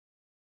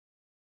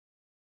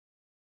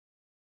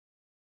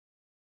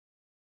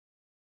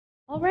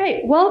All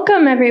right,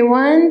 welcome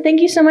everyone.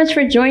 Thank you so much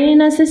for joining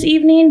us this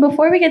evening.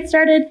 Before we get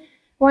started, I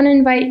want to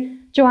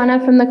invite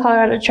Joanna from the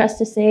Colorado Trust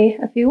to say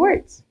a few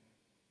words.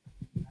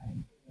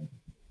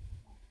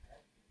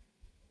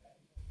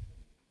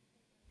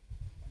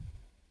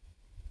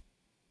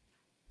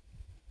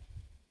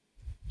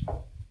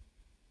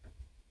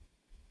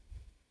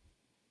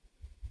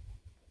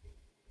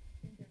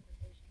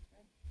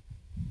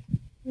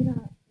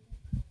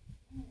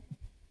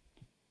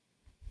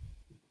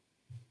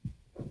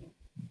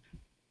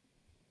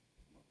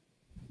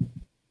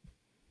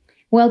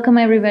 Welcome,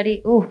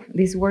 everybody. Oh,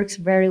 this works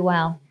very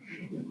well.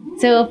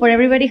 So for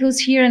everybody who's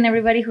here and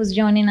everybody who's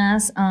joining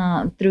us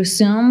through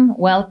Zoom,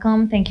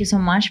 welcome. Thank you so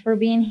much for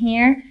being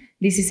here.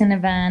 This is an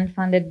event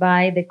funded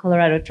by the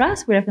Colorado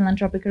Trust. We're a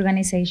philanthropic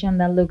organization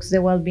that looks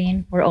the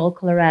well-being for all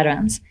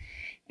Coloradans.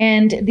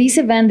 And this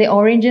event, the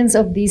origins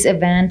of this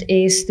event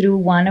is through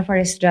one of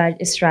our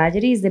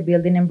strategies, the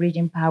Building and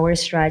Bridging Power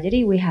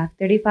strategy. We have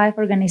 35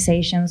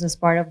 organizations as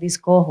part of this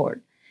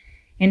cohort.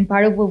 And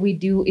part of what we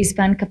do is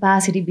fund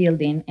capacity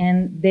building,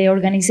 and the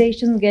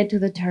organizations get to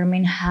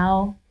determine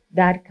how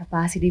that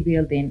capacity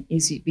building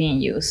is being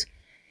used.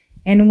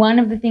 And one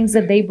of the things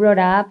that they brought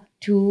up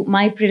to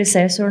my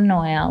predecessor,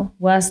 Noel,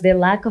 was the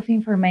lack of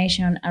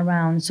information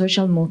around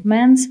social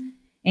movements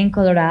in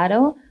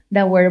Colorado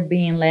that were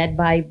being led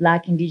by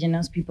Black,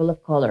 Indigenous people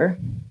of color.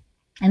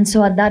 And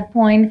so at that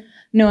point,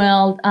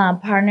 Noel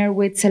partnered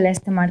with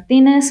Celesté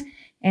Martinez,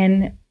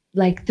 and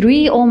like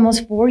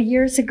almost 4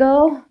 years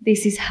ago,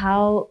 this is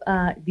how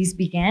this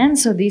began.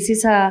 So this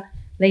is a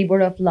labor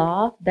of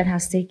love that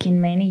has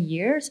taken many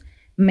years.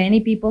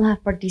 Many people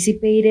have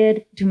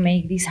participated to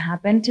make this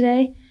happen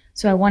today.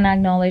 So I want to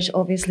acknowledge,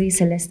 obviously,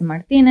 Celesté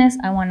Martinez.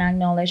 I want to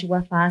acknowledge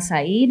Wafa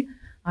Said,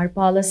 our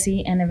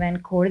policy and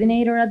event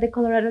coordinator at the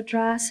Colorado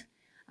Trust.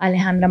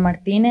 Alejandra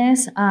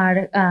Martinez,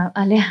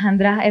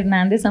 Alejandra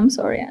Hernandez,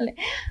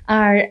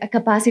 our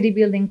capacity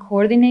building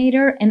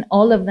coordinator, and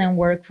all of them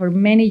worked for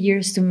many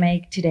years to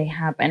make today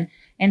happen.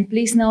 And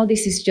please know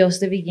this is just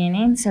the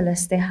beginning.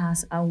 Celeste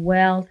has a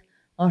wealth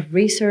of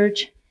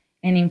research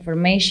and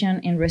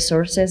information and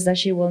resources that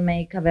she will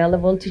make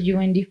available to you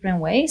in different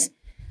ways.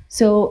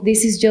 So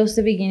this is just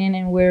the beginning,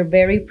 and we're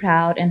very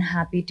proud and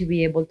happy to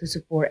be able to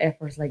support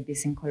efforts like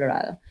this in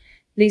Colorado.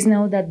 Please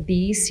know that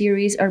these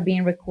series are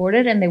being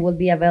recorded and they will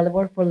be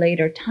available for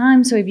later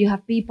time. So if you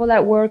have people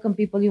at work and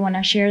people you want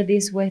to share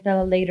this with at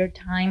a later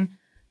time,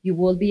 you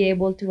will be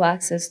able to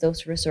access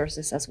those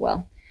resources as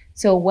well.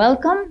 So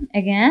welcome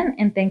again,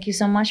 and thank you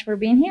so much for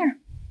being here.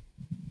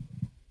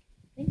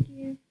 Thank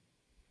you.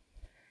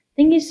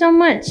 Thank you so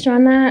much,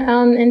 Joanna,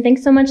 and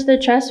thanks so much to the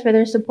Trust for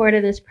their support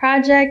of this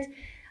project.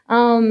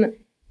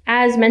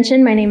 As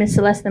mentioned, my name is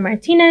Celesté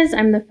Martinez.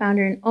 I'm the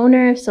founder and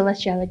owner of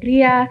Celestial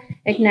Alegría,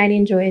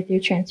 igniting joy through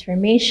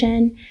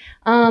transformation.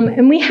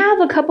 And we have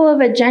a couple of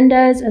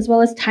agendas as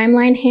well as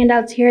timeline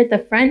handouts here at the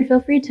front. Feel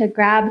free to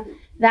grab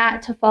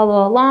that to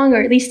follow along,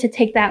 or at least to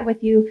take that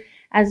with you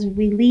as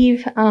we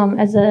leave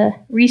as a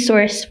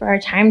resource for our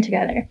time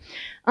together.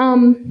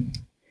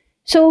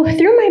 So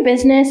through my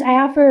business, I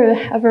offer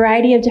a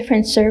variety of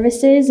different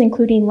services,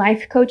 including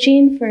life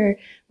coaching for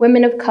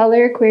women of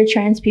color, queer,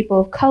 trans people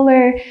of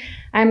color.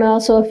 I'm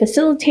also a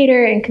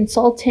facilitator and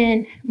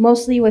consultant,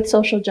 mostly with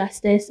social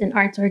justice and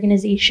arts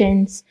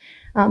organizations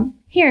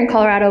here in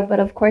Colorado, but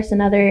of course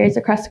in other areas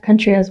across the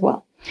country as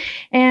well.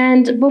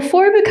 And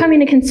before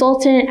becoming a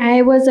consultant,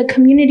 I was a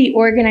community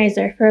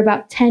organizer for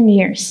about 10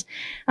 years,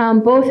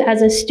 both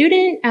as a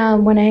student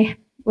when I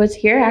was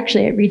here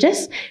actually at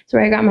Regis, that's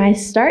where I got my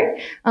start,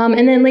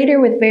 and then later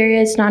with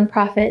various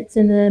nonprofits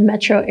in the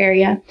metro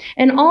area.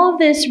 And all of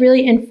this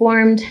really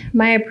informed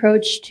my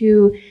approach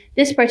to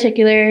this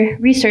particular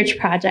research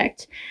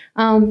project,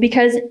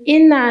 because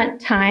in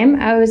that time,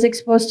 I was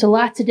exposed to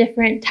lots of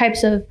different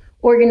types of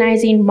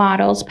organizing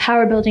models,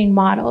 power building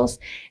models,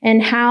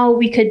 and how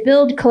we could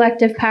build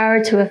collective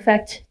power to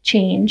affect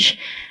change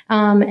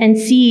and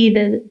see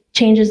the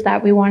changes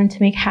that we wanted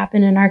to make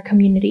happen in our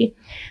community.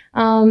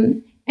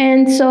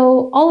 And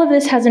so all of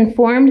this has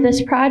informed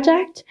this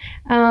project.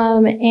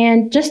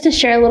 And just to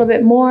share a little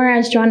bit more,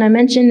 as Joanna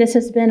mentioned, this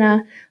has been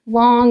a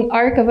long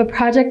arc of a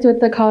project with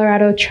the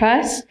Colorado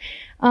Trust.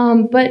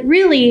 But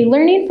really,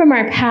 learning from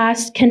our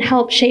past can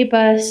help shape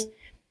us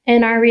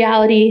in our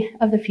reality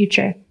of the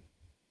future.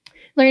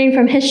 Learning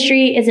from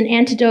history is an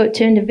antidote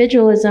to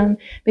individualism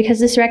because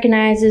this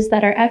recognizes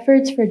that our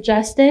efforts for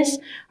justice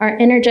are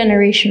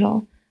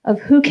intergenerational, of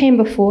who came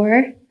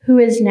before, who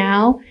is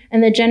now,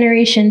 and the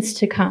generations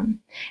to come.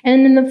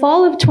 And in the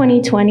fall of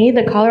 2020,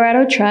 the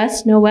Colorado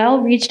Trust,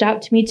 Noel, reached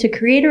out to me to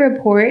create a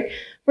report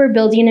for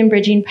Building and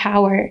Bridging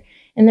Power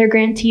in their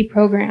grantee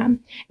program.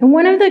 And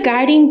one of the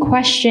guiding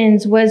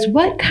questions was,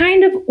 what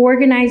kind of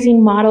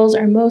organizing models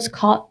are most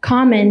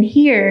common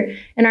here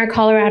in our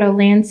Colorado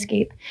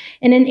landscape?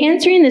 And in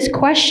answering this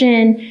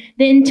question,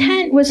 the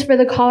intent was for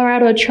the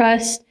Colorado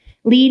Trust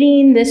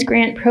leading this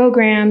grant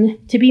program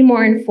to be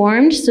more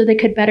informed so they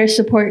could better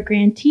support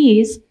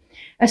grantees,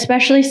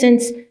 especially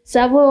since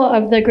several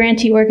of the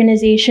grantee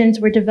organizations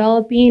were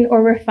developing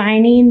or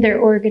refining their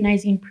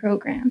organizing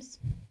programs.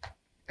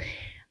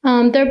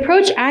 The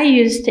approach I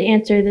used to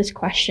answer this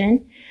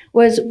question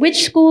was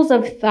which schools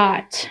of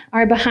thought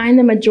are behind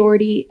the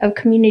majority of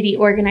community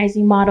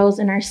organizing models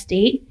in our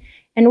state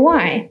and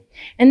why?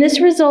 And this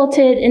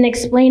resulted in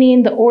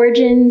explaining the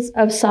origins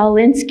of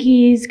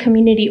Celestial's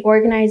community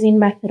organizing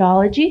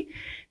methodology,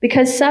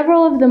 because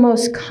several of the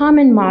most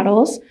common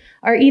models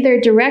are either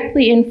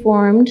directly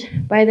informed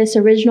by this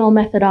original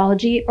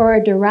methodology or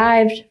are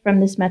derived from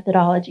this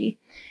methodology.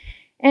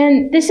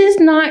 And this is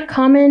not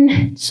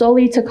common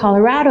solely to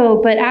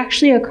Colorado, but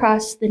actually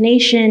across the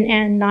nation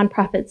and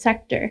nonprofit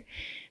sector,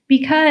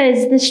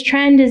 because this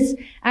trend is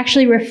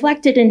actually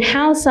reflected in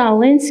how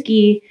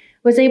Celesté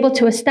was able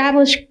to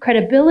establish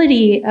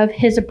credibility of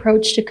his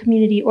approach to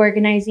community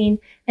organizing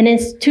and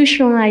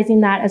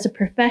institutionalizing that as a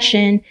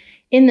profession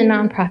in the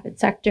nonprofit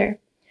sector.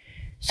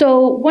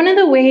 So one of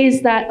the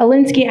ways that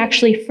Celesté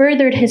actually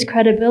furthered his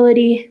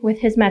credibility with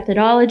his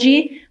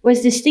methodology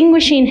was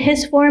distinguishing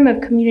his form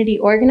of community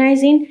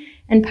organizing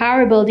and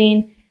power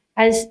building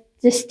as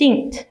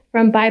distinct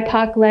from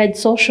BIPOC-led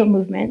social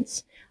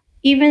movements,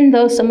 even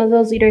though some of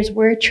those leaders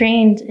were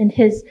trained in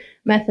his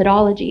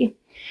methodology.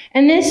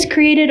 And this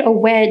created a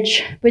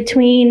wedge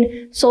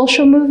between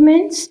social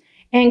movements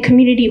and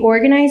community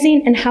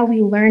organizing and how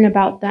we learn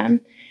about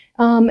them.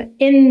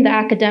 In the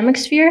academic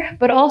sphere,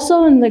 but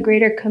also in the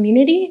greater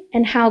community,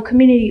 and how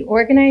community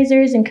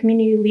organizers and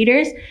community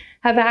leaders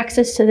have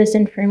access to this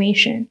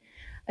information.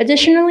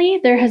 Additionally,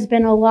 there has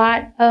been a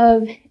lot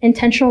of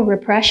intentional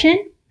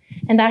repression,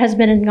 and that has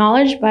been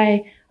acknowledged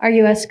by our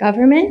US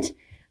government,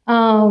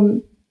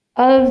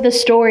 of the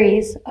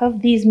stories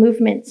of these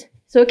movements.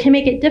 So it can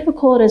make it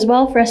difficult as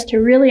well for us to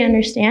really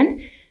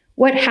understand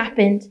what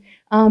happened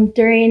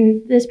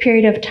during this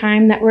period of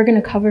time that we're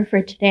going to cover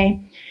for today.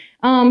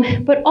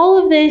 But all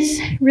of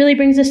this really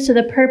brings us to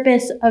the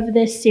purpose of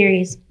this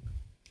series.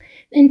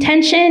 The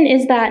intention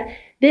is that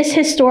this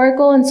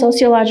historical and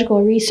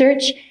sociological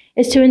research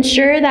is to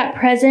ensure that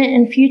present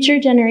and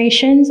future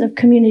generations of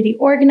community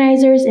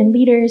organizers and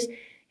leaders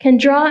can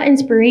draw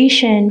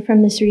inspiration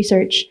from this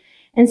research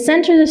and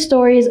center the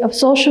stories of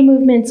social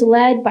movements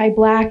led by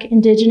Black,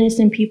 Indigenous,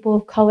 and people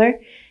of color,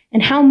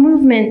 and how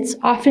movements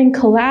often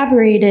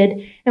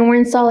collaborated and were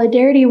in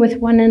solidarity with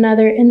one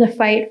another in the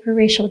fight for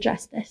racial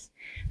justice.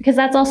 Because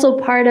that's also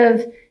part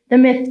of the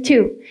myth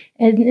too,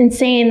 in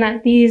saying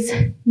that these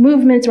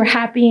movements were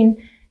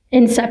happening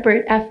in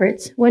separate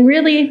efforts, when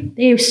really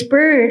they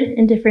spurred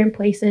in different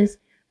places,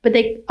 but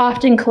they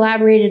often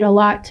collaborated a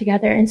lot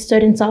together and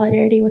stood in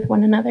solidarity with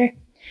one another.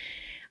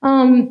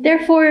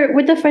 Therefore,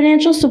 with the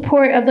financial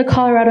support of the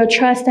Colorado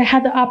Trust, I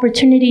had the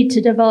opportunity to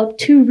develop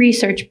 2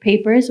 research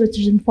papers, which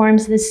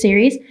informs this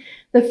series.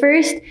 The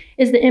first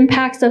is the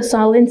impacts of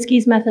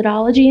Celesté's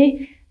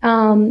methodology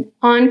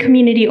on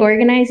community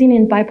organizing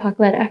and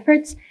BIPOC-led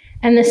efforts.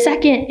 And the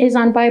second is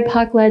on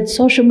BIPOC-led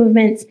social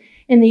movements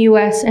in the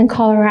US and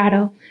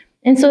Colorado.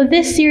 And so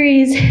this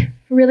series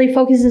really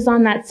focuses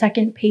on that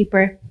second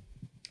paper.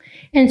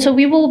 And so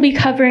we will be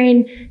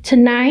covering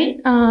tonight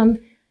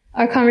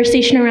our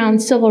conversation around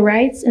civil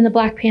rights and the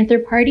Black Panther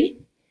Party.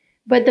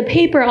 But the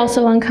paper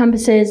also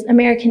encompasses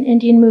American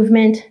Indian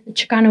movement, the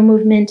Chicano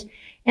movement,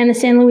 and the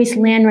San Luis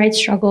land rights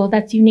struggle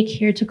that's unique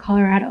here to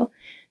Colorado.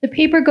 The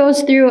paper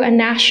goes through a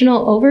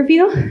national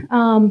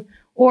overview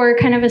or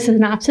kind of a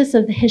synopsis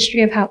of the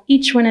history of how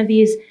each one of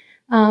these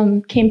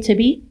came to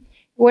be,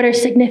 what are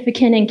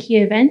significant and key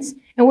events,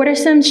 and what are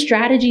some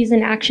strategies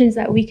and actions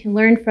that we can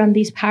learn from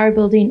these power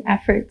building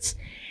efforts.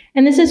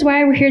 And this is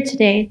why we're here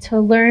today, to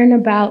learn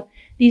about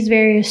these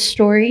various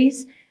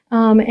stories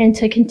and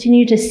to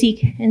continue to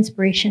seek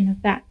inspiration of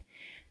that.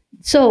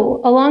 So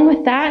along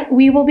with that,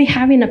 we will be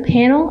having a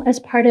panel as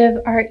part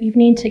of our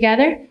evening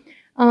together.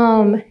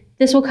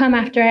 This will come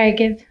after I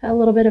give a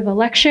little bit of a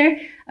lecture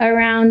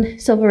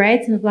around civil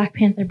rights and the Black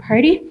Panther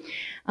Party.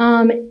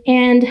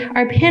 And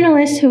our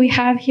panelists who we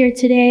have here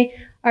today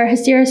are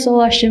Hasira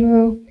Sola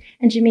Shamu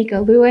and Jamaica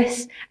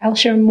Lewis. I'll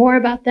share more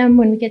about them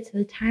when we get to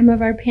the time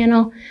of our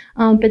panel,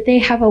 but they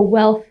have a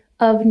wealth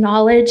of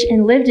knowledge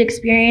and lived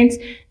experience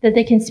that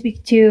they can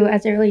speak to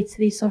as it relates to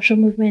these social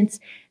movements.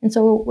 And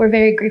so we're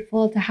very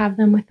grateful to have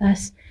them with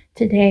us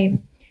today.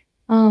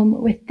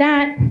 With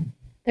that,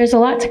 there's a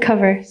lot to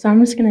cover, so I'm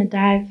just gonna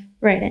dive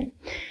right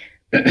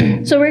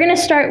in. So we're gonna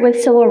start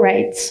with civil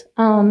rights.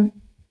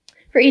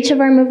 For each of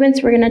our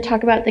movements, we're gonna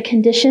talk about the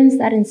conditions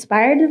that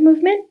inspired the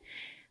movement.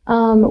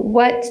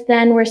 What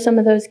then were some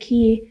of those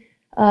key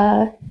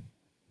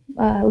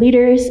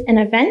leaders and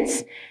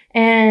events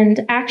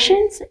and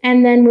actions,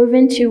 and then move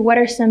into what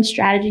are some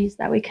strategies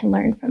that we can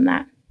learn from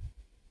that.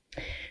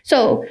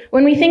 So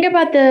when we think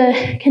about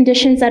the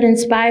conditions that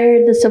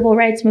inspired the civil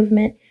rights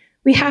movement,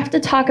 we have to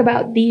talk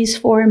about these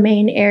 4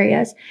 main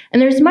areas.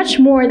 And there's much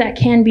more that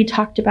can be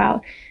talked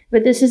about,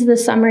 but this is the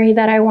summary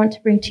that I want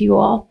to bring to you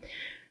all.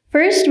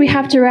 First, we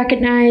have to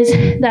recognize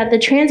that the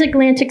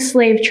transatlantic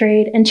slave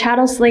trade and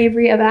chattel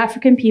slavery of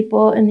African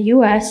people in the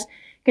US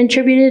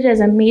contributed as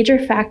a major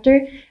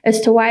factor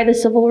as to why the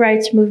civil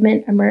rights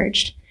movement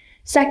emerged.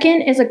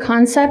 Second is a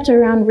concept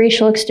around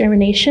racial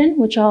extermination,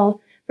 which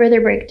I'll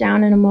further break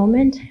down in a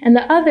moment. And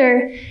the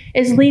other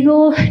is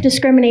legal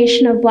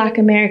discrimination of Black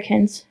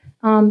Americans.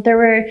 There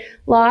were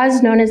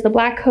laws known as the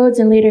Black Codes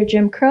and later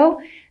Jim Crow,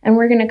 and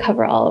we're going to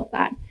cover all of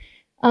that.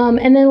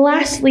 And then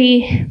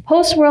lastly,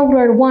 post-World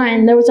War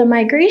I, there was a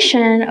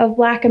migration of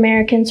Black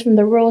Americans from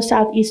the rural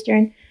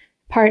southeastern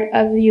part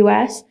of the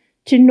US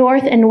to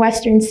north and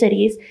western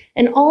cities.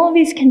 And all of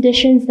these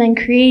conditions then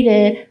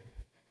created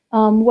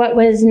what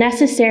was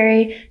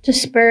necessary to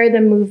spur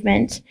the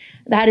movement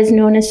that is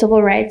known as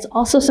civil rights,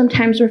 also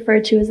sometimes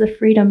referred to as the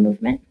freedom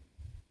movement.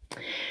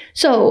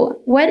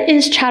 So what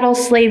is chattel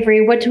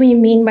slavery? What do we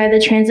mean by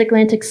the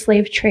transatlantic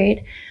slave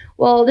trade?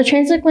 Well, the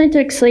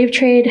transatlantic slave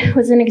trade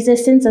was in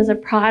existence as a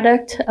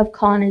product of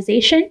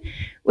colonization,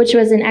 which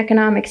was an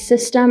economic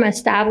system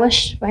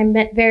established by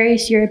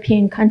various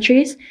European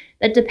countries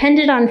that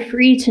depended on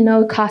free to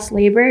no cost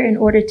labor in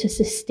order to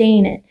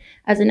sustain it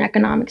as an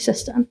economic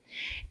system.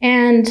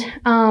 And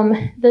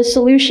the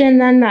solution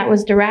then that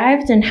was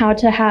derived and how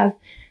to have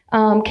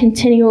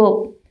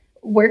continual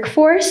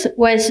workforce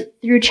was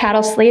through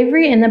chattel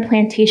slavery and the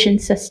plantation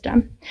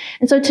system.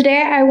 And so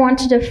today I want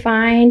to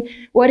define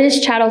what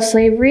is chattel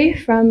slavery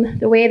from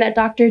the way that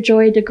Dr.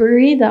 Joy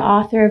DeGruy, the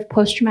author of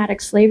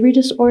Post-Traumatic Slavery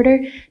Disorder,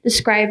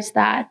 describes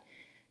that.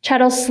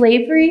 Chattel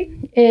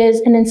slavery is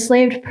an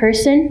enslaved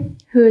person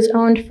who is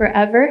owned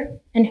forever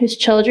and whose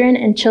children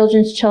and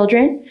children's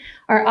children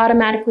are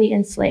automatically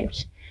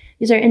enslaved.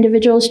 These are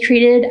individuals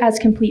treated as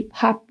complete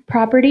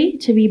property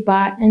to be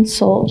bought and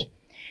sold.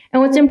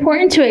 And what's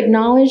important to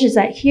acknowledge is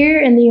that here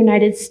in the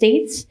United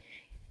States,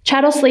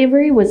 chattel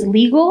slavery was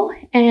legal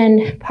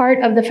and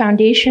part of the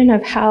foundation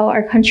of how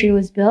our country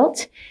was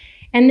built.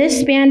 And this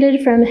spanned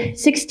from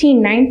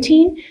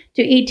 1619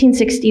 to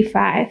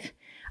 1865.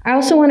 I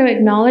also want to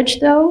acknowledge,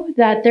 though,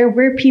 that there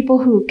were people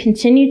who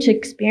continued to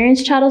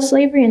experience chattel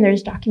slavery, and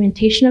there's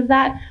documentation of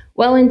that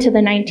well into the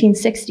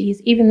 1960s,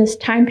 even this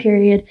time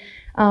period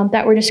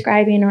that we're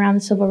describing around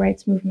the civil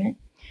rights movement.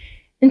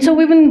 And so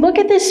when we look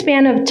at this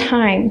span of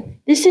time,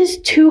 this is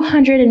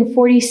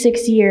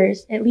 246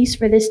 years, at least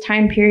for this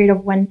time period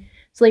of when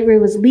slavery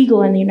was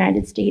legal in the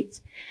United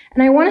States.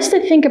 And I want us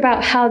to think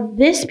about how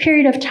this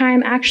period of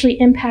time actually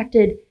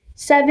impacted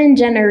 7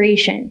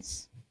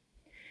 generations.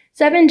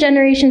 7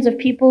 generations of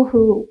people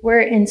who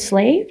were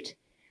enslaved,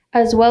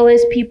 as well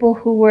as people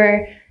who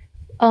were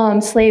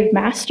slave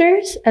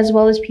masters, as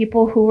well as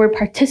people who were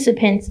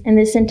participants in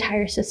this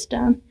entire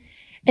system.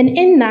 And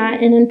in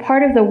that, and in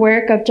part of the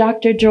work of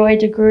Dr. Joy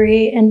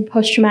DeGruy in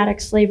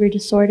Post-Traumatic Slavery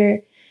Disorder,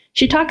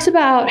 she talks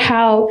about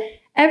how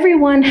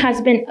everyone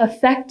has been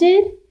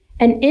affected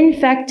and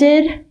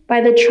infected by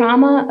the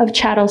trauma of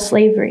chattel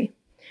slavery,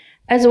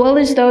 as well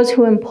as those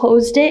who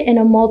imposed it in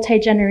a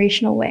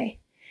multi-generational way.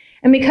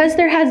 And because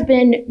there has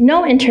been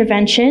no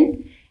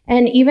intervention,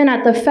 and even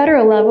at the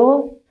federal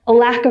level, a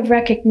lack of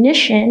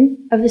recognition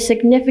of the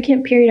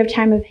significant period of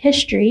time of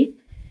history,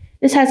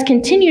 this has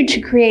continued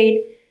to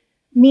create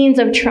means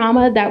of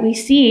trauma that we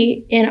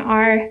see in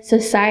our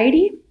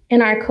society,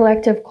 in our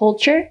collective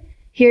culture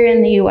here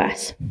in the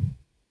US.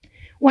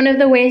 One of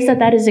the ways that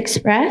that is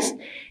expressed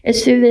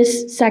is through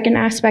this second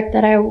aspect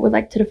that I would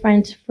like to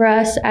define for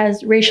us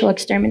as racial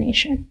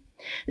extermination.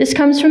 This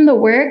comes from the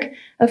work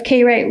of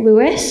K. Wright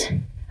Lewis,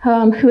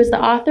 who is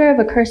the author of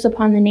A Curse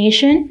Upon the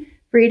Nation,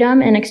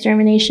 Freedom and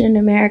Extermination in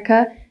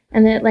America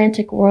and the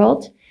Atlantic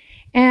World.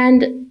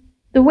 And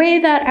the way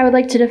that I would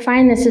like to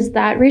define this is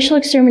that racial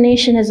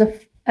extermination is a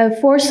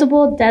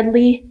forcible,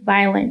 deadly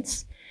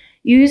violence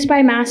used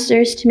by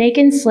masters to make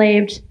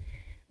enslaved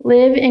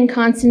live in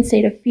constant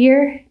state of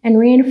fear and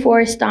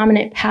reinforce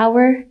dominant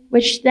power,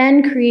 which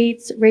then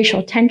creates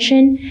racial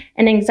tension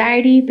and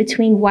anxiety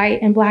between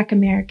white and Black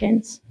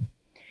Americans.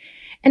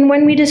 And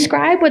when we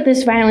describe what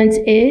this violence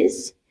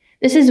is,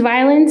 this is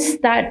violence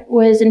that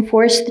was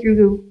enforced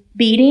through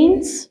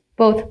beatings,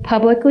 both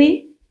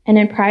publicly and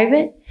in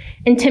private,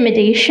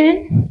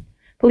 intimidation,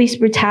 police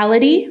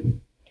brutality,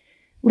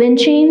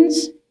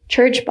 lynchings,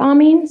 church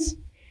bombings,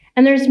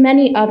 and there's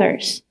many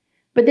others.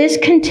 But this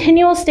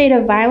continual state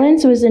of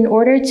violence was in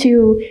order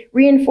to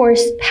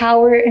reinforce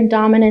power and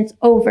dominance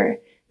over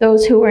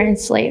those who were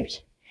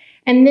enslaved.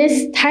 And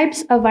this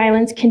types of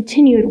violence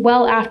continued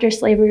well after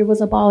slavery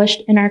was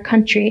abolished in our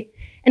country,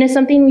 and is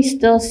something we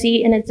still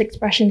see in its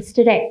expressions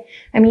today.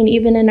 I mean,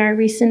 even in our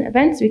recent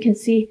events, we can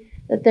see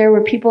that there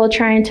were people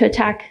trying to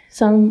attack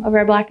some of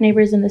our Black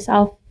neighbors in the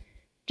South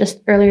just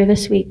earlier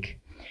this week.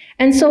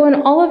 And so in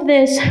all of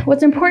this,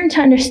 what's important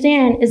to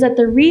understand is that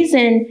the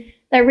reason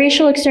that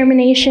racial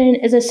extermination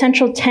is a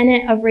central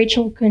tenet of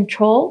racial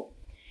control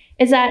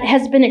is that it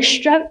has been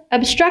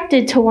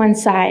obstructed to one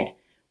side,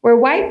 where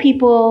white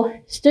people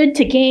stood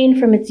to gain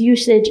from its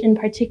usage in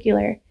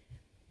particular,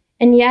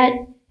 and yet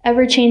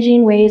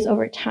ever-changing ways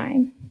over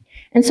time.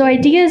 And so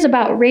ideas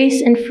about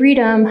race and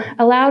freedom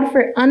allowed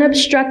for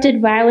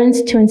unobstructed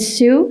violence to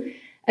ensue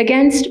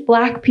against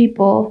Black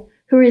people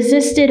who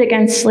resisted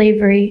against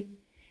slavery,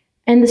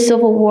 and the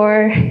Civil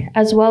War,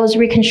 as well as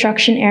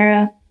Reconstruction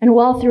era, and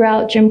well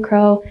throughout Jim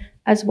Crow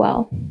as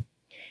well.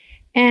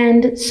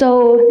 And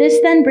so this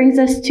then brings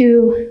us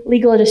to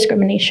legal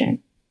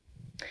discrimination.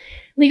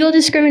 Legal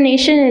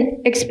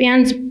discrimination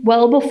expands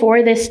well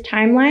before this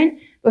timeline,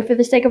 but for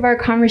the sake of our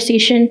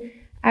conversation,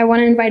 I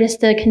want to invite us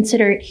to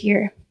consider it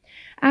here.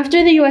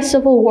 After the US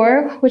Civil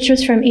War, which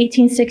was from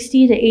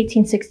 1860 to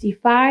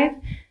 1865,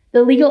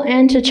 the legal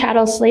end to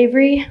chattel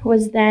slavery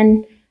was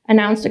then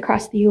announced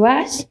across the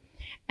US,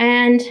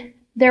 and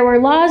there were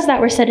laws that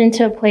were set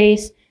into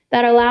place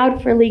that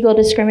allowed for legal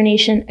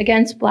discrimination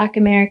against Black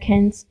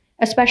Americans,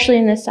 especially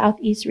in the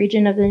southeast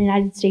region of the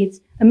United States,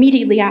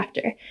 immediately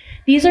after.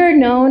 These are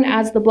known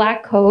as the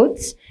Black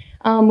Codes,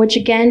 which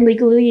again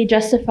legally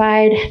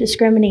justified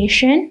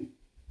discrimination.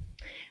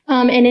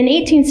 And in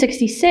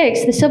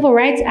 1866, the Civil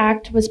Rights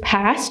Act was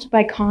passed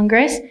by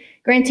Congress,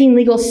 granting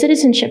legal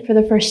citizenship for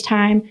the first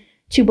time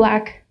to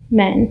Black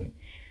men.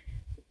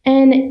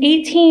 In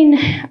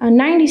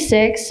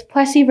 1896,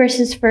 Plessy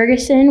versus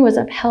Ferguson was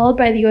upheld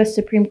by the US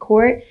Supreme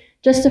Court,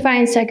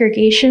 justifying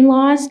segregation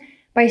laws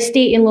by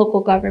state and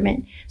local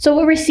government. So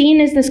what we're seeing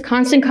is this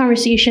constant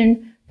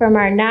conversation from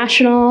our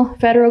national,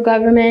 federal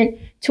government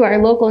to our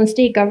local and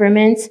state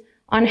governments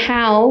on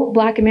how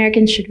Black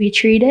Americans should be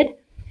treated.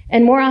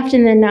 And more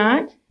often than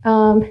not,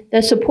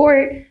 the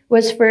support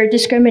was for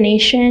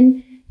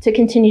discrimination to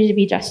continue to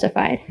be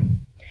justified.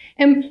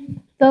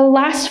 And the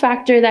last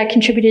factor that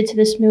contributed to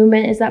this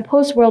movement is that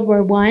post-World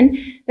War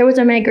I, there was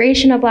a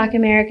migration of Black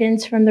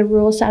Americans from the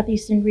rural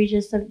southeastern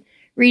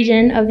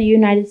region of the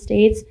United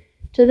States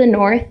to the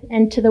north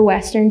and to the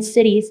western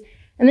cities.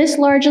 And this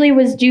largely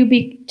was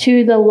due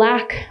to the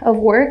lack of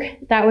work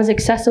that was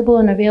accessible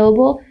and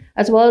available,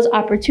 as well as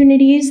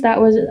opportunities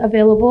that was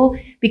available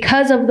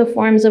because of the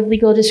forms of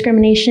legal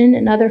discrimination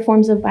and other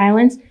forms of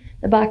violence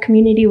the Black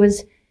community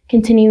was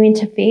continuing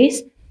to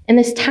face. And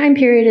this time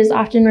period is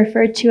often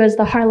referred to as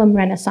the Harlem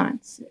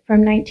Renaissance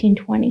from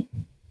 1920.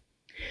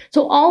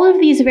 So all of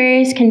these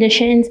various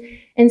conditions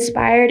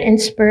inspired and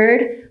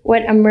spurred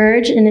what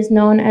emerged and is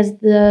known as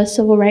the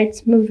Civil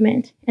Rights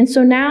Movement. And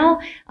so now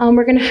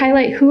we're going to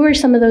highlight who are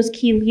some of those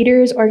key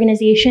leaders,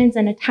 organizations,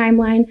 and a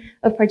timeline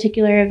of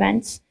particular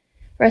events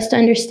for us to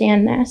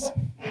understand this.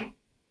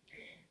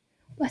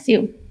 Bless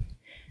you.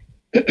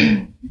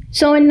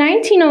 So in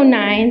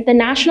 1909, the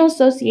National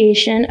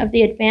Association of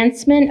the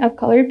Advancement of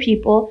Colored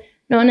People,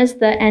 known as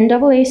the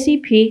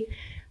NAACP,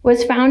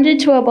 was founded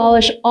to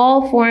abolish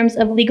all forms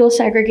of legal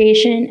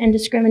segregation and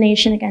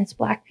discrimination against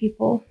Black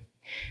people.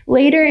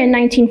 Later in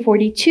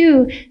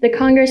 1942, the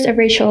Congress of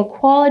Racial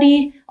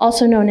Equality,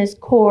 also known as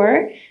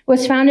CORE,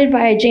 was founded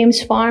by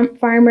James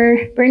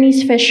Farmer,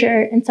 Bernice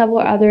Fisher, and several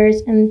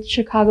others in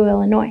Chicago,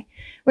 Illinois.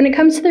 When it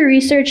comes to the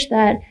research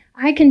that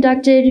I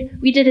conducted,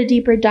 we did a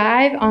deeper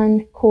dive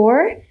on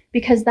CORE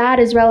because that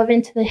is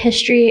relevant to the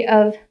history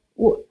of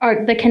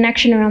the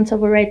connection around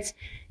civil rights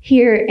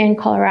here in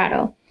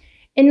Colorado.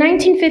 In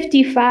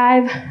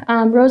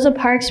 1955, Rosa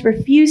Parks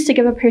refused to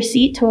give up her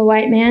seat to a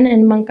white man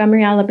in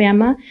Montgomery,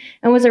 Alabama,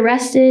 and was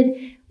arrested,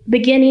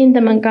 beginning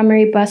the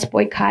Montgomery bus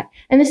boycott.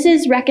 And this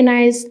is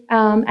recognized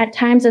at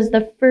times as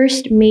the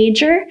first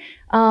major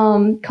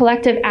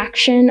collective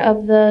action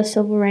of the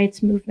civil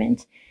rights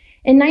movement.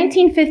 In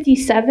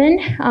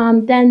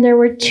 1957, then there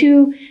were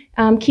two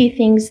key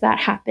things that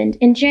happened.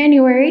 In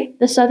January,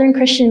 the Southern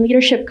Christian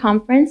Leadership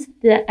Conference,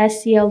 the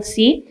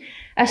SCLC,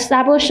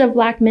 established of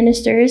Black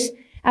ministers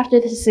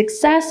after the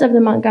success of the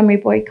Montgomery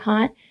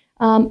boycott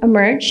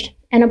emerged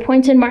and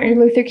appointed Martin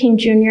Luther King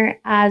Jr.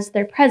 as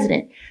their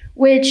president,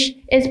 which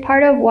is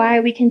part of why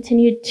we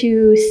continued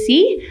to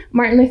see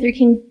Martin Luther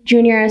King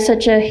Jr. as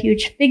such a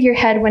huge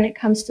figurehead when it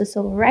comes to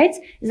civil rights,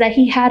 is that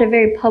he had a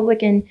very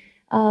public and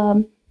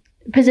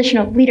position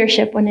of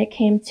leadership when it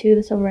came to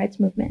the civil rights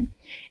movement.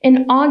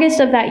 In August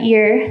of that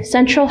year,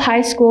 Central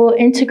High School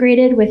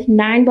integrated with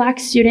 9 Black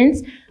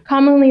students,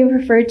 commonly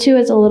referred to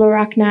as a Little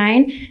Rock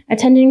 9,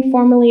 attending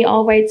formerly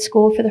all-white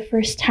school for the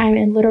first time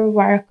in Little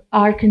Rock,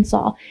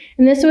 Arkansas.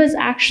 And this was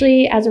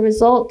actually as a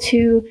result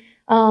to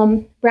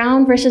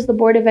Brown versus the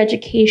Board of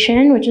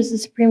Education, which is the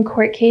Supreme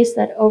Court case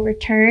that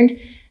overturned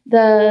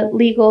the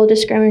legal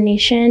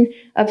discrimination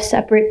of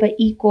separate but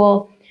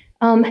equal.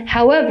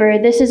 However,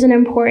 this is an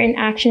important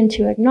action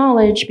to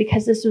acknowledge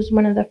because this was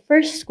one of the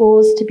first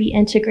schools to be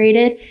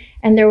integrated,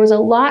 and there was a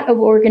lot of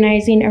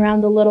organizing around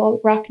the Little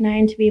Rock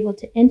 9 to be able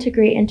to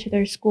integrate into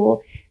their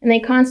school, and they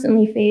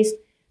constantly faced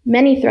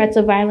many threats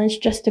of violence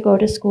just to go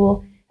to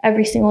school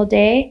every single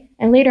day,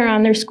 and later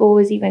on their school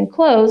was even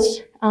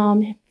closed,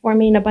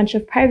 forming a bunch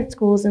of private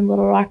schools in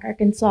Little Rock,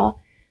 Arkansas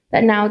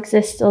that now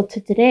exist still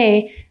to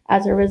today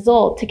as a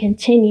result to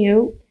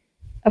continue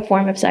a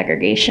form of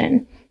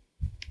segregation.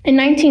 In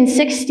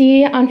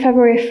 1960, on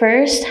February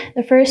 1st,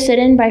 the first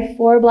sit-in by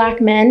 4 Black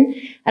men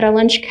at a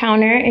lunch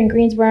counter in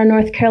Greensboro,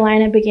 North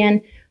Carolina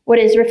began what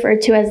is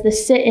referred to as the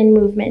sit-in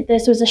movement.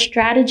 This was a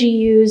strategy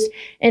used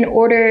in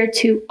order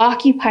to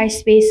occupy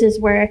spaces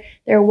where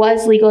there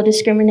was legal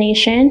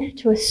discrimination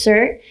to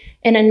assert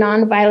in a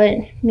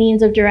nonviolent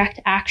means of direct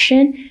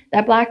action,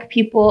 that Black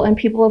people and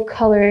people of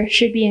color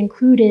should be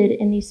included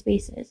in these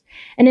spaces.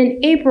 And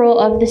in April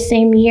of the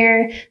same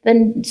year,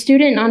 the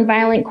Student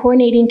Nonviolent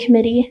Coordinating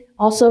Committee,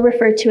 also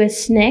referred to as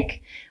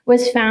SNCC,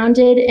 was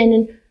founded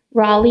in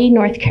Raleigh,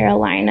 North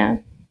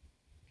Carolina.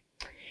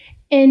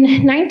 In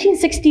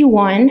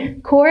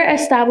 1961, CORE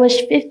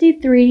established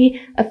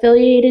 53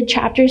 affiliated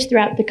chapters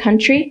throughout the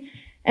country,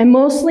 and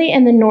mostly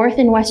in the north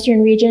and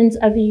western regions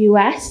of the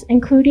US,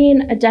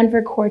 including a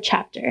Denver CORE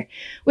chapter.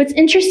 What's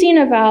interesting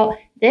about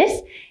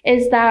this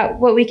is that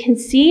what we can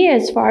see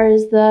as far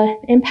as the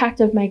impact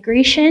of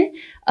migration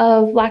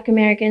of Black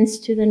Americans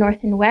to the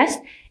north and west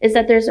is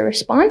that there's a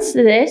response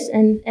to this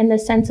and the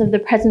sense of the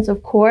presence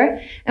of CORE.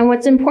 And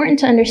what's important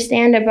to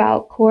understand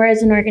about CORE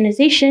as an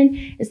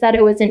organization is that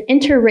it was an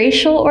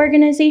interracial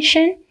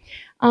organization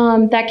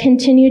that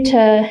continued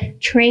to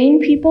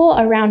train people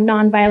around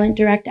nonviolent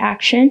direct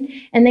action.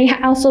 And they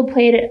also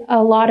played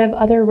a lot of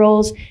other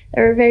roles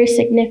that were very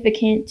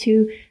significant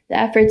to the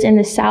efforts in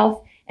the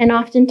South, and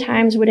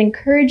oftentimes would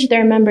encourage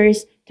their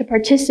members to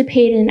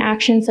participate in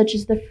actions such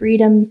as the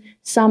Freedom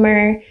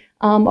Summer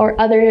or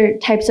other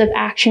types of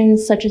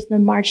actions such as the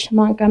March to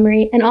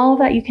Montgomery. And all of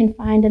that you can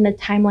find in the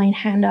timeline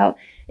handout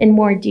in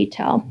more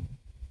detail.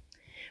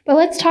 But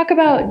let's talk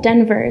about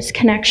Denver's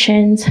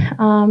connections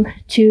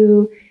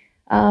to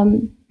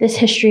this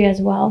history as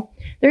well.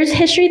 There's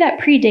history that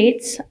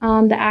predates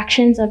the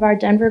actions of our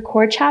Denver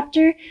CORE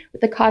chapter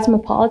with the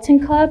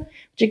Cosmopolitan Club,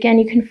 which again,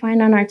 you can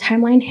find on our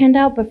timeline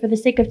handout, but for the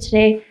sake of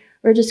today,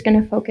 we're just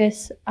gonna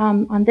focus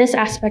on this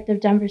aspect of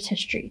Denver's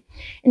history.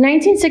 In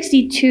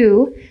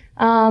 1962,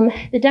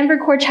 the Denver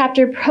CORE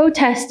chapter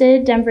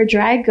protested Denver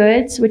Dry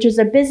Goods, which is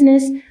a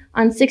business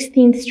on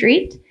 16th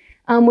Street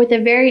with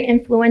a very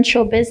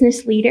influential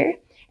business leader.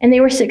 And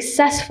they were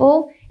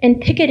successful in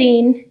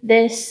picketing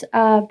this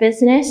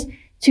business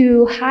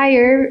to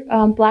hire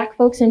Black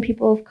folks and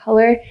people of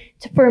color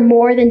for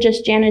more than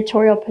just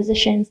janitorial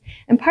positions.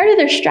 And part of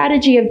their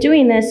strategy of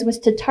doing this was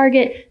to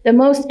target the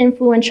most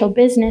influential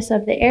business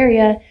of the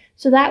area,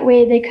 so that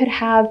way they could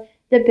have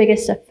the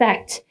biggest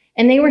effect.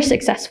 And they were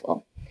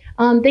successful.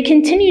 They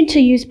continued to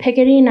use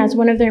picketing as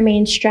one of their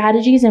main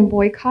strategies in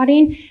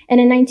boycotting.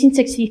 And in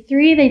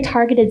 1963, they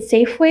targeted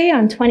Safeway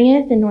on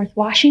 20th in North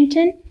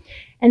Washington.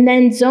 And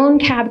then Zone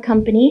Cab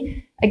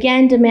Company,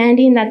 again,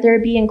 demanding that there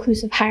be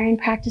inclusive hiring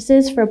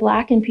practices for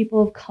Black and people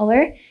of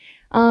color.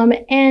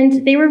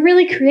 And they were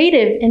really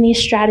creative in these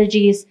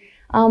strategies.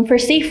 For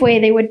Safeway,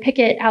 they would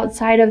picket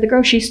outside of the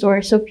grocery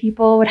store, so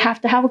people would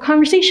have to have a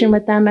conversation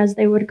with them as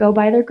they would go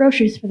buy their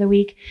groceries for the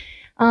week.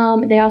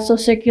 They also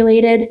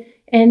circulated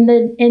in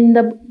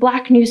the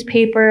Black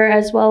newspaper,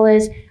 as well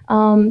as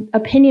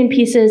opinion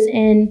pieces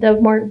in the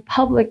more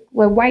public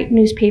white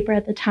newspaper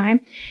at the time.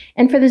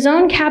 And for the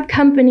Zone Cab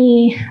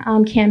Company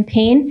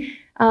campaign,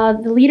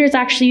 the leaders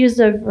actually used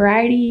a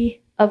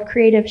variety of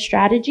creative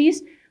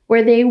strategies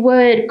where they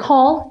would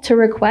call to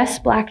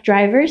request Black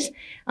drivers.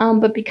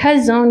 But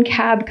because Zone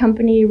Cab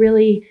Company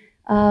really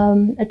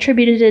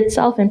attributed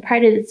itself and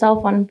prided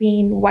itself on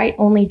being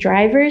white-only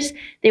drivers,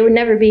 they would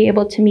never be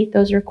able to meet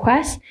those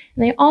requests.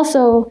 And they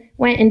also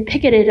went and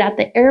picketed at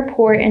the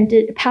airport and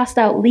passed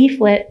out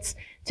leaflets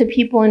to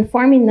people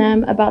informing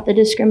them about the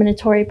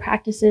discriminatory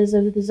practices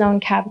of the Zone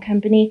Cab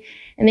Company.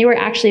 And they were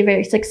actually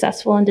very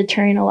successful in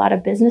deterring a lot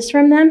of business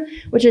from them,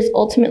 which is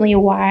ultimately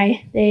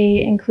why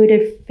they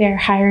included fair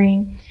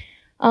hiring.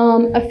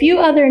 A few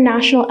other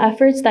national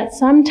efforts that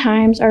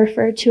sometimes are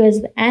referred to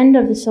as the end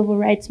of the civil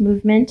rights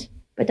movement,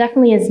 but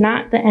definitely is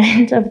not the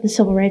end of the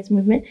civil rights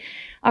movement,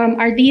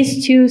 are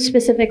these two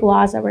specific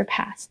laws that were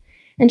passed.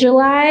 In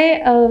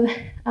July of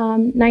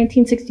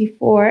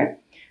 1964,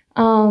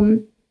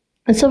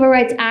 the Civil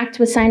Rights Act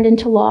was signed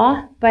into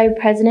law by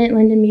President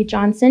Lyndon B.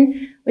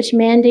 Johnson, which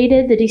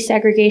mandated the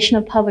desegregation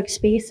of public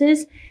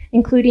spaces,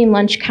 including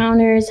lunch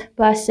counters,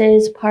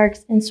 buses,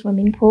 parks, and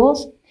swimming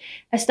pools,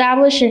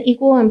 established an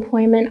Equal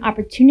Employment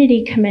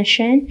Opportunity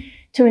Commission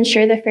to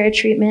ensure the fair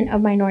treatment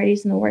of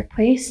minorities in the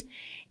workplace,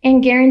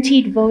 and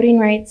guaranteed voting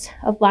rights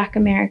of Black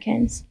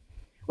Americans.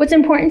 What's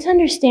important to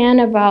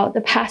understand about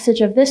the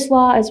passage of this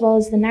law, as well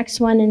as the next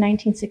one in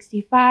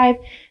 1965,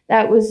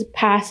 that was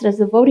passed as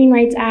the Voting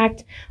Rights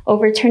Act,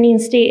 overturning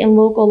state and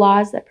local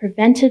laws that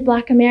prevented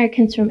Black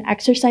Americans from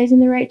exercising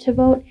the right to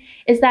vote,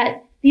 is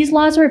that these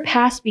laws were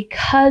passed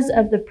because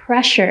of the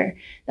pressure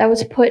that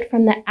was put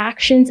from the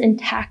actions and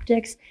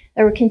tactics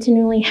that were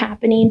continually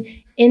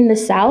happening in the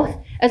South,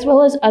 as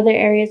well as other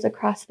areas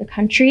across the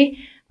country.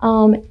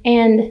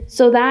 And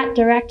so that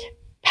direct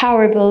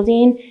power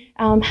building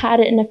had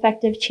an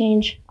effective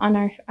change on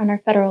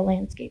our federal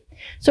landscape.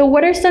 So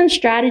what are some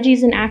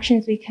strategies and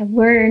actions we can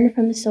learn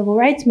from the civil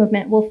rights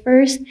movement? Well,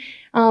 first,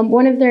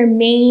 one of their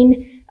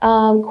main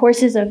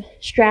courses of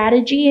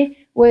strategy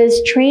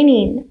was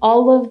training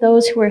all of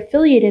those who were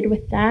affiliated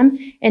with them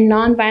in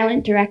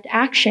nonviolent direct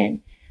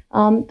action.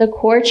 The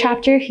CORE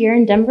chapter here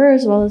in Denver,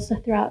 as well as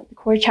throughout the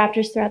CORE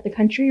chapters throughout the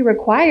country,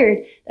 required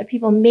that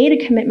people made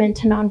a commitment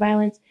to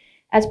nonviolence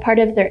as part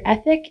of their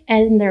ethic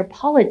and their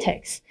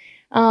politics.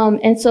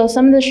 And so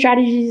some of the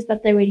strategies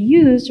that they would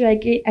use,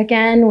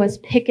 again, was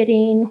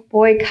picketing,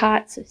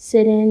 boycotts,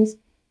 sit-ins.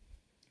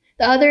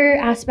 The other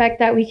aspect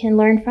that we can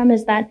learn from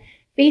is that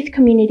faith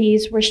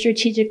communities were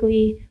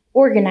strategically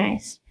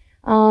organized.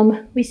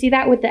 We see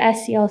that with the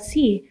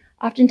SCLC.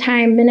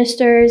 Oftentimes,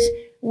 ministers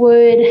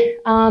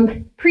would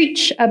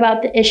preach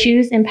about the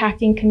issues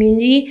impacting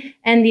community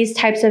and these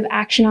types of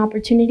action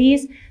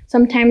opportunities.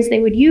 Sometimes they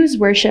would use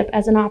worship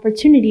as an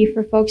opportunity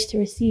for folks to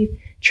receive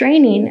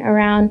training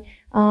around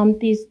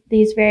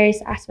these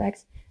various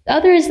aspects. The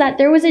other is that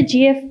there was a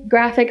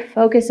geographic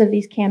focus of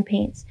these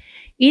campaigns.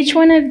 Each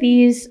one of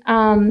these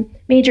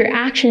major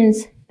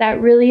actions that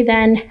really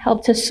then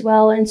helped to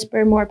swell and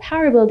spur more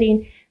power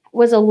building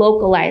was a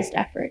localized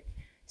effort.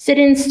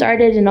 Sit-ins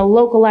started in a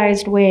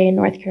localized way in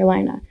North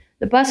Carolina.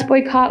 The bus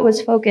boycott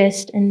was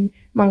focused in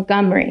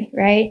Montgomery,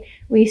 right?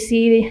 We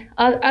see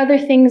other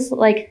things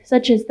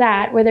such as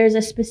that, where there's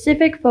a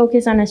specific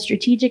focus on a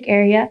strategic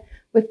area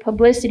with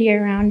publicity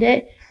around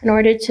it in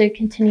order to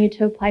continue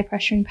to apply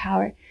pressure and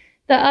power.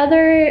 The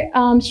other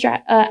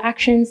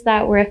actions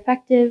that were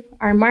effective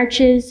are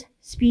marches,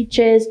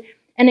 speeches,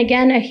 and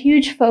again, a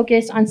huge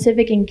focus on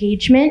civic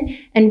engagement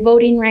and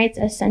voting rights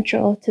as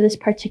central to this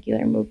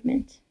particular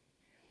movement.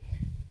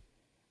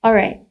 All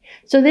right,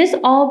 so this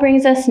all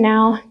brings us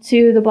now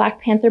to the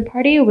Black Panther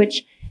Party,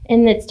 which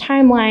in its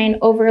timeline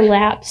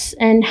overlaps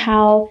and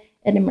how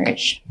it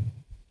emerged.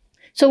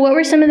 So what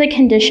were some of the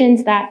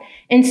conditions that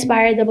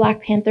inspired the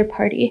Black Panther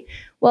Party?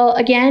 Well,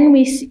 again,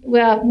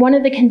 one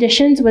of the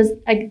conditions was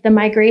the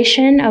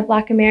migration of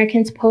Black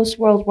Americans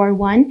post-World War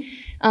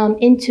I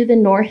into the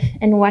north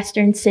and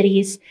western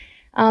cities.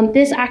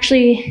 This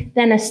actually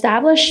then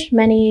established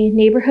many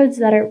neighborhoods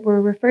that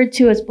were referred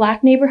to as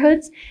Black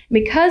neighborhoods.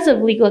 Because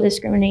of legal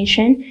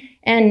discrimination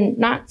and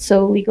not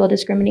so legal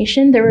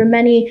discrimination, there were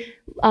many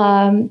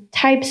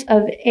types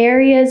of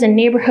areas and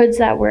neighborhoods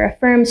that were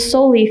affirmed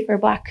solely for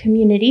Black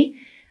community,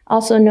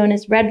 also known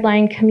as red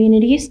line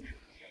communities.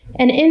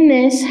 And in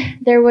this,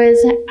 there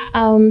was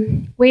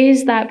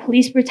ways that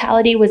police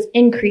brutality was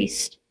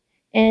increased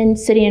in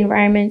city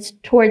environments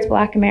towards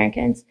Black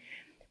Americans.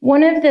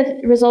 One of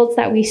the results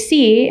that we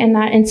see and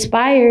that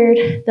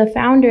inspired the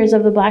founders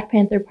of the Black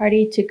Panther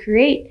Party to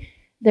create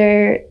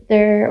their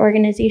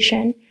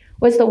organization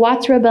was the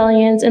Watts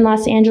Rebellions in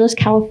Los Angeles,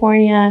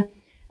 California,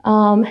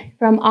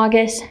 from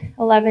August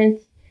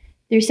 11th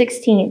through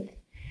 16th.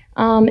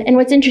 And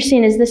what's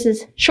interesting is this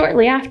is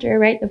shortly after,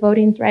 right, the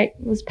voting right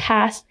was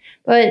passed.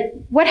 But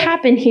what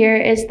happened here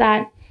is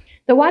that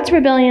the Watts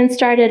Rebellion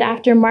started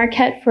after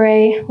Marquette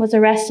Frey was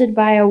arrested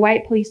by a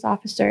white police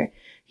officer.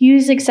 He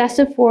used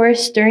excessive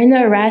force during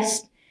the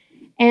arrest,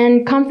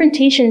 and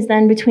confrontations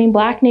then between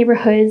Black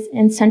neighborhoods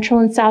in Central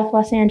and South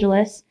Los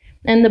Angeles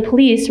and the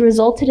police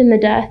resulted in the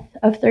death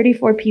of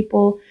 34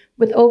 people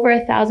with over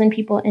 1,000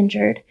 people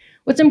injured.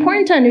 What's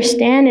important to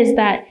understand is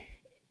that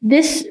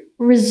this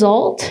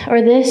result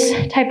or this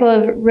type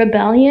of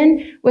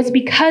rebellion was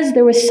because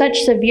there was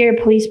such severe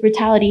police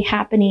brutality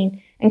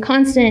happening and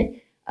constant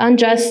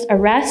unjust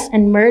arrests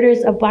and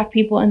murders of Black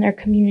people in their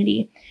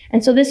community.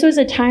 And so this was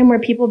a time where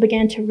people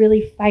began to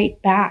really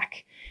fight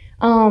back.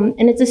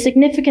 And it's a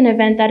significant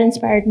event that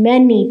inspired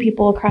many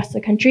people across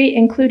the country,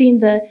 including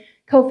the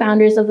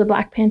co-founders of the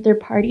Black Panther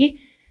Party,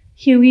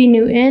 Huey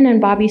Newton and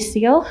Bobby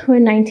Seale, who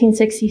in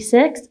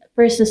 1966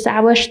 first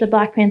established the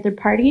Black Panther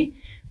Party,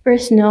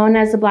 first known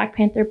as the Black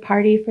Panther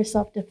Party for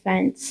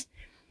Self-Defense.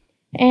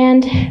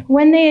 And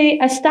when they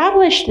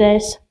established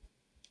this,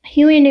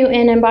 Huey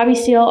Newton and Bobby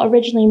Seale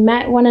originally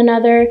met one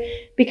another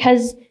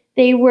because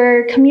they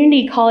were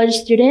community college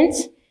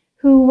students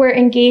who were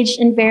engaged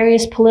in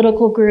various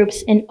political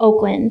groups in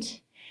Oakland.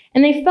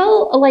 And they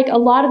felt like a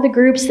lot of the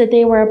groups that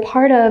they were a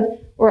part of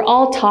were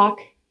all talk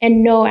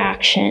and no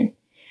action.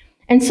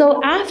 And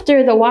so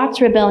after the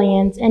Watts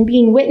Rebellions and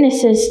being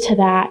witnesses to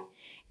that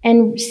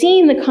and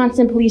seeing the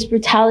constant police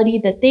brutality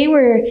that they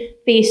were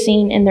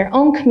facing in their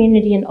own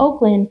community in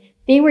Oakland,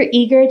 they were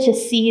eager to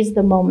seize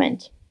the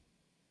moment.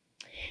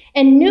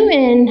 And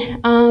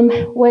Newton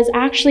was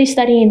actually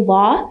studying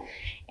law,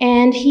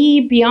 and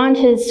he, beyond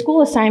his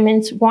school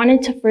assignments,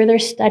 wanted to further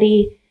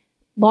study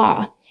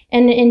law.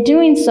 And in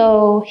doing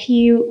so,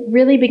 he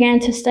really began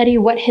to study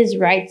what his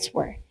rights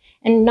were,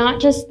 and not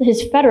just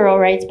his federal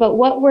rights, but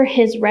what were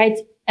his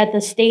rights at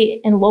the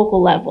state and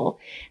local level.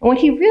 And what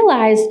he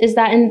realized is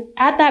that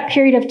at that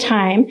period of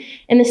time,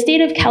 in the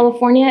state of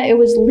California, it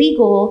was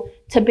legal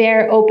to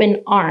bear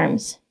open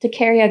arms, to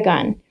carry a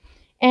gun.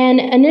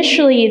 And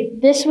initially,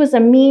 this was a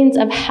means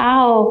of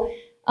how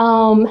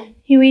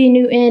Huey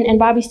Newton and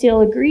Bobby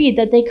Seale agreed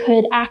that they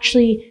could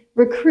actually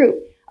recruit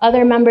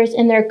other members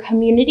in their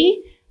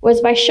community,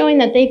 was by showing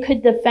that they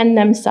could defend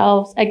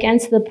themselves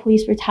against the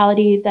police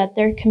brutality that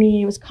their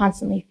community was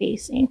constantly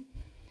facing.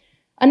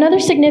 Another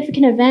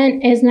significant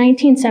event is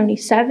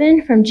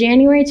 1977. From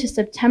January to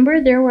September,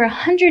 there were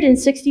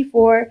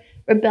 164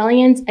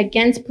 rebellions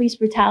against police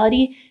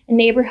brutality in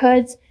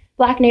neighborhoods,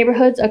 Black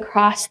neighborhoods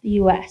across the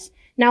US.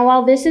 Now,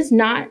 while this is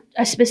not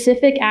a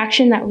specific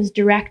action that was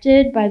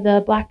directed by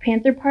the Black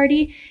Panther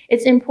Party,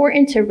 it's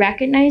important to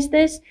recognize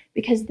this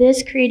because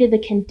this created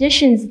the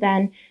conditions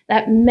then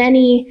that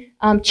many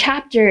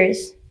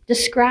chapters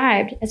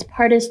described as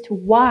part as to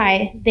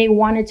why they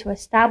wanted to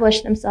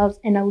establish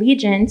themselves in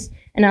allegiance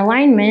and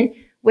alignment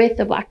with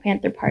the Black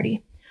Panther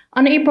Party.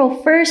 On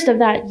April 1st of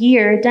that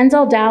year,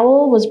 Denzel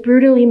Dowell was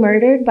brutally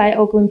murdered by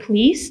Oakland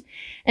police,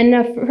 and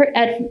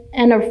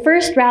a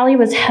first rally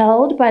was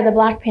held by the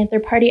Black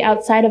Panther Party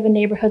outside of a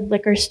neighborhood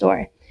liquor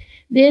store.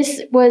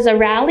 This was a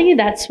rally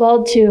that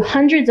swelled to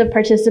hundreds of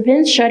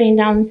participants shutting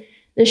down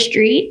the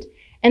street,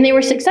 and they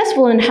were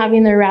successful in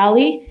having their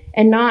rally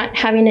and not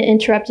having it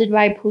interrupted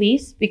by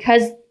police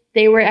because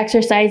they were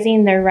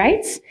exercising their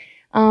rights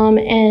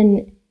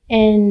and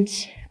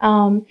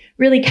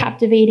really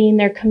captivating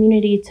their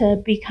community to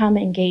become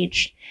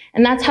engaged.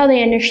 And that's how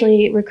they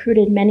initially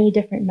recruited many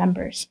different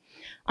members.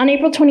 On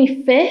April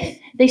 25th,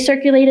 they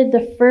circulated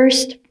the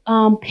first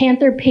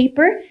Panther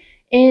paper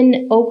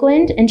in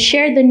Oakland and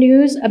shared the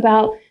news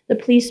about the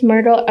police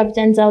murder of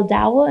Denzel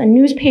Dowell. And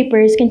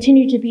newspapers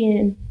continue to be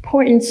an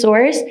important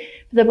source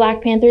for the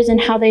Black Panthers and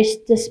how they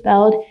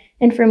dispelled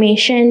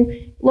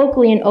information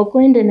locally in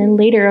Oakland and then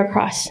later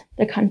across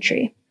the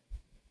country.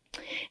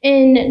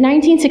 In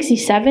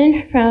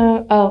 1967,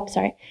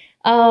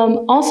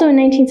 also in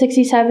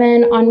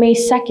 1967, on May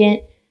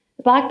 2nd,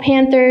 the Black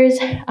Panthers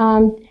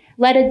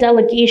led a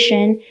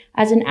delegation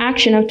as an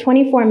action of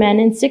 24 men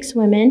and 6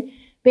 women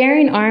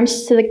bearing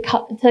arms to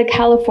the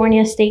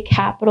California state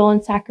capitol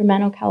in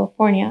Sacramento,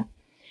 California.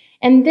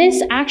 And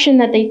this action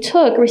that they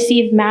took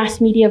received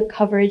mass media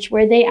coverage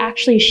where they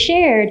actually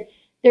shared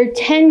their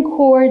 10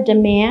 core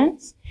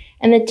demands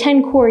and the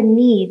 10 core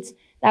needs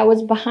that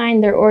was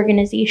behind their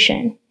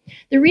organization.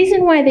 The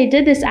reason why they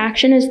did this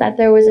action is that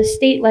there was a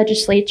state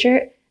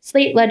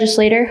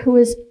legislator who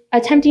was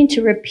attempting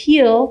to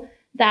repeal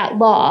that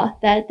law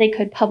that they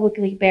could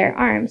publicly bear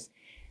arms.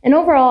 And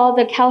overall,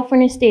 the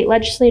California state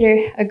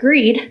legislature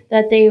agreed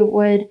that they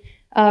would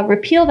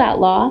repeal that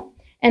law.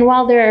 And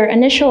while their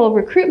initial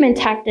recruitment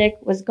tactic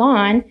was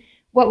gone,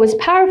 what was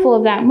powerful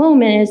of that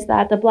moment is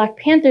that the Black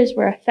Panthers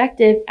were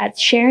effective at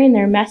sharing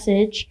their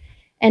message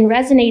and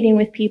resonating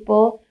with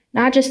people,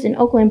 not just in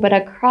Oakland, but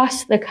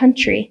across the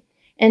country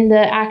in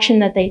the action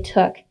that they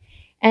took.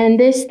 And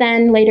this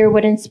then later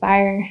would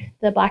inspire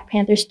the Black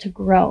Panthers to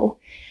grow.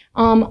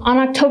 On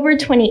October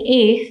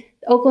 28th,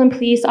 Oakland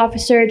police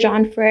officer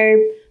John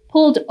Frere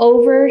pulled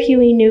over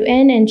Huey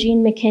Newton and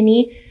Gene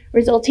McKinney,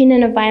 resulting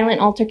in a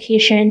violent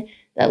altercation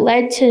that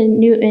led to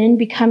Newton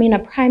becoming a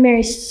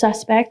primary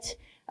suspect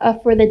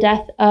for the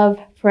death of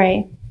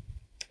Frere.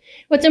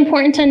 What's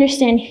important to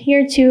understand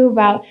here too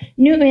about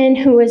Newton,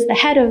 who was the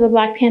head of the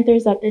Black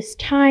Panthers at this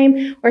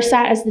time, or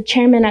sat as the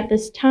chairman at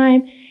this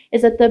time,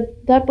 is that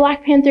the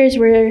Black Panthers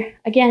were,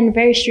 again,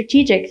 very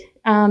strategic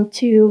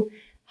to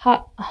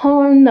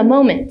hone the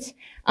moment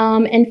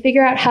and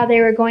figure out how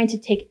they were going to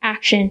take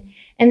action.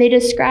 And they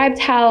described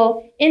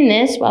how in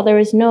this, while there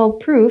was no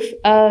proof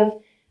of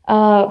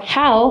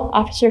how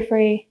Officer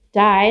Frere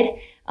died,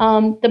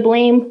 the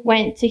blame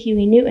went to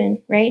Huey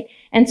Newton, right?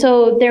 And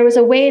so there was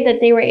a way that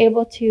they were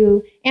able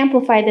to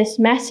amplify this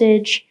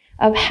message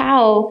of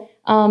how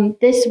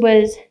this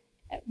was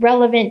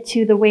relevant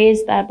to the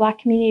ways that Black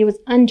community was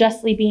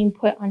unjustly being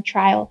put on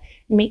trial,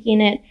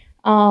 making it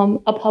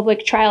a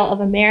public trial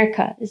of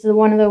America. This is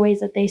one of the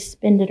ways that they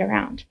spinned it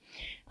around.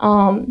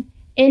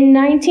 In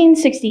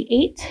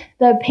 1968,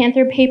 the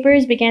Panther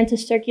Papers began to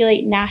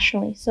circulate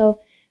nationally, so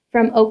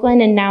from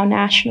Oakland and now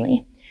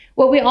nationally.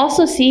 What we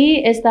also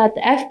see is that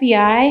the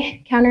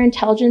FBI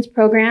counterintelligence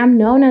program,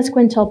 known as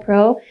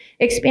COINTELPRO,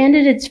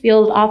 expanded its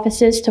field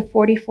offices to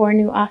 44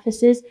 new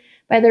offices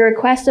by the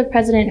request of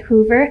President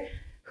Hoover,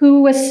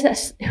 who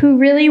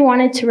really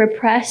wanted to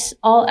repress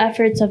all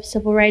efforts of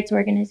civil rights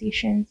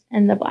organizations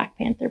and the Black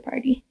Panther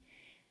Party.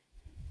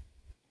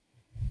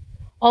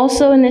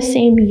 Also in the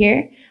same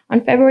year,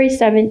 on February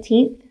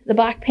 17th, the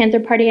Black Panther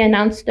Party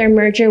announced their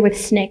merger with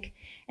SNCC,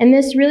 and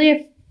this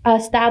really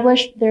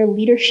established their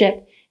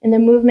leadership in the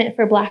movement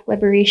for Black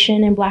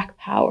liberation and Black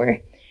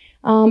power,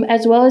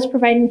 as well as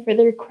providing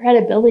further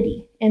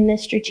credibility in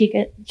this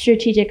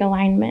strategic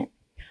alignment.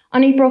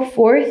 On April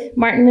 4th,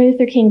 Martin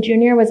Luther King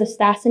Jr. was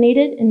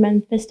assassinated in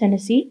Memphis,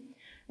 Tennessee,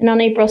 and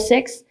on April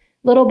 6th,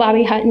 little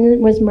Bobby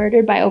Hutton was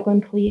murdered by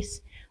Oakland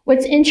police.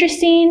 What's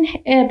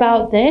interesting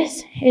about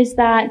this is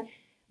that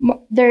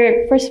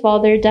first of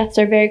all, their deaths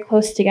are very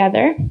close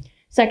together.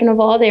 Second of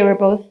all, they were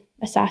both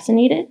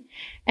assassinated.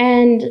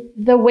 And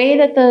the way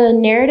that the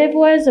narrative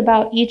was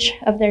about each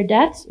of their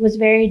deaths was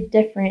very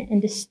different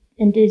and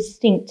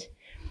distinct.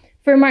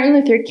 For Martin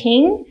Luther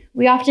King,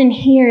 we often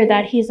hear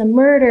that he's a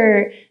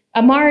martyr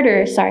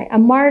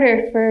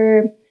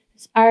for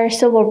our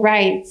civil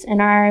rights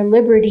and our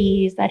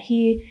liberties, that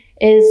he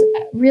is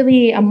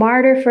really a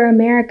martyr for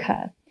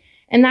America.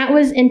 And that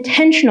was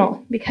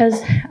intentional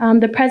because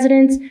the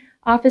president's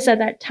office at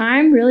that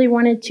time really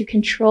wanted to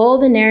control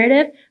the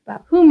narrative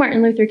about who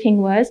Martin Luther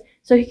King was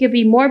so he could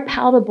be more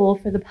palatable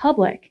for the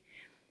public.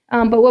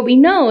 But what we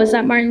know is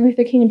that Martin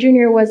Luther King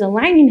Jr. was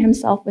aligning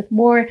himself with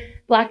more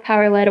Black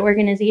Power-led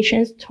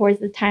organizations towards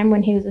the time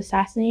when he was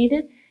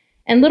assassinated.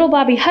 And little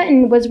Bobby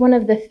Hutton was one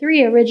of the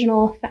 3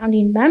 original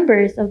founding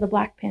members of the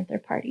Black Panther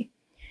Party.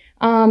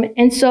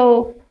 And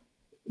so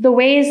the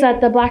ways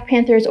that the Black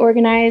Panthers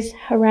organized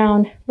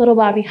around little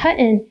Bobby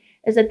Hutton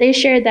is that they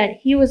shared that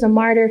he was a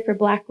martyr for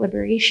Black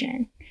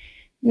liberation,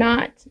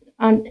 not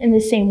in the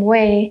same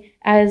way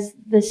as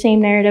the same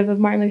narrative of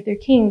Martin Luther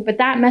King. But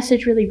that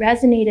message really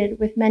resonated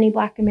with many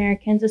Black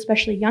Americans,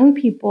 especially young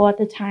people at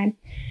the time,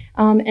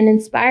 and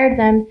inspired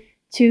them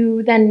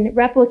to then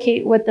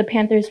replicate what the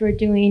Panthers were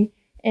doing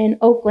in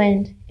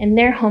Oakland, in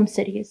their home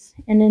cities,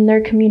 and in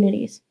their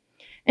communities.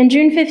 On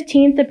June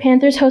 15th, the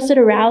Panthers hosted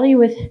a rally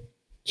with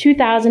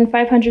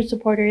 2,500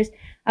 supporters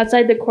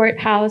outside the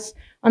courthouse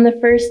on the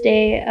first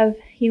day of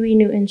Huey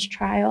Newton's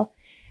trial.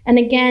 And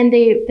again,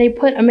 they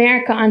put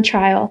America on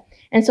trial.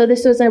 And so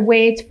this was a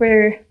way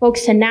for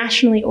folks to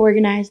nationally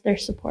organize their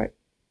support.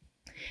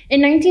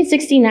 In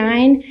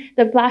 1969,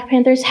 the Black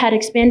Panthers had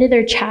expanded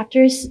their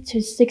chapters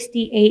to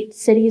 68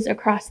 cities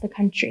across the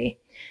country.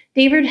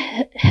 David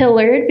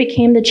Hillard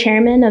became the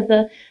chairman of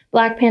the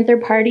Black Panther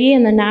Party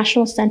and the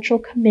National Central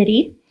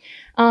Committee.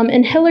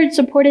 And Hillard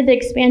supported the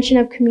expansion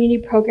of community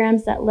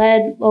programs that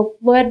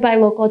led by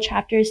local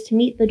chapters to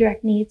meet the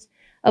direct needs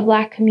of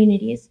Black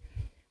communities.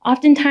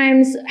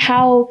 Oftentimes,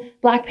 how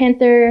Black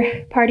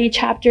Panther Party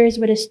chapters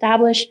would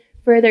establish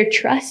further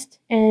trust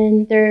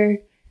in their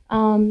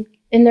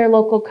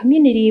local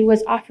community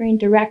was offering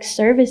direct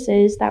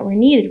services that were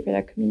needed for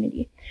their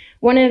community.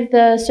 One of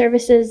the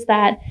services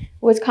that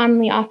was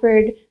commonly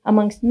offered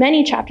amongst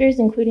many chapters,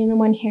 including the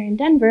one here in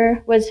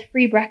Denver, was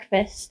free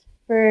breakfast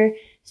for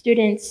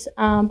students,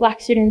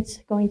 Black students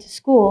going to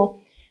school,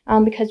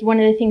 because one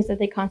of the things that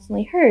they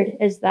constantly heard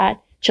is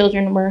that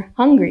children were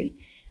hungry.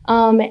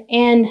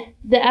 And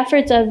the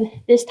efforts of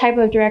this type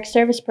of direct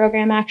service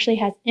program actually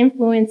has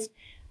influenced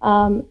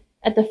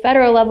at the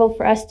federal level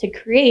for us to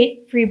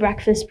create free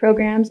breakfast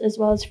programs as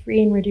well as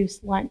free and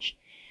reduced lunch.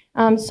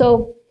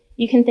 So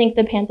you can thank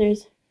the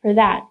Panthers for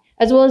that,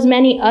 as well as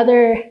many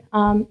other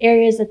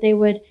areas that they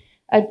would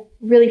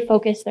really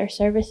focus their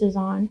services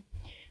on.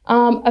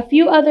 A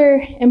few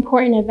other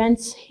important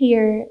events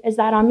here is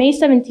that on May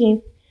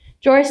 17th,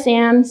 George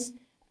Sams,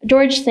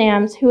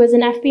 who was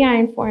an FBI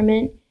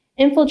informant,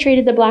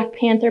 infiltrated the Black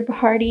Panther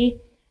Party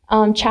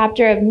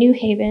chapter of New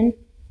Haven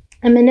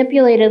and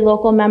manipulated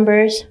local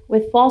members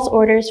with false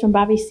orders from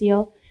Bobby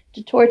Seale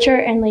to torture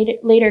and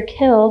later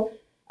kill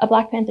a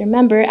Black Panther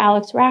member,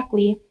 Alex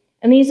Rackley.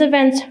 And these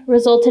events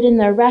resulted in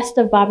the arrest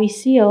of Bobby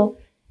Seale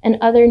and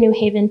other New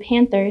Haven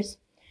Panthers.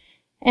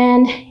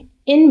 And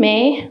in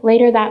May,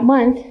 later that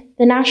month,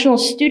 the national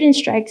student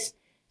strikes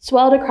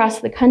swelled across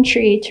the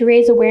country to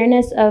raise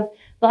awareness of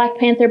Black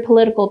Panther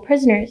political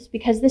prisoners,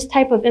 because this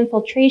type of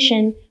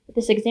infiltration, with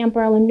this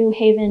example in New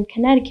Haven,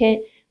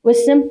 Connecticut,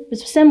 was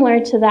similar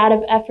to that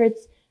of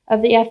efforts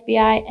of the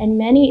FBI in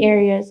many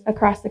areas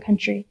across the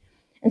country.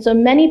 And so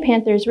many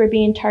Panthers were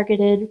being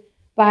targeted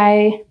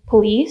by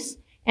police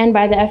and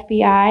by the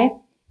FBI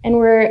and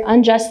were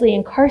unjustly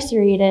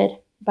incarcerated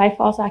by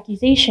false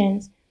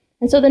accusations.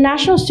 And so the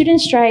national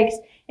student strikes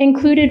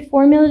included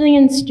 4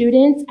 million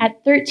students at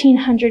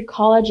 1,300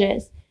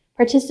 colleges,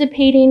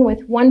 participating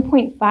with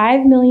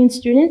 1.5 million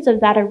students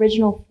of that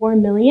original 4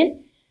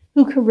 million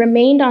who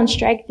remained on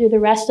strike through the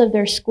rest of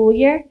their school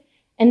year.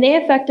 And they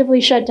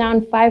effectively shut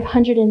down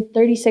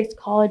 536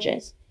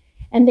 colleges.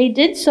 And they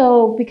did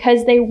so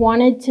because they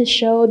wanted to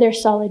show their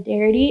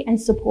solidarity and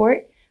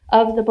support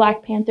of the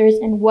Black Panthers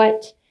and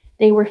what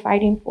they were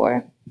fighting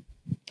for.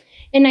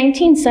 In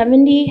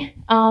 1970,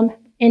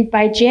 and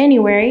by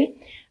January,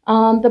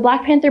 the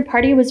Black Panther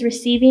Party was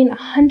receiving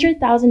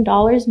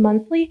 $100,000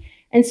 monthly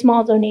in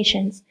small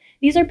donations.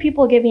 These are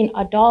people giving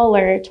 $1,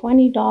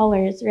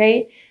 $20,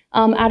 right,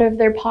 out of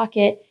their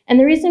pocket. And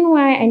the reason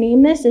why I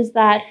name this is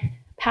that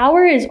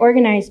power is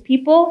organized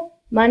people,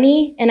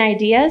 money, and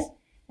ideas.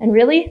 And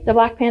really, the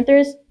Black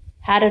Panthers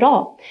had it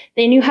all.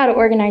 They knew how to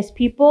organize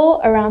people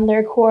around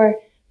their core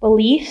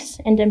beliefs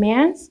and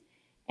demands.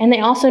 And they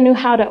also knew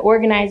how to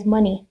organize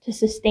money to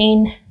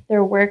sustain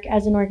their work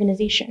as an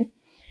organization.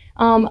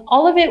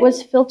 All of it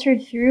was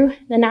filtered through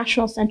the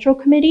National Central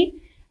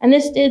Committee. And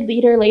this did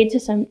later lead to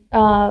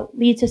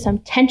some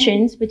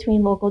tensions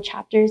between local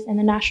chapters and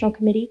the National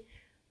Committee.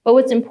 But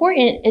what's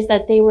important is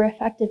that they were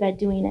effective at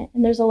doing it.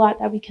 And there's a lot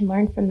that we can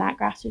learn from that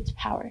grassroots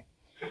power.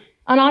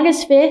 On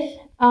August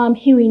 5th,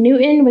 Huey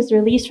Newton was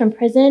released from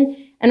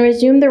prison and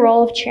resumed the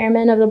role of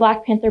chairman of the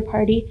Black Panther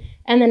Party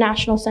and the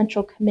National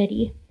Central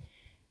Committee.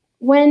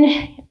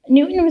 When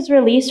Newton was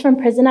released from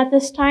prison at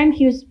this time,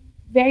 he was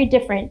very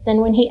different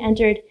than when he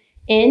entered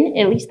in.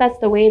 At least that's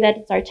the way that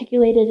it's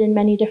articulated in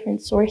many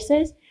different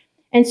sources.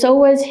 And so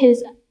was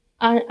his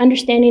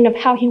understanding of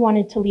how he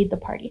wanted to lead the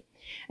party.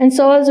 And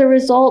so as a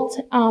result,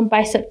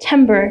 by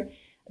September,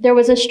 there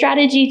was a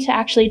strategy to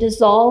actually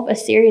dissolve a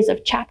series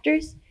of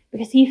chapters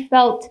because he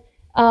felt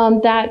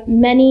that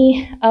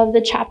many of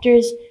the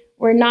chapters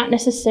were not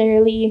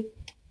necessarily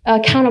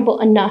accountable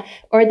enough,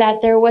 or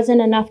that there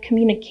wasn't enough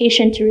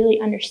communication to really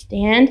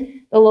understand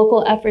the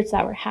local efforts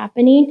that were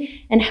happening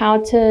and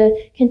how to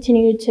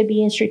continue to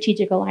be in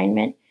strategic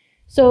alignment.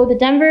 So the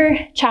Denver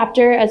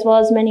chapter, as well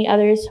as many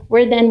others,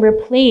 were then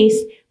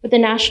replaced with the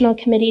National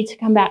Committee to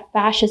Combat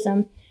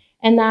Fascism,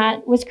 and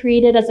that was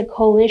created as a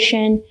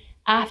coalition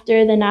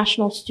after the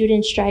national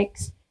student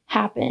strikes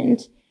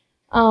happened.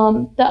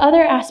 The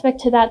other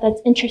aspect to that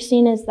that's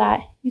interesting is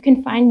that you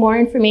can find more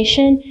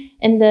information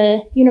in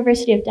the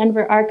University of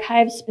Denver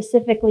archives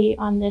specifically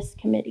on this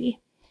committee.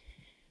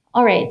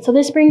 All right, so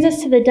this brings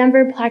us to the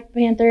Denver Black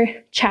Panther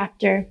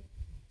chapter.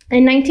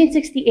 In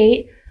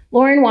 1968,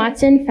 Lauren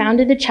Watson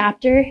founded the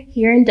chapter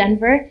here in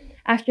Denver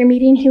after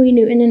meeting Huey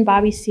Newton and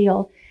Bobby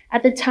Seale.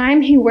 At the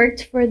time, he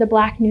worked for the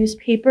Black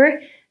newspaper,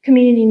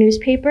 community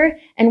newspaper,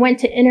 and went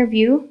to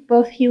interview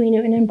both Huey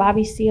Newton and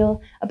Bobby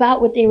Seale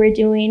about what they were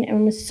doing,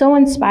 and was so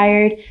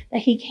inspired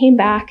that he came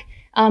back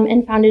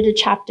and founded a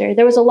chapter.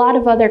 There was a lot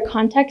of other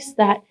context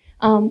that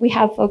we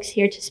have folks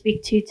here to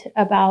speak to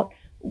about,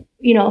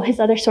 you know, his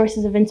other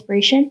sources of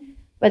inspiration,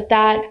 but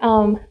that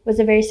was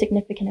a very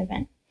significant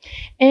event.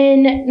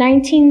 In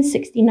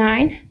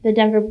 1969, the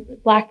Denver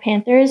Black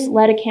Panthers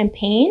led a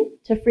campaign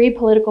to free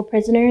political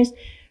prisoners.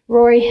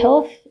 Rory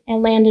Hilf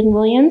and Landon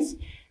Williams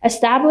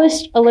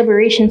established a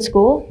liberation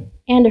school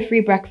and a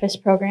free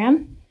breakfast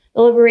program.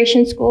 The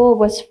liberation school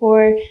was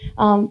for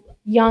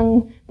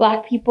young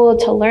Black people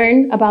to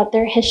learn about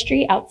their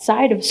history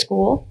outside of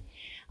school.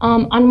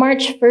 On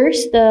March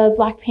 1st, the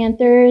Black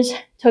Panthers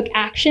took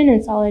action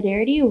in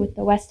solidarity with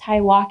the West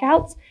High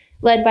walkouts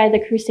led by the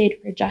Crusade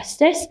for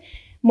Justice.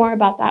 More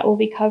about that will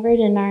be covered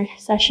in our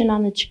session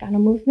on the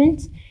Chicano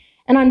movement.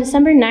 And on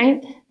December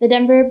 9th, the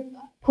Denver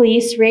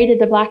police raided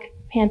the Black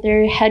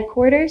Panther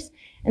headquarters,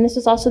 and this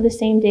was also the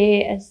same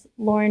day as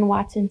Lauren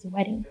Watson's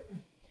wedding.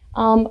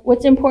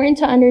 What's important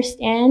to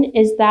understand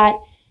is that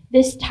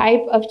this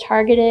type of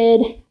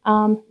targeted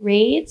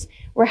raids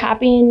were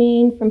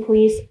happening from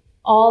police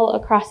all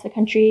across the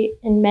country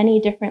in many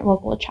different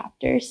local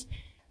chapters.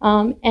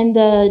 And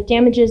the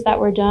damages that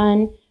were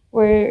done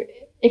were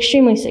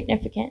extremely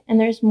significant. And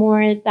there's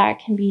more that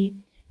can be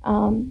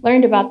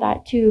learned about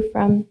that too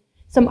from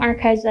some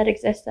archives that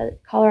exist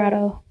at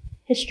Colorado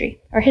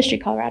History, or History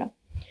Colorado.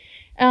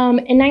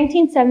 In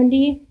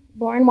 1970,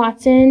 Lauren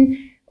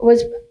Watson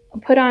was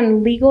put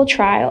on legal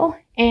trial,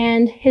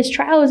 and his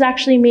trial was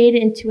actually made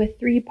into a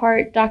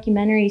 3-part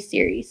documentary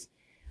series.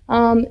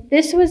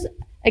 This was,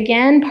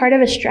 again, part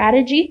of a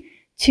strategy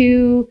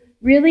to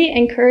really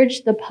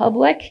encourage the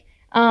public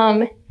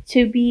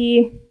to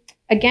be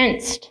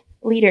against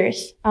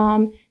leaders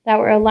that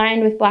were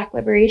aligned with Black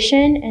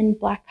liberation and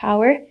Black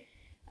power.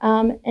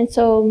 And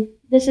so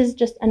this is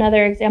just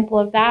another example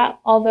of that,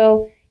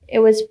 although it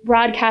was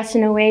broadcast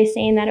in a way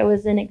saying that it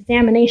was an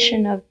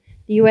examination of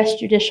the US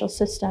judicial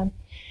system.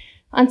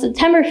 On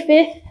September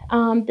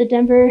 5th, the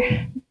Denver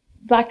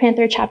Black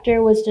Panther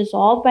chapter was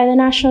dissolved by the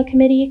National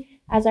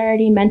Committee, as I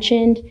already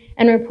mentioned,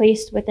 and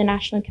replaced with the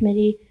National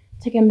Committee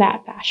to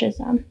Combat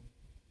Fascism.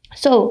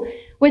 So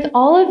with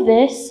all of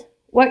this,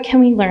 what can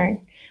we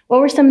learn?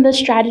 What were some of the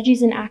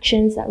strategies and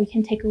actions that we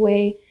can take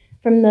away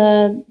from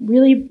the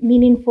really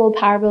meaningful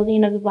power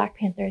building of the Black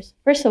Panthers?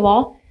 First of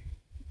all,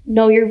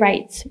 know your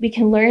rights. We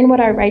can learn what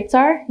our rights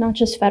are, not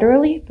just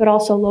federally, but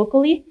also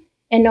locally,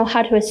 and know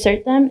how to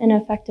assert them in an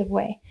effective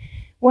way.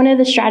 One of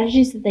the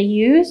strategies that they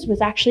used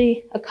was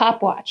actually a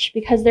cop watch,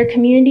 because their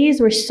communities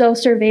were so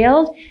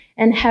surveilled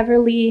and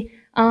heavily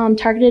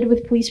targeted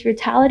with police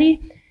brutality.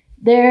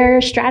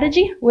 Their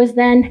strategy was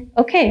then,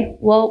 okay,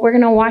 well, we're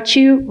gonna watch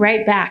you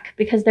right back,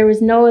 because there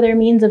was no other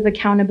means of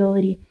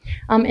accountability.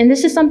 And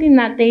this is something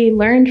that they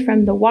learned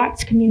from the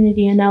Watts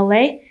community in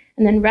LA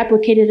and then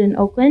replicated in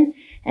Oakland,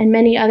 and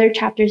many other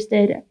chapters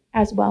did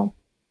as well.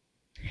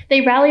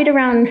 They rallied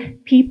around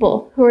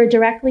people who were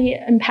directly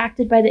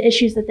impacted by the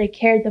issues that they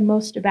cared the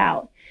most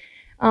about,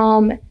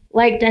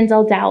 like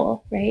Denzel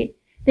Dowell, right?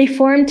 They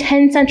formed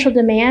 10 central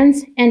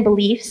demands and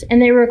beliefs,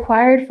 and they were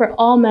required for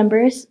all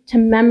members to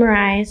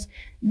memorize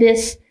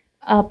this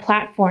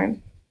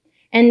platform,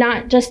 and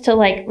not just to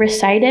like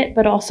recite it,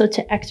 but also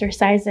to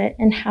exercise it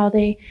and how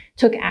they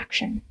took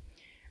action.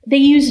 They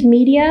used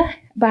media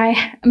by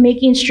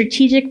making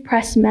strategic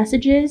press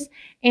messages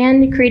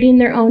and creating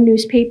their own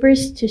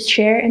newspapers to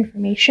share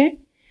information.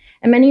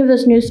 And many of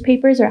those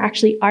newspapers are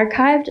actually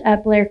archived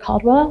at Blair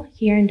Caldwell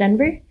here in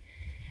Denver.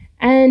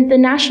 And the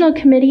National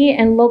Committee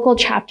and local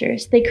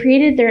chapters, they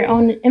created their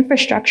own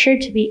infrastructure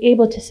to be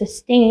able to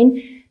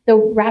sustain the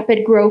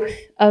rapid growth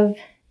of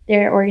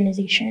their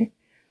organization,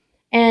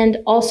 and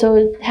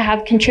also to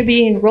have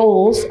contributing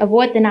roles of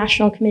what the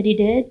National Committee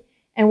did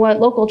and what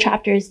local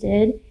chapters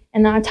did,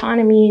 and the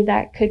autonomy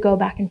that could go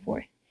back and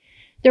forth.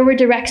 There were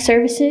direct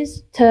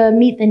services to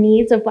meet the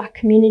needs of Black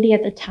community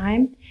at the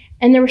time,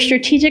 and there were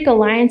strategic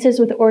alliances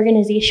with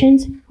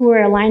organizations who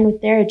were aligned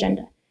with their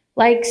agenda,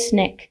 like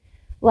SNCC,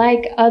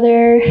 like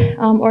other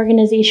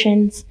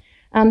organizations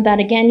that,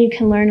 again, you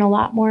can learn a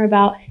lot more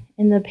about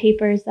in the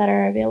papers that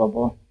are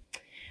available.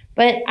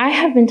 But I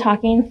have been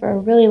talking for a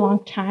really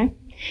long time,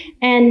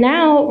 And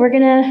now we're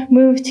gonna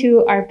move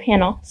to our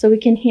panel so we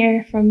can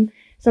hear from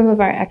some of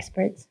our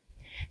experts.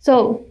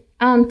 So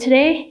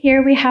today,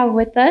 here we have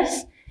with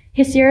us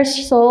Hisira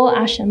Soul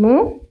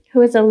Ashamu,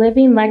 who is a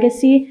living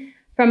legacy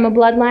from a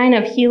bloodline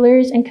of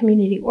healers and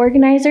community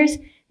organizers,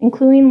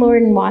 including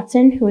Lauren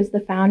Watson, who is the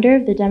founder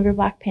of the Denver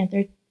Black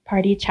Panther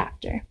Party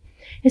chapter.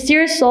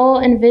 Hisira Soul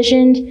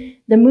envisioned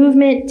the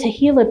movement to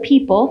heal a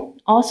people,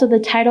 also the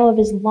title of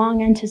his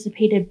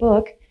long-anticipated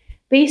book,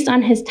 based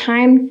on his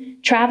time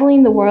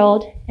traveling the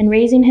world and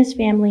raising his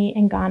family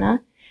in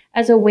Ghana,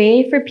 as a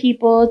way for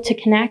people to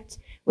connect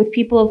with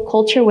people of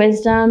culture,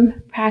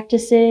 wisdom,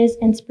 practices,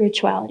 and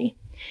spirituality.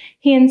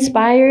 He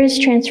inspires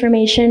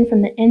transformation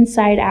from the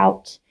inside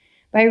out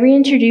by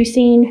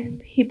reintroducing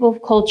people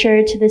of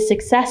culture to the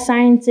success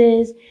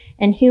sciences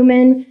and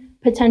human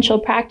potential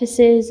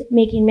practices,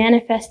 making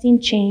manifesting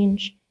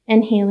change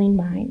and healing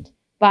mind,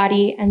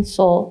 body, and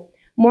soul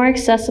more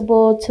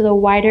accessible to the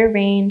wider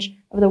range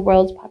of the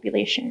world's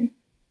population.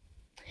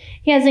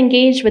 He has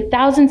engaged with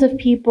thousands of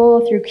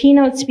people through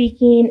keynote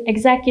speaking,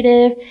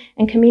 executive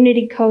and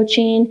community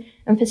coaching,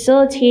 and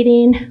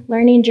facilitating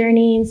learning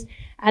journeys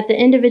at the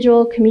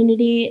individual,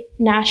 community,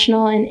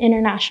 national, and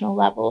international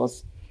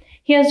levels.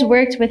 He has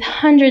worked with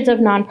hundreds of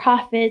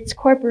nonprofits,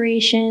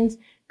 corporations,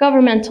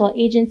 governmental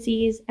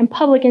agencies, and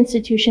public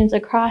institutions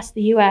across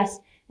the US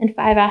and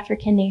 5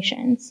 African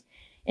nations.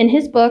 In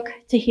his book,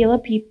 To Heal a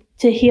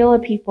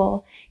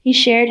People, he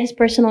shared his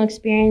personal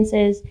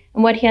experiences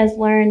and what he has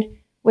learned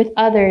with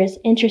others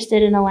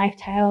interested in a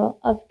lifestyle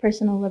of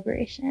personal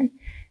liberation.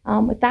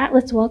 With that,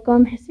 let's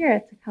welcome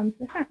Hisira to come to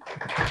the front.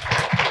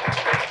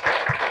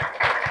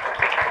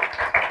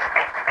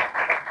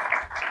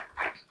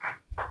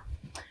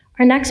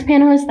 Our next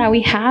panelist that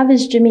we have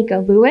is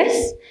Jamaica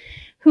Lewis,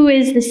 who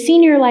is the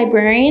senior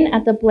librarian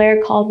at the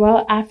Blair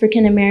Caldwell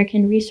African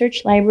American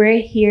Research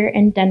Library here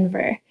in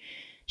Denver.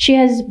 She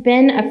has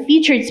been a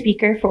featured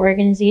speaker for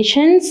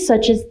organizations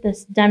such as the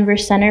Denver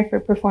Center for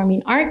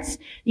Performing Arts,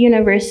 the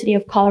University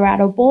of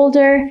Colorado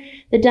Boulder,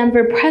 the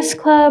Denver Press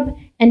Club,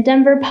 and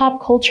Denver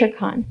Pop Culture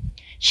Con.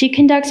 She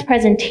conducts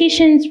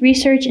presentations,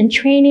 research, and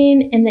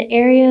training in the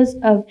areas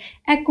of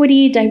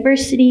equity,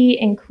 diversity,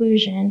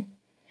 inclusion.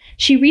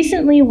 She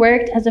recently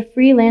worked as a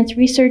freelance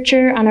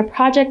researcher on a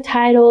project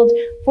titled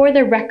For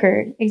the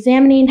Record,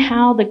 examining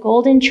how the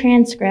Golden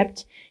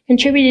Transcript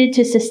contributed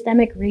to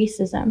systemic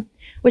racism,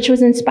 which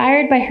was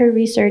inspired by her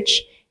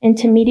research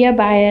into media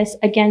bias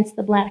against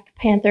the Black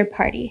Panther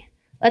Party.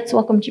 Let's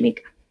welcome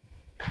Jamaica.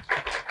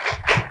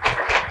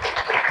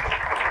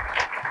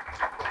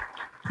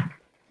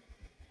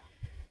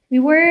 We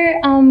were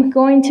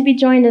going to be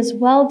joined as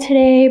well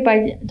today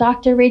by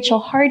Dr. Rachel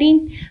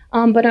Harding,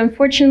 but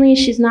unfortunately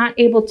she's not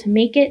able to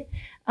make it.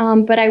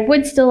 But I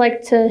would still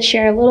like to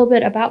share a little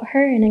bit about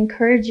her and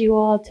encourage you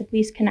all to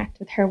please connect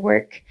with her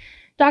work.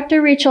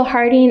 Dr. Rachel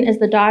Harding is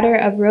the daughter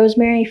of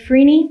Rosemary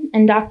Freeney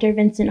and Dr.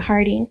 Vincent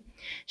Harding.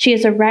 She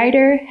is a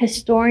writer,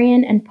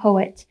 historian, and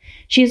poet.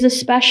 She is a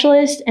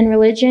specialist in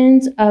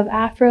religions of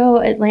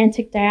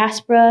Afro-Atlantic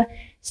diaspora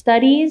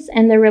studies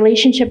and the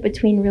relationship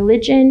between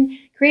religion,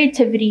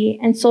 creativity,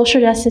 and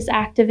social justice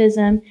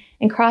activism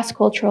and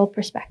cross-cultural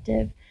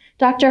perspective.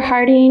 Dr.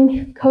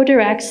 Harding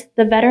co-directs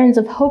the Veterans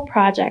of Hope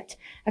Project,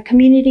 a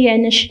community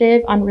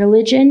initiative on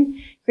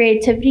religion,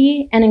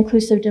 creativity, and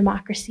inclusive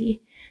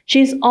democracy.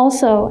 She's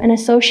also an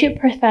associate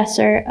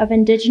professor of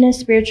Indigenous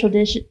spiritual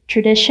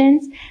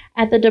traditions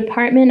at the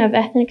Department of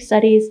Ethnic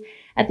Studies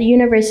at the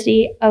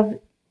University of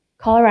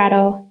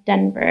Colorado,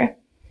 Denver.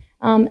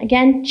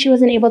 Again, she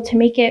wasn't able to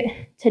make it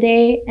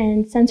today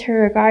and sends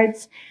her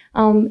regards,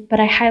 but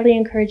I highly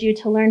encourage you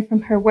to learn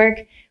from her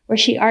work, where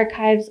she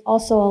archives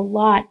also a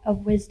lot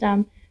of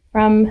wisdom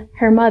from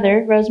her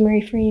mother,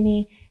 Rosemary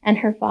Freeney, and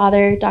her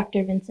father,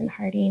 Dr. Vincent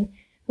Harding,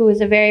 who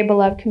is a very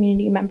beloved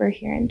community member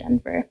here in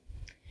Denver.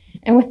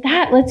 And with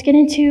that, let's get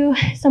into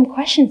some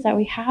questions that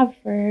we have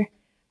for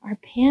our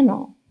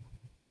panel.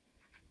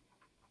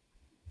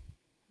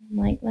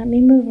 Let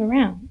me move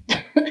around.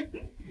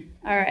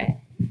 All right.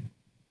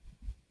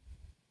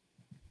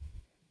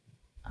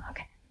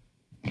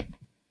 Okay.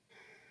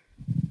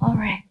 All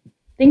right.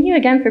 Thank you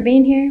again for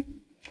being here.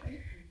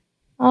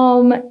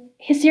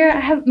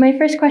 Hisira, my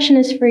first question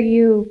is for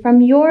you.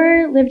 From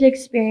your lived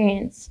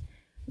experience,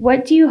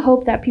 what do you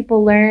hope that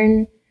people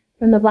learn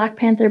from the Black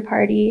Panther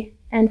Party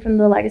and from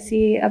the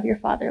legacy of your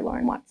father,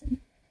 Lauren Watson?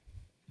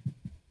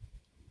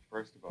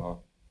 First of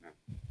all,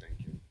 thank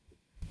you.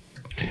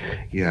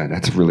 Yeah,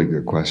 that's a really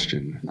good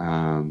question.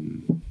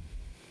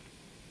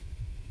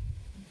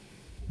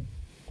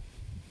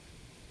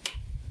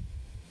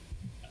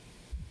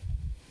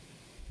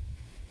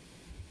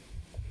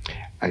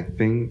 I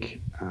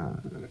think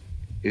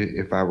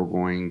if I were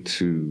going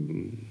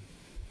to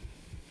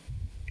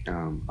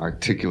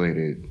articulate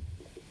it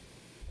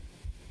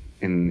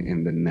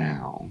in the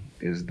now,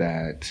 is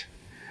that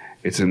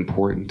it's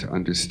important to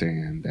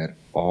understand that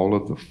all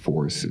of the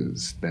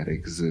forces that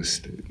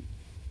existed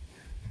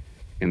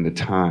in the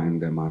time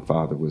that my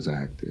father was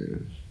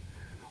active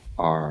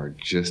are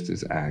just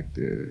as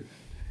active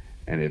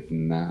and if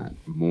not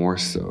more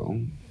so,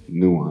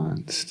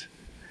 nuanced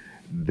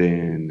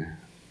than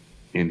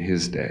in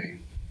his day.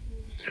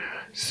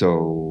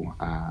 So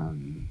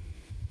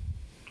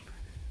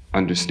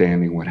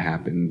understanding what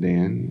happened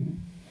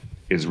then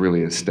is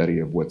really a study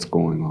of what's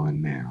going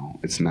on now.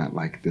 It's not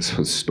like this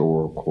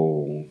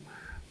historical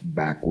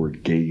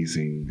backward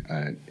gazing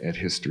at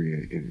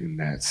history in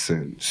that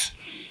sense.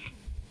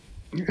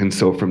 And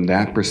so from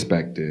that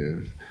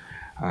perspective,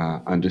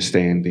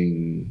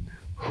 understanding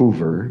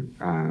Hoover,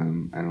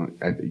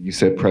 you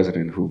said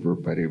President Hoover,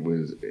 but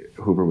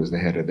Hoover was the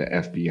head of the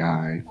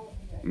FBI.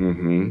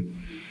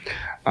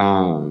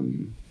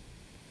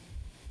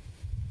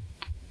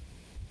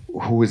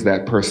 Who is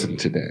that person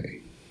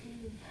today,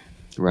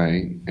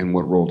 right? And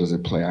what role does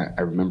it play?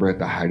 I remember at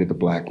the height of the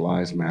Black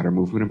Lives Matter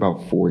movement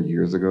about 4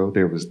 years ago,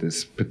 there was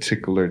this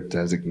particular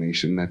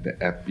designation that the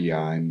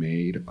FBI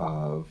made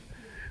of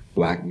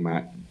Black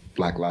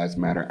Lives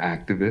Matter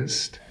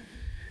activists,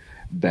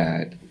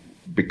 that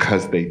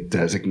because they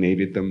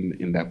designated them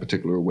in that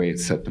particular way, it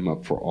set them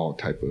up for all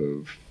type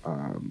of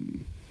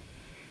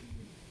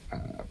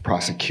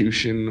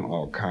prosecution,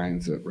 all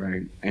kinds of,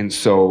 right? And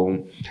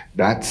so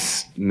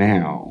that's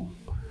now,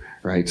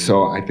 right?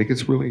 So I think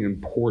it's really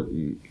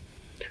important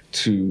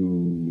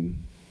to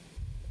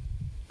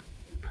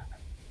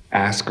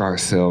ask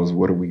ourselves,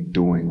 what are we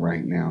doing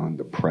right now in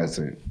the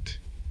present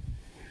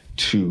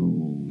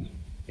to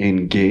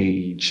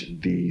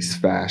engage these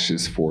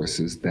fascist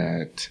forces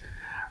that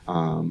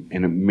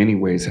in many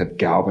ways have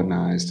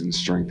galvanized and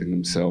strengthened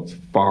themselves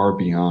far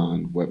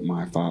beyond what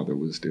my father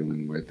was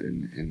dealing with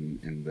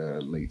in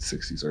the late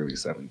 60s, early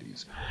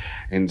 70s.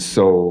 And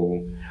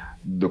so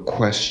the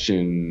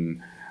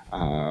question,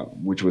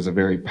 which was a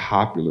very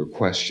popular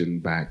question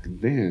back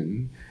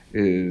then,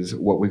 is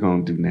what we're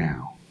going to do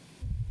now,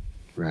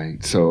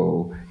 right?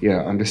 So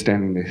yeah,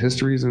 understanding the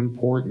history is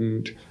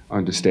important,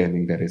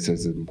 understanding that it's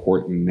as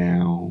important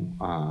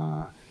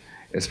now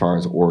as far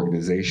as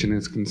organization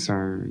is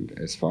concerned,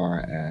 as far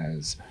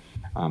as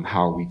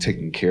how are we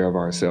taking care of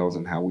ourselves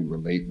and how we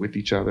relate with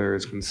each other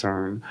is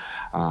concerned.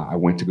 I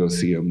went to go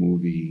see a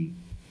movie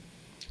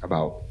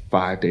about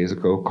 5 days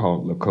ago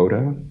called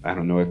Lakota. I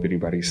don't know if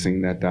anybody's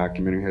seen that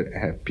documentary.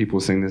 Have people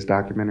seen this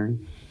documentary?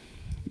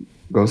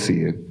 Go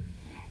see it.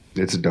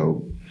 It's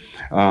dope.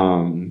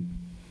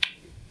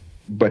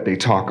 But they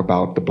talk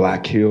about the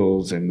Black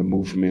Hills and the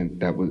movement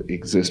that would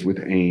exist with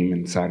AIM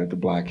inside of the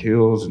Black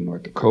Hills in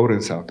North Dakota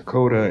and South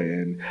Dakota,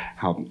 and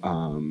how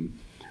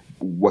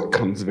what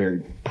comes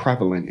very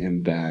prevalent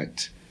in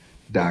that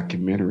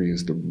documentary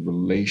is the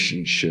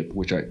relationship,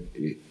 which I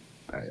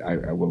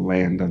will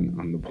land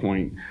on the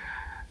point,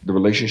 the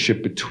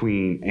relationship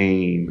between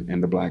AIM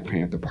and the Black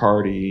Panther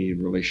Party,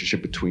 the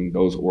relationship between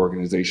those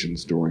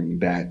organizations during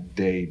that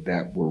day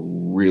that were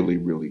really,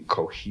 really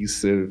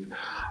cohesive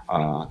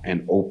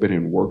and open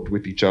and worked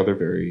with each other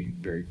very,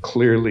 very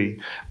clearly,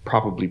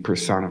 probably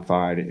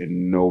personified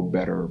in no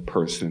better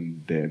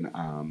person than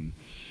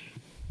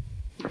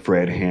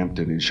Fred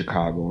Hampton in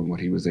Chicago and what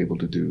he was able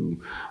to do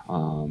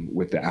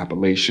with the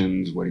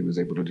Appalachians, what he was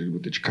able to do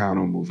with the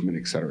Chicano movement,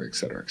 et cetera, et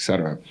cetera, et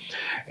cetera.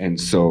 And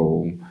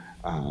so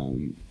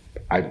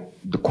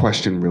the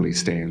question really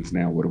stands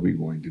now, what are we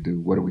going to do?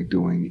 What are we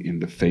doing in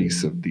the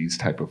face of these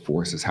type of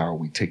forces? How are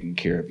we taking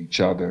care of each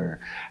other?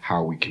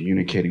 How are we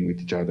communicating with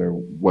each other?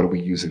 What are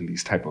we using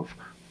these type of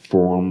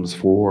forums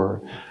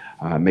for?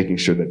 Making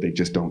sure that they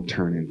just don't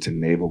turn into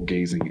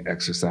navel-gazing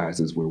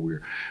exercises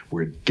where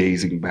we're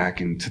gazing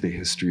back into the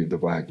history of the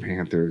Black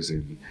Panthers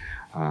and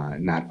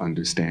not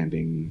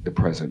understanding the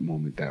present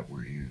moment that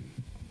we're in.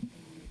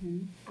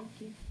 Thank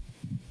you.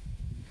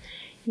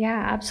 Yeah,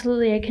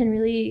 absolutely. I can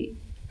really,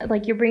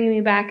 like, you're bringing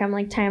me back. I'm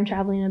like time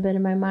traveling a bit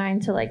in my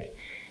mind to like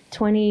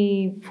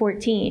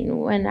 2014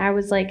 when I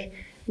was like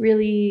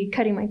really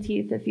cutting my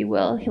teeth, if you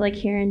will, like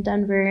here in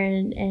Denver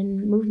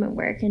and movement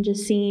work, and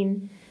just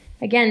seeing,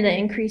 again, the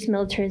increased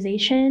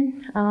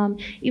militarization,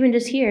 even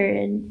just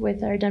here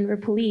with our Denver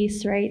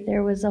police, right?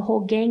 There was a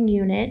whole gang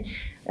unit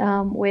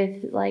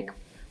with like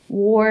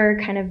war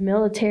kind of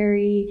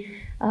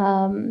military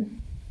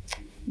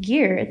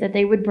gear that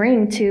they would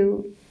bring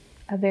to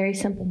a very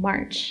simple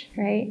march,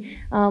 right?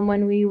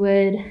 When we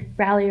would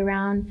rally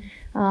around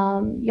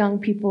young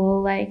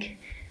people like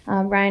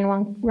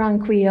Ryan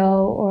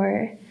Ronquillo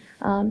or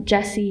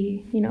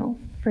Jesse,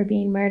 for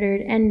being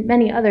murdered, and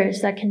many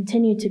others that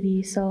continue to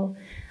be. So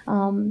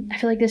I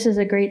feel like this is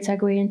a great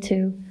segue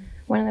into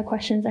one of the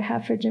questions I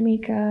have for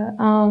Jamaica.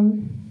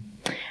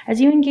 As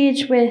you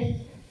engage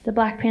with the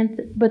Black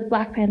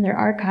Panther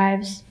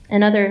archives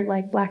and other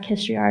like Black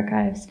history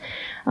archives,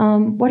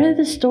 what are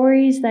the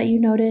stories that you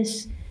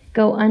notice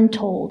go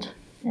untold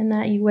and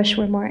that you wish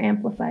were more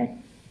amplified?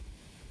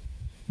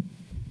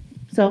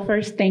 So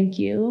first, thank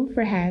you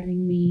for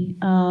having me.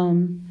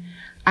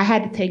 I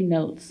had to take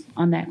notes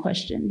on that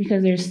question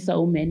because there's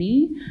so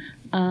many.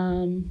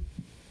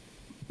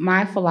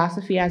 My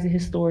philosophy as a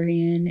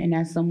historian and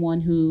as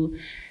someone who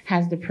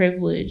has the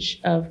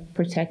privilege of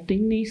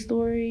protecting these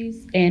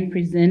stories and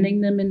presenting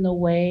them in the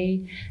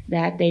way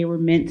that they were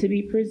meant to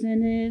be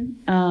presented,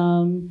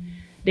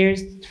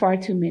 there's far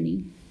too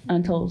many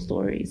untold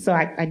stories. So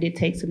I did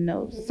take some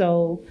notes.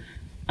 So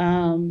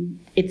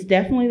it's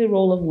definitely the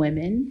role of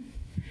women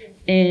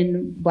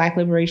in Black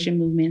liberation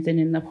movements and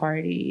in the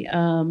party.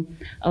 A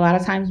lot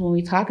of times when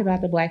we talk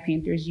about the Black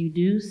Panthers, you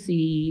do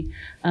see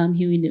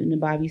Huey Newton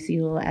and Bobby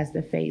Seale as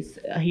the face.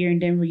 Here in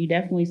Denver, you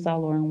definitely saw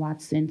Lauren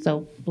Watson.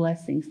 So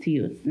blessings to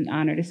you. It's an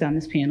honor to sit on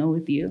this panel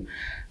with you.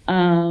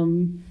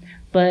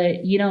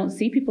 But you don't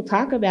see people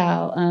talk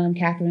about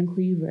Catherine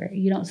Cleaver.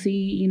 You don't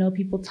see,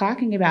 people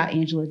talking about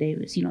Angela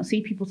Davis. You don't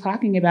see people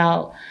talking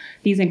about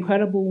these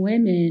incredible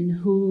women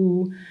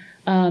who,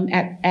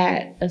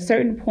 at a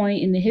certain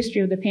point in the history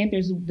of the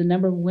Panthers, the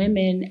number of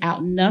women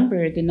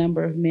outnumbered the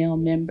number of male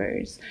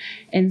members.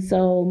 And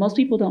so most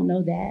people don't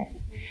know that.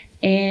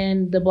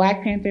 And the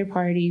Black Panther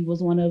Party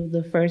was one of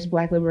the first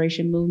Black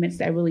liberation movements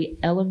that really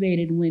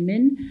elevated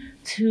women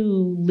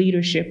to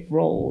leadership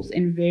roles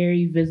and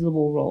very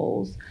visible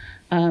roles.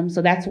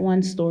 So that's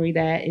one story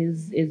that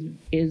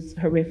is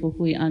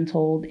horrifically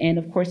untold, and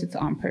of course it's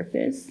on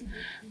purpose.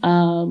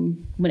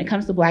 When it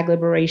comes to Black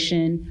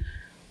liberation,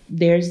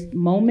 there's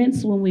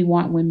moments when we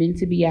want women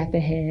to be at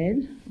the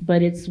head,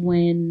 but it's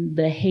when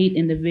the hate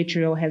and the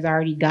vitriol has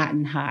already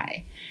gotten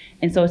high.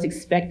 And so it's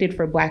expected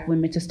for Black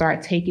women to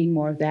start taking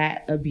more of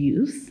that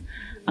abuse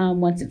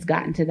once it's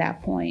gotten to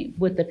that point.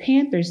 With the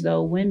Panthers,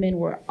 though, women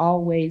were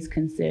always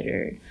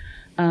considered.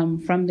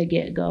 From the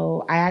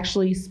get-go. I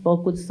actually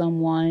spoke with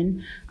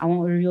someone, I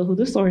won't reveal who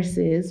the source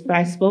is, but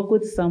I spoke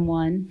with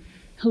someone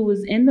who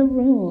was in the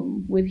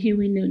room with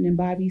Huey Newton and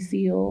Bobby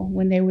Seale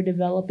when they were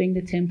developing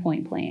the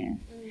 10-point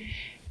plan.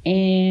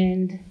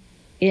 And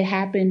it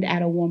happened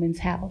at a woman's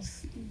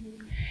house.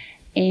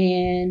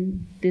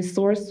 And this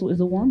source was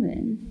a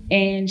woman.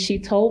 And she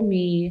told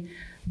me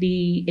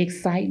the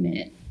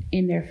excitement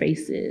in their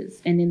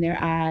faces and in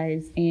their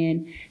eyes.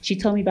 And she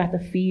told me about the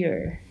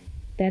fear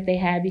that they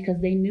had because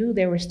they knew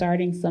they were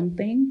starting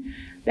something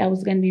that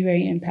was going to be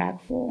very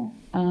impactful.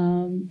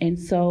 And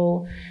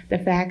so the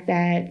fact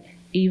that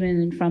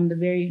even from the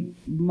very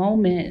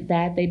moment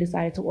that they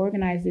decided to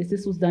organize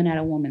this was done at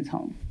a woman's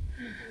home.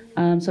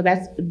 So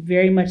that's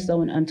very much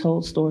so an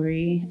untold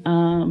story.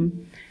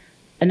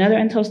 Another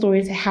untold story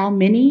is how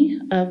many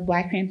of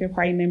Black Panther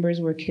Party members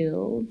were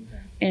killed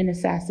and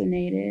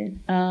assassinated.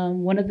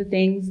 One of the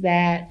things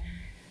that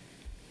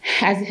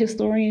as a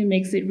historian, it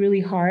makes it really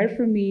hard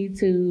for me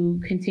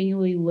to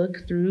continually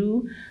look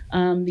through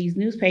these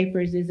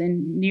newspapers is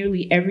in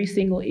nearly every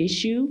single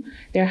issue,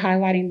 they're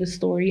highlighting the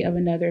story of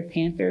another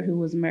Panther who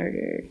was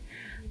murdered.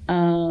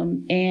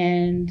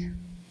 And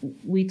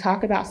we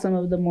talk about some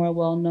of the more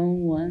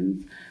well-known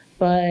ones,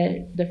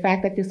 but the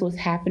fact that this was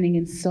happening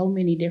in so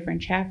many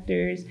different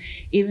chapters,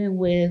 even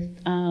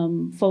with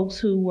folks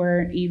who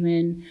weren't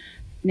even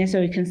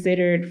necessarily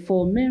considered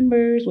full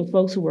members, with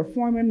folks who were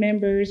former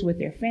members, with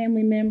their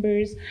family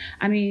members.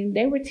 I mean,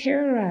 they were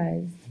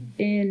terrorized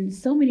in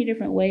so many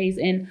different ways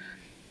and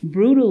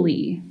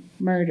brutally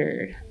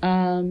murdered.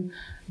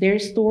 Their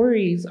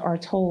stories are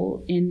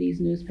told in these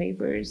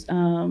newspapers.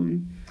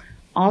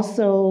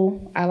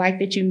 Also, I like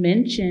that you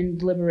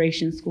mentioned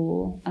Liberation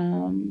School,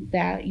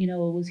 that,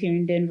 was here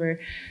in Denver.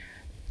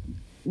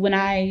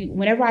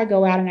 Whenever I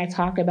go out and I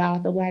talk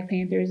about the Black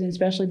Panthers, and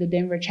especially the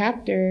Denver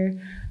chapter,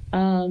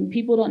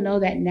 people don't know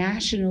that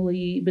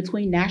nationally,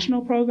 between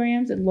national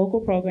programs and local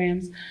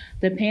programs,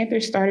 the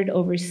Panthers started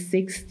over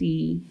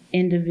 60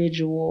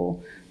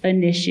 individual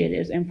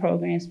initiatives and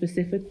programs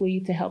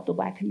specifically to help the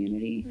Black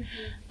community.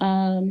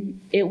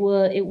 It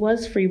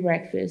was free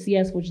breakfast,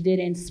 yes, which did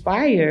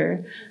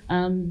inspire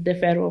the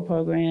federal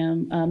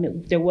program.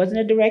 There wasn't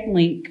a direct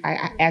link.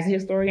 As a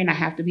historian, I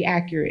have to be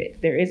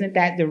accurate. There isn't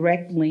that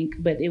direct link,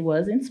 but it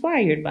was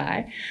inspired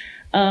by.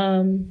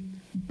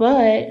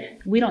 But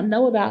we don't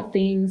know about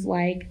things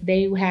like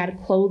they had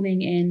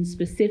clothing and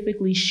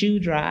specifically shoe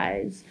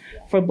drives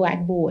for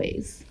Black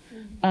boys.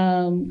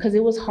 Because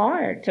it was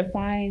hard to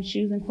find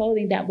shoes and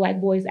clothing that Black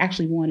boys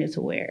actually wanted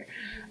to wear.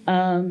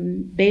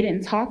 They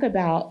didn't talk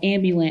about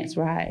ambulance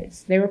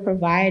rides. They were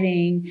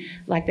providing,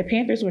 like the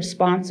Panthers were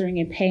sponsoring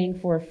and paying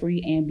for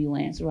free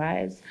ambulance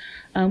rides.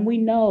 We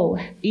know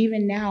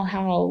even now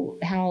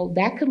how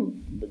that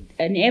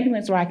an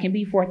ambulance ride can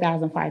be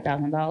 $4,000,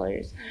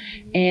 $5,000.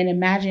 And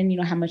imagine,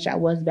 how much that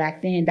was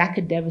back then. That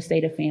could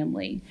devastate a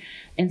family.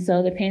 And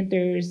so the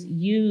Panthers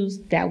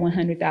used that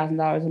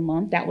 $100,000 a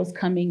month that was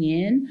coming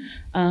in.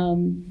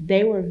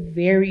 They were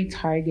very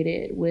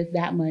targeted with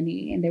that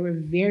money, and they were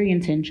very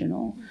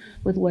intentional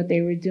with what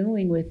they were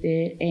doing with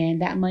it.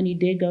 And that money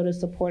did go to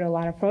support a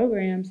lot of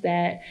programs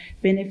that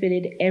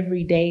benefited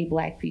everyday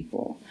Black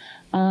people.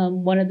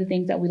 One of the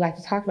things that we like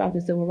to talk about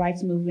with the civil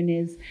rights movement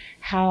is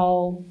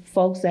how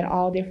folks at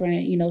all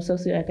different,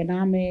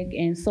 socioeconomic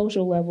and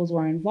social levels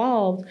were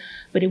involved.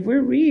 But if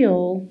we're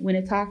real, when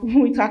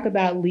we talk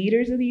about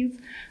leaders of these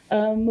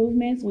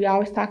movements, we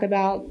always talk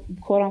about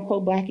quote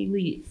unquote Black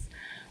elites.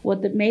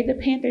 What made the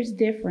Panthers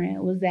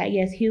different was that,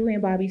 yes, Huey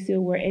and Bobby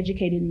Seale were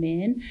educated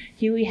men.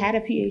 Huey had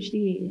a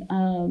PhD.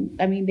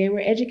 They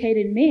were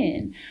educated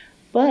men,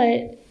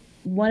 but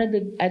one of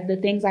the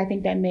things I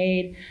think that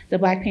made the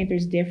Black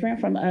Panthers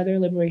different from other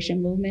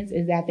liberation movements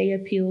is that they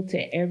appealed to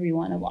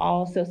everyone of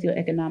all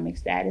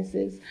socioeconomic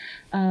statuses,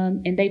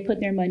 and they put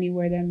their money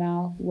where their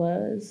mouth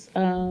was.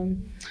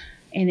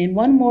 And then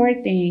one more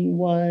thing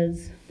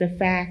was the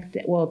fact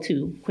that, well,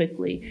 two,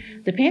 quickly,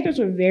 the Panthers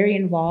were very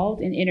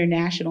involved in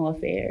international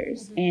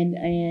affairs,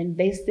 and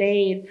they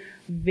stayed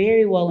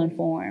very well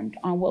informed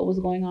on what was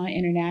going on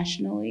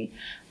internationally.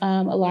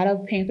 A lot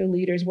of Panther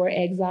leaders were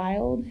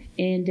exiled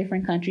in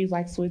different countries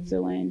like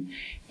Switzerland,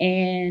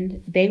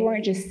 and they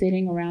weren't just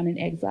sitting around in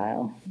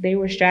exile. They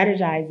were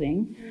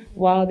strategizing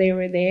while they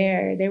were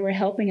there. They were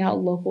helping out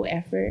local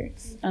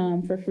efforts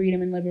for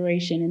freedom and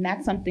liberation, and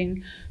that's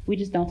something we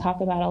just don't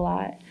talk about a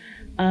lot.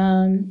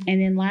 And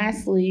then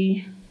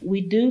lastly,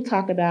 we do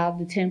talk about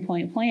the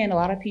 10-point plan. A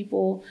lot of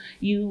people,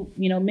 you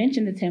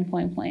mention the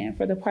 10-point plan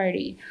for the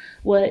party.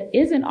 What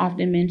isn't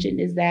often mentioned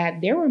is that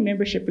there were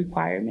membership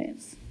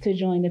requirements to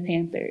join the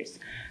Panthers.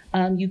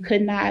 You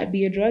could not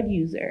be a drug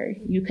user.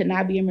 You could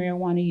not be a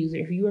marijuana user.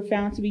 If you were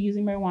found to be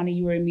using marijuana,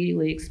 you were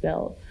immediately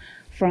expelled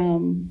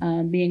from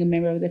being a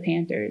member of the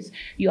Panthers.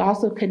 You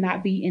also could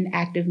not be in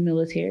active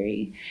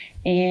military.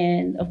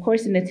 And of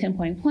course, in the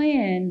 10-point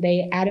plan,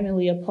 they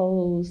adamantly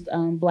opposed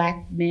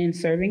Black men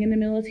serving in the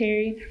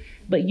military,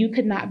 but you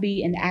could not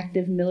be an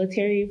active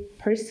military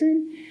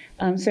person,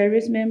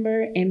 service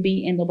member, and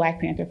be in the Black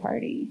Panther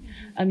Party.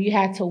 You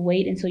had to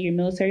wait until your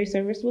military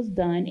service was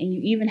done, and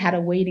you even had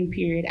a waiting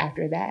period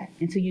after that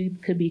until you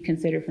could be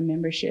considered for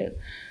membership.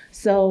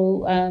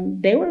 So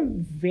they were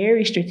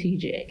very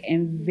strategic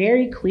and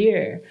very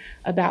clear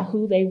about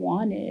who they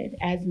wanted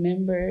as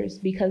members,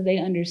 because they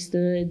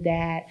understood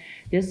that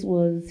this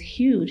was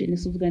huge and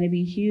this was going to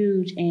be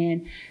huge,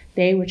 and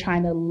they were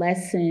trying to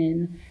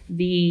lessen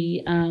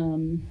the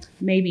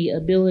maybe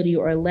ability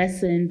or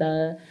lessen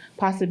the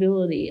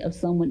possibility of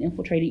someone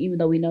infiltrating, even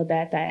though we know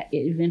that it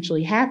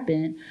eventually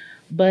happened.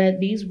 But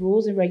these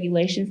rules and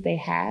regulations they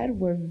had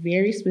were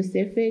very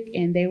specific,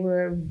 and they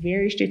were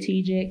very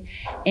strategic,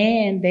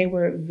 and they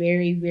were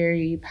very,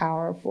 very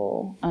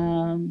powerful.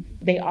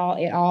 It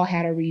all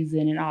had a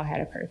reason and all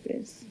had a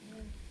purpose.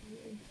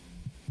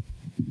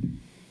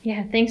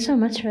 Yeah, thanks so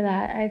much for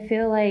that. I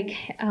feel like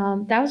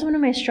that was one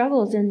of my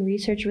struggles in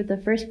research with the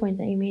first point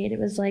that you made. It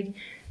was like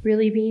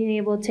really being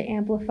able to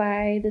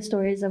amplify the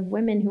stories of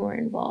women who were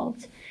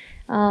involved.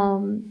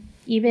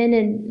 Even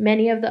in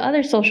many of the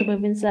other social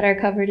movements that are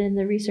covered in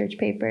the research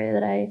paper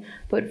that I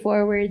put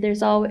forward,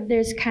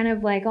 there's kind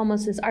of like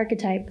almost this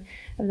archetype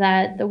of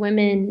that the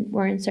women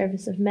were in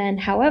service of men.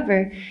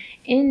 However,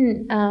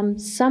 in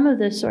some of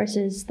the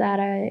sources that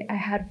I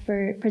had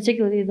for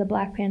particularly the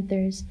Black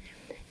Panthers,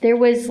 there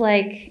was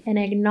like an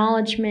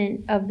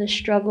acknowledgement of the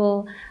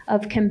struggle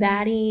of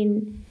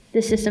combating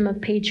the system of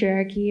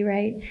patriarchy,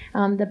 right?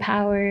 The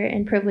power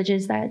and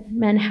privileges that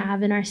men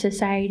have in our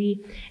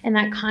society, and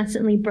that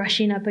constantly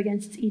brushing up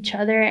against each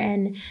other,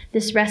 and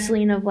this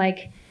wrestling of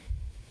like,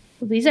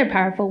 well, these are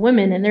powerful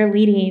women and they're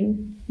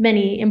leading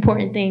many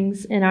important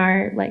things in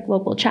our like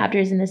local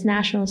chapters in this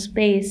national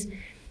space,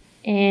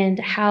 and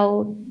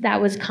how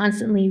that was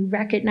constantly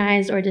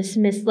recognized or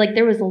dismissed. Like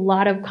there was a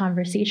lot of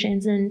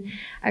conversations, and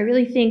I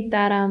really think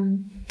that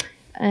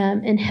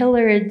in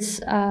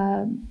Hillard's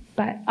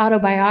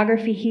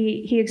autobiography,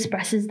 he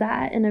expresses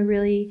that in a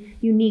really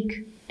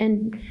unique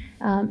and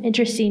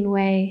interesting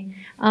way.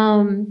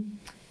 And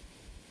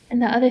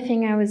the other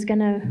thing I was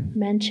gonna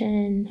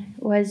mention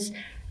was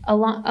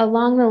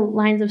along the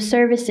lines of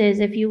services.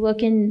 If you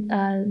look in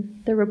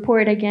the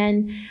report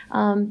again,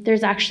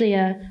 there's actually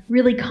a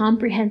really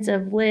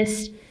comprehensive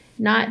list,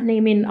 not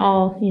naming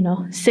all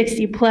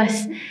 60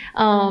 plus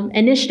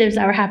initiatives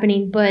that were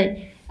happening, but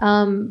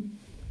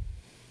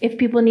if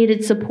people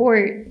needed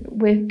support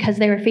because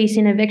they were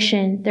facing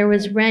eviction, there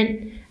was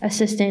rent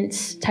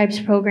assistance types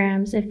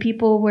programs. If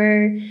people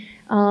were,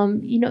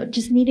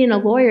 just needing a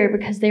lawyer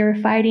because they were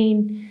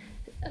fighting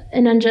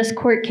an unjust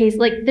court case,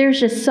 like there's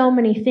just so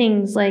many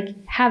things like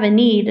have a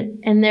need,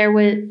 and there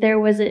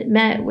was it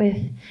met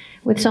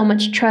with so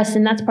much trust,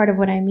 and that's part of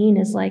what I mean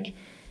is like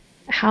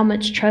how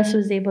much trust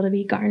was able to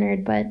be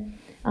garnered. But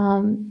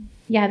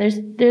yeah,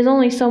 there's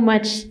only so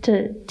much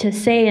to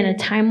say in a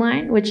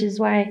timeline, which is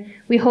why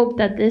we hope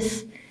that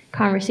this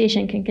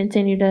conversation can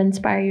continue to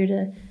inspire you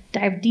to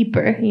dive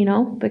deeper,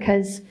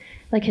 because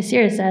like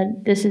Hasira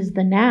said, this is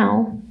the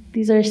now.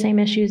 These are the same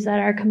issues that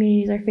our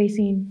communities are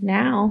facing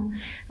now.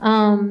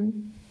 I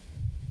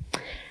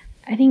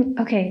think,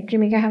 okay,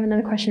 Jamaica, I have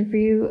another question for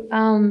you.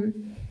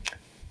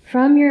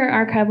 From your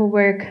archival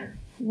work,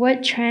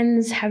 what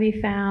trends have you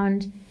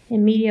found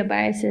in media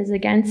biases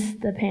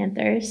against the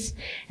Panthers,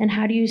 and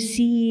how do you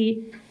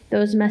see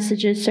those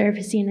messages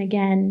surfacing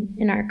again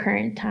in our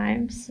current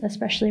times,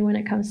 especially when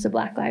it comes to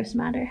Black Lives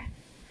Matter?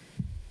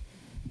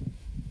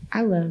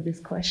 I love this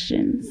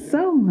question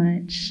so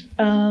much.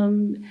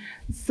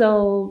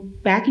 So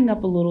backing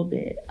up a little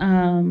bit,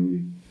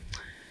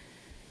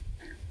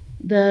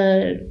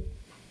 the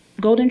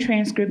Golden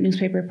Transcript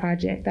newspaper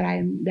project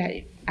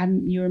that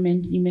you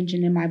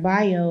mentioned in my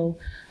bio,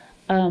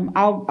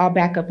 I'll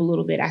back up a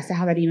little bit as to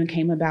how that even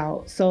came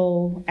about.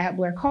 So at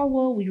Blair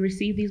Caldwell, we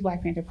received these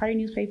Black Panther Party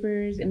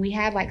newspapers, and we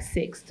had like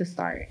 6 to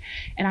start.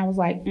 And I was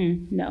like,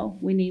 no,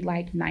 we need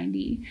like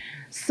 90.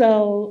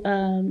 So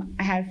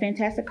I had a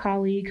fantastic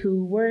colleague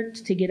who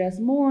worked to get us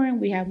more,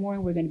 and we have more,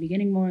 and we're going to be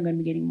getting more, and going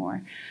to be getting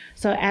more.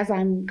 So as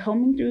I'm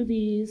combing through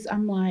these,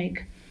 I'm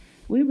like,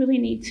 we really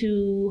need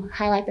to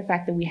highlight the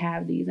fact that we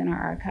have these in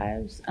our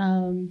archives.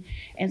 And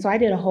so I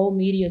did a whole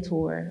media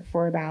tour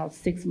for about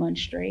 6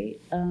 months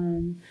straight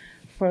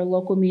for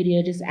local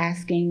media, just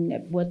asking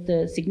what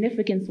the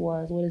significance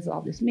was, what does all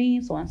this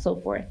mean, so on and so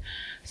forth.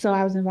 So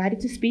I was invited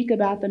to speak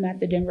about them at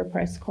the Denver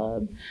Press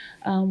Club.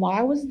 While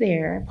I was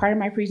there, part of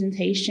my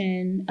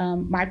presentation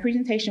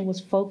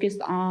was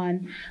focused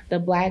on the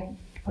Black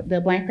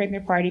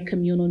Panther Party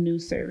Communal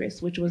News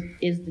Service, which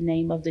is the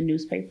name of the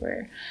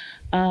newspaper.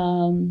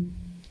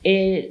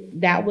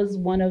 That was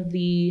one of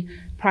the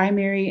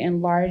primary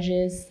and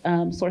largest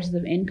sources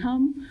of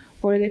income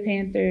for the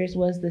Panthers,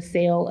 was the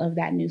sale of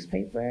that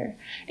newspaper.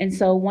 And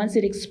so once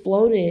it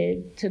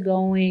exploded to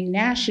going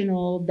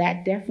national,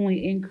 that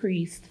definitely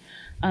increased.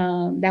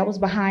 That was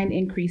behind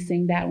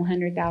increasing that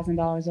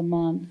 $100,000 a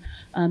month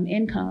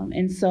income.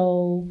 And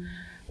so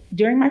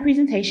during my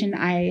presentation,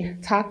 I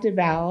talked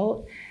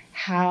about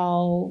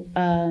how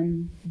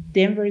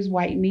Denver's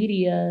white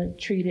media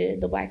treated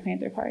the Black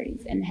Panther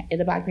parties and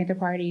the Black Panther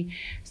Party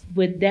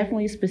with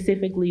definitely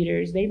specific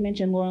leaders. They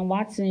mentioned Lauren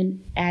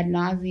Watson ad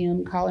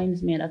nauseum, calling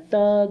this man a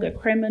thug, a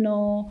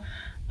criminal,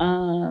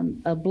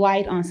 a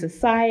blight on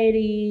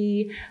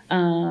society,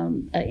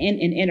 an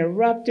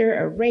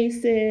interrupter, a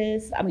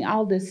racist, I mean,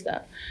 all this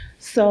stuff.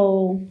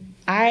 So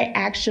I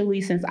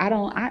actually, since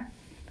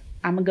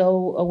I'm gonna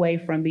go away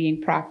from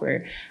being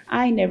proper,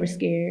 I ain't never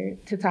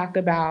scared to talk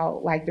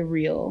about like the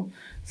real.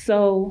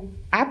 So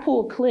I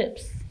pulled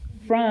clips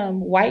from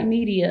white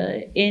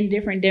media in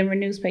different Denver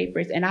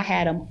newspapers, and I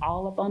had them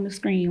all up on the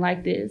screen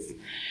like this,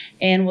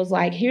 and was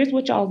like, here's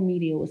what y'all's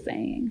media was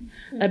saying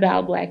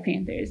about Black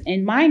Panthers.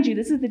 And mind you,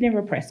 this is the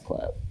Denver Press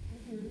Club,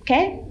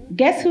 okay?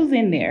 Guess who's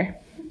in there?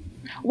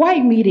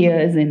 White media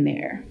is in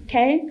there,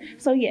 okay?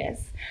 So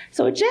yes.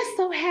 So it just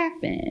so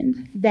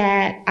happened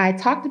that I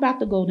talked about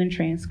the Golden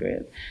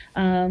Transcript,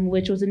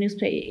 which is a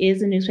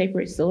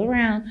newspaper, it's still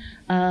around,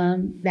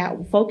 that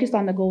focused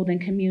on the Golden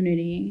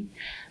community.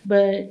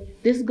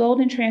 But this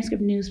Golden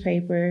Transcript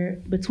newspaper,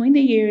 between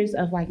the years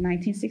of like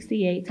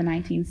 1968 to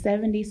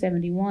 1970,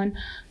 71,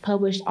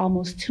 published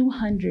almost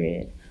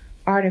 200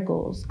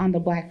 articles on the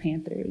Black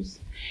Panthers.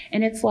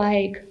 And it's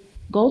like,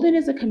 Golden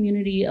is a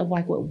community of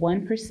like, what,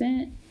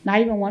 1%? Not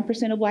even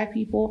 1% of Black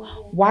people.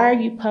 Why are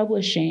you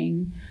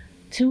publishing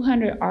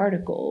 200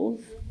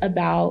 articles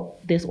about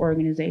this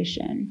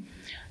organization?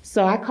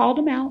 So I called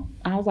them out.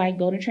 I was like,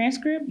 Golden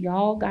Transcript,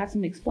 y'all got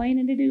some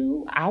explaining to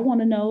do. I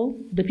want to know,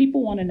 the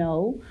people want to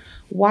know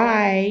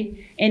why,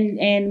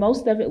 and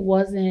most of it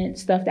wasn't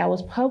stuff that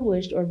was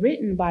published or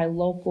written by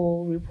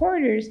local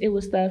reporters. It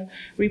was stuff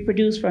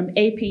reproduced from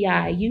API,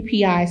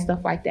 UPI,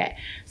 stuff like that.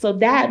 So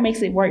that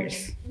makes it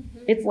worse.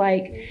 It's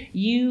like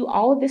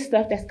all of this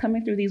stuff that's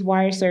coming through these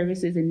wire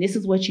services, and this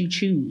is what you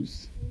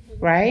choose,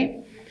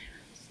 right?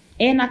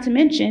 And not to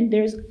mention,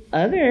 there's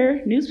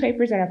other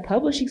newspapers that are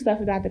publishing stuff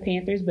about the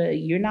Panthers, but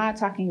you're not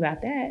talking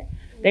about that.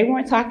 They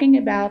weren't talking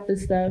about the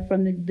stuff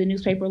from the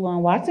newspaper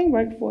Lauren Watson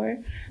worked for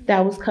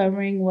that was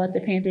covering what the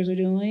Panthers were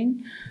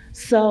doing.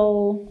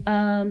 So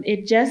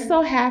it just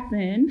so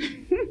happened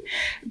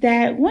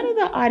that one of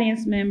the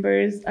audience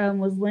members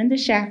was Linda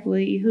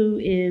Shapley, who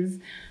is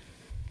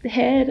the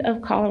head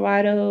of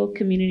Colorado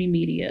Community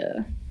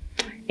Media.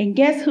 And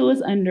guess who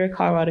is under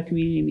Colorado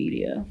Community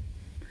Media?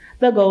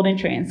 The Golden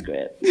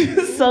Transcript.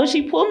 So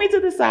she pulled me to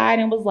the side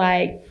and was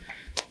like,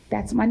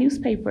 that's my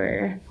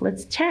newspaper,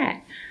 let's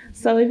chat.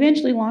 So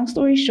eventually, long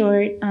story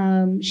short,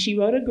 she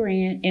wrote a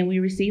grant, and we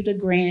received a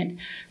grant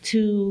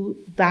to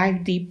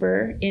dive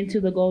deeper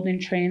into the Golden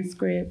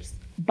Transcript's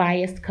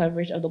biased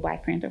coverage of the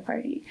Black Panther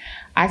Party.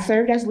 I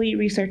served as lead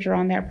researcher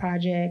on that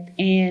project,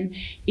 and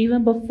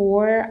even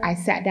before I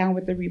sat down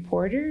with the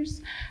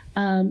reporters,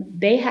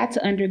 they had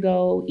to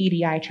undergo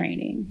EDI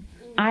training.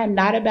 I'm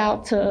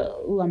about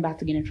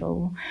to get in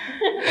trouble.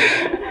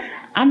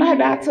 I'm not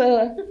about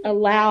to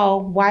allow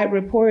white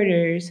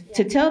reporters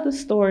to tell the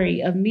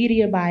story of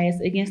media bias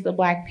against the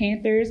Black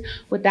Panthers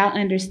without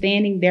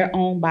understanding their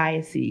own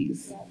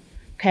biases.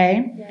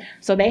 Okay? Yeah.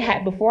 So they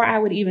had, before I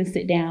would even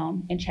sit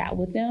down and chat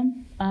with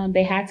them,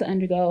 they had to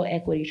undergo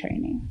equity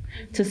training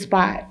to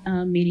spot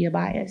media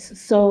bias.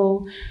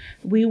 So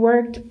we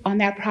worked on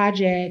that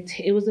project.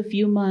 It was a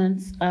few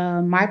months.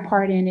 My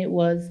part in it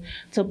was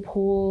to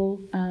pull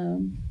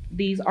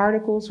these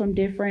articles from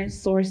different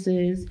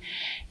sources,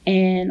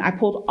 and I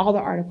pulled all the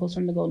articles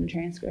from the Golden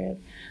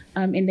Transcript,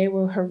 and they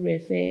were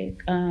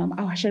horrific.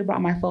 I should have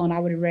brought my phone. I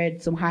would have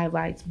read some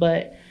highlights,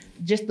 but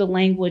just the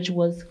language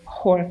was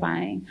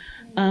horrifying.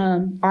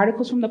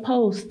 Articles from the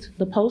Post.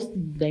 The Post,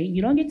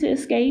 you don't get to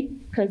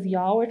escape because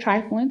y'all were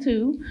trifling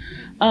too.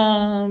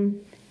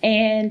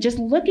 And just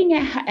looking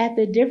at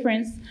the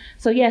difference.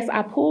 So yes,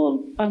 I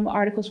pulled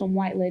articles from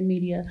white-led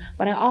media,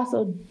 but I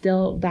also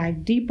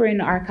dived deeper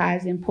into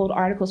archives and pulled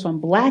articles from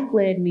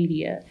Black-led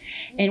media.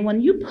 And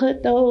when you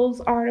put those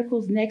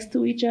articles next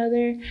to each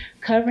other,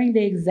 covering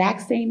the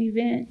exact same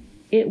event,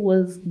 it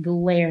was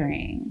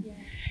glaring. Yeah.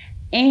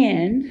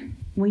 And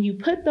when you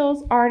put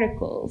those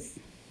articles,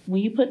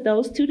 when you put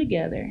those two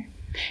together,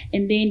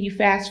 and then you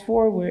fast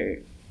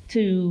forward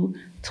to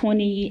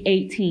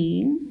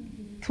 2018,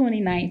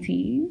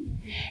 2019,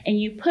 and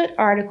you put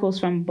articles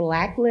from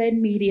Black-led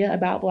media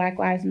about Black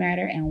Lives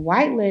Matter and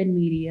white-led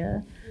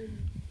media,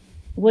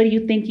 what do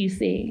you think you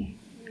see?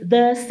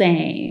 The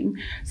same.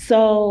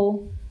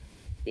 So,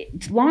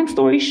 long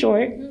story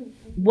short,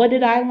 what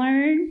did I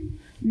learn?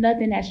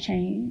 Nothing has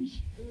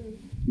changed.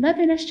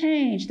 Nothing has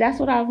changed. That's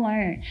what I've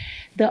learned.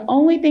 The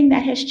only thing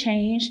that has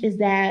changed is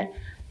that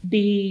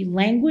the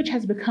language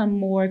has become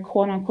more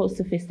quote unquote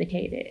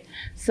sophisticated.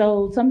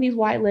 So some of these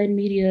white-led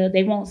media,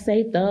 they won't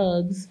say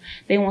thugs,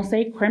 they won't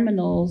say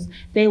criminals,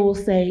 they will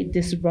say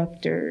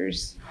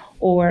disruptors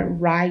or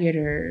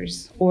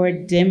rioters or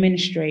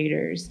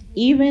demonstrators,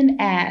 even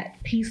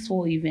at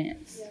peaceful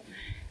events. Yeah.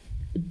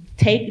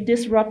 Take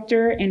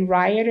disruptor and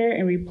rioter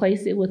and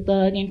replace it with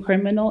thug and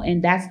criminal,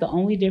 and that's the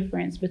only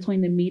difference between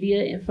the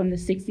media from the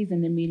 60s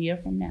and the media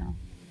from now.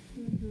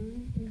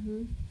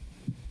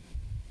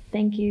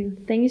 Thank you.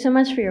 Thank you so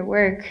much for your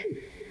work.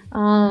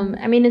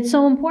 I mean, it's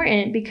so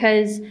important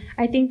because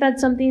I think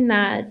that's something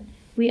that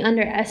we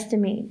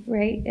underestimate,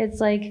 right? It's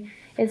like,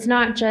 it's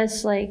not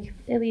just like,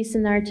 at least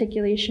in the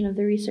articulation of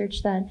the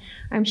research that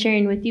I'm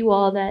sharing with you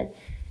all, that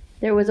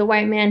there was a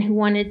white man who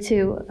wanted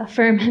to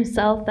affirm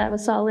himself, that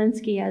was Saul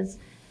Alinsky, as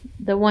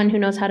the one who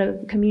knows how to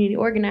community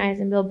organize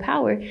and build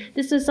power.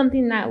 This was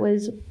something that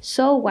was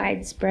so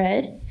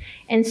widespread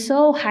and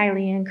so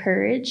highly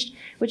encouraged,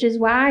 which is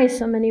why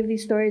so many of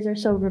these stories are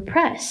so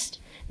repressed,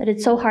 that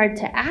it's so hard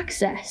to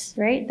access,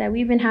 right? That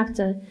we even have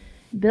to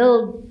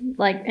build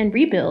and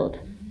rebuild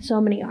so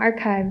many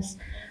archives.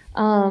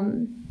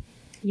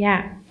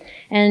 Yeah,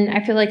 and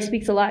I feel like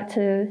speaks a lot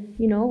to,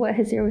 what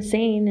Hazir was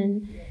saying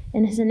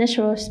in his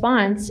initial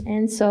response.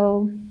 And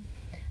so,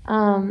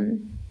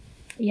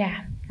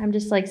 yeah, I'm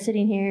just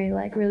sitting here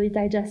really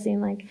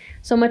digesting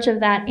so much of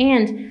that.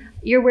 And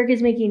your work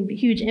is making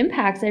huge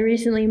impacts. I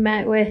recently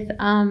met with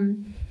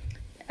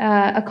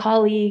a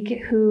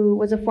colleague who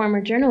was a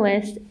former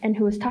journalist and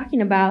who was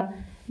talking about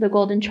the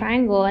Golden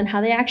Triangle and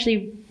how they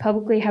actually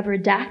publicly have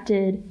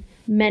redacted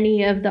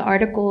many of the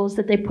articles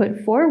that they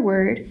put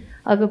forward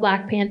of the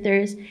Black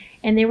Panthers.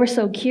 And they were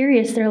so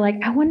curious. They're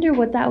like, I wonder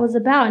what that was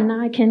about. And now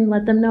I can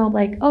let them know,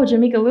 oh,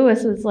 Jamaica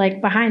Lewis was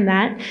behind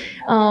that.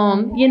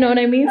 You know what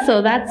I mean?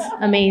 So that's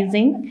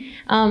amazing.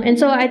 And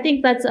so I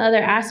think that's the other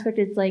aspect.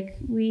 It's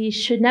we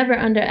should never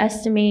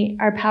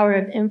underestimate our power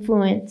of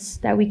influence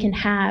that we can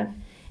have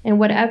in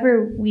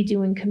whatever we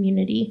do in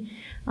community,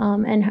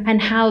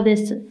 and how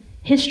this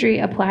history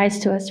applies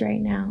to us right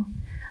now.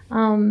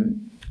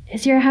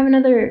 Hazir, I have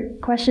another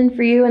question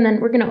for you, and then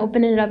we're going to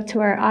open it up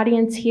to our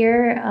audience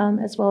here,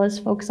 as well as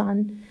folks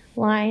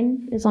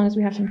online, as long as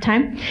we have some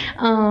time.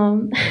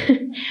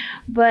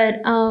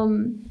 But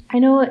I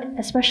know,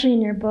 especially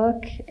in your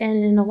book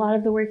and in a lot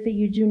of the work that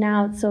you do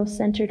now, it's so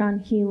centered on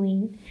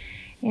healing.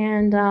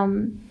 And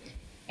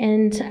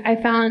I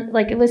found,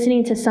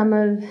 listening to some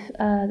of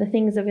the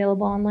things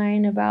available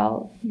online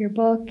about your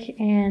book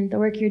and the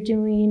work you're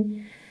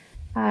doing,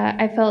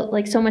 I felt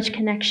so much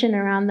connection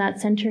around that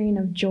centering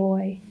of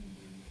joy.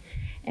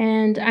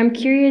 And I'm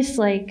curious,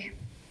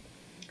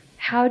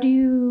 how do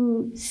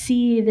you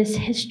see this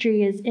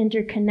history as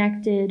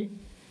interconnected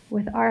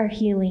with our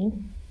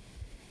healing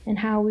and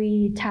how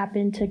we tap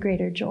into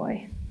greater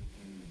joy?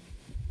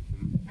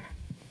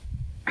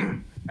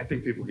 I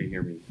think people can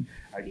hear me.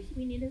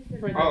 We need it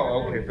for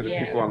the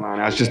people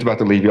online. I was just about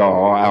to leave y'all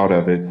all out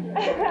of it,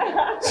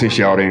 since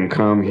y'all didn't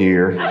come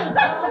here. They're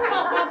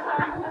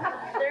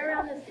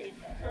around the stage.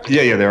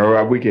 Yeah, they're all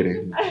right. We get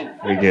it.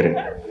 We get it.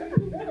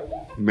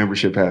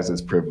 Membership has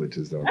its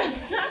privileges, though.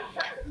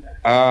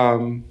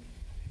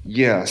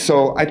 Yeah,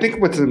 so I think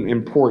what's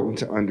important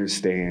to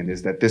understand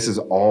is that this has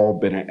all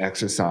been an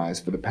exercise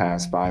for the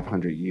past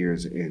 500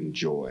 years in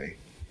joy,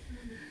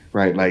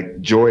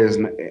 right? Joy is,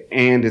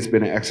 and it's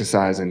been an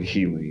exercise in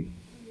healing.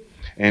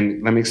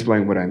 And let me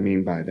explain what I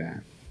mean by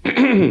that.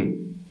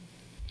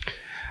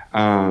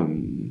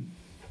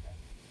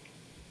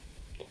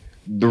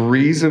 The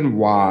reason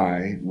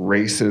why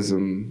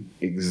racism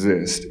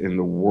exists in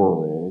the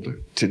world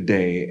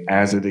today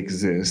as it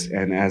exists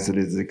and as it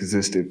has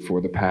existed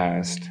for the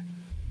past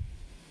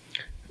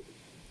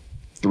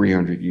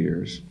 300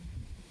 years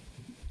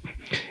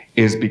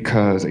is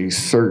because a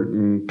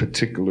certain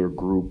particular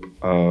group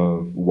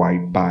of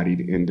white-bodied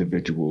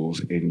individuals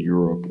in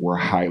Europe were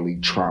highly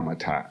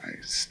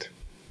traumatized.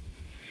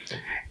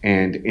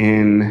 And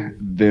in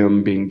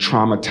them being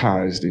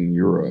traumatized in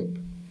Europe,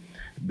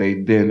 they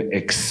then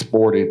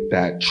exported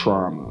that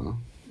trauma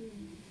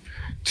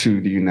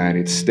to the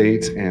United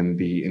States and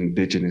the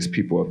indigenous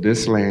people of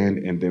this land,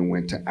 and then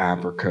went to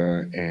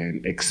Africa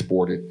and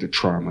exported the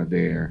trauma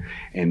there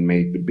and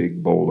made the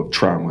big bowl of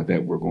trauma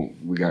that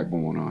we got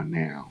going on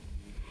now.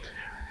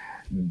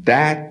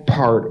 That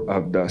part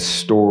of the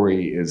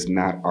story is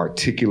not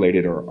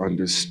articulated or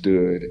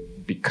understood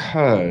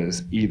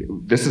because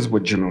this is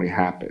what generally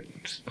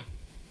happens.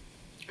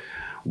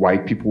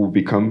 White people will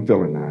become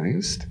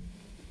villainized.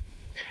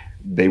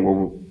 They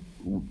will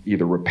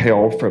either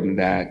repel from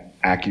that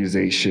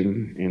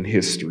accusation in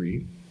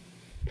history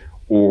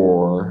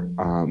or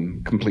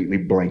completely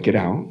blank it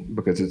out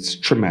because it's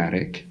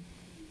traumatic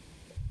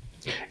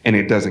and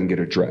it doesn't get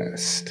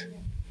addressed.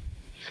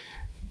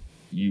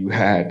 You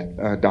had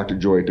Dr.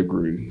 Joy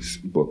DeGruy's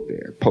book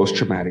there,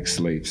 Post-Traumatic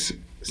Slave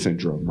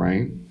Syndrome,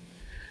 right?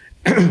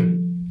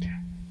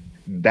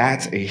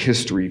 That's a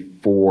history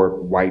for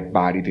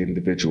white-bodied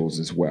individuals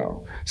as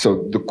well.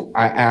 So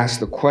I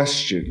asked the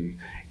question,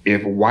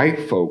 if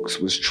white folks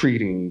was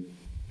treating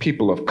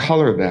people of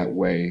color that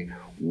way,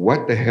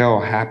 what the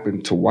hell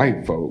happened to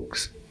white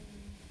folks?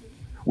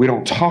 We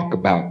don't talk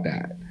about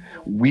that.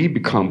 We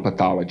become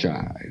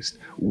pathologized.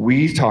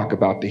 We talk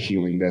about the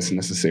healing that's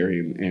necessary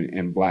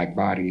in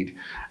Black-bodied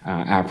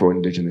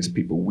Afro-Indigenous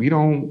people. We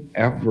don't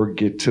ever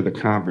get to the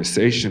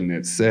conversation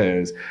that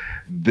says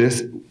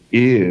this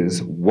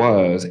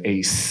was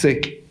a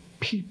sick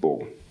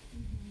people.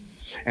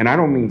 And I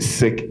don't mean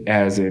sick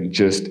as in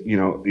just,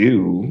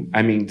 ew.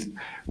 I mean,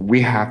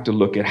 we have to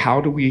look at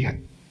how do we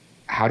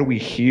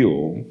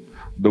heal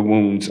the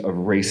wounds of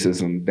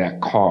racism that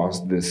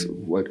caused this,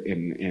 what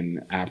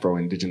in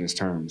Afro-Indigenous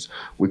terms,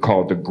 we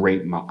call the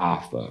Great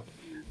Ma'afa,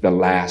 the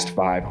last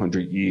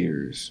 500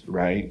 years,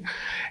 right?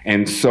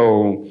 And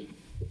so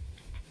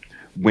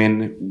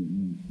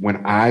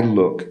when I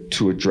look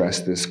to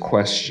address this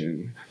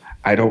question,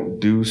 I don't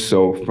do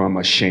so from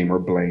a shame or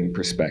blame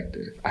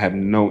perspective. I have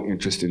no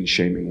interest in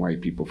shaming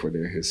white people for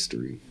their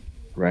history,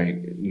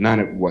 right?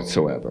 None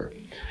whatsoever.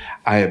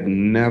 I have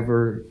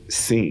never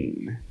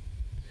seen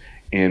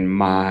in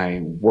my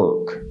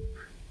work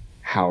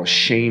how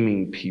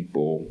shaming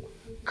people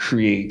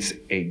creates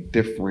a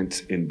difference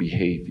in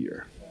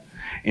behavior.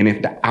 And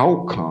if the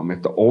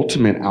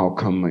ultimate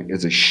outcome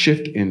is a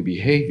shift in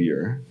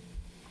behavior,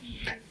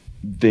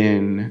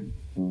 then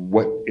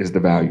what is the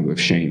value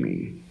of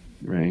shaming,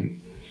 right?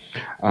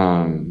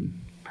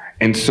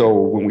 And so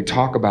when we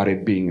talk about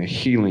it being a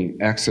healing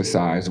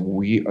exercise,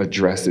 we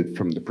address it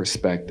from the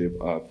perspective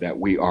of that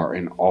we are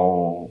in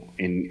all.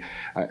 And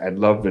I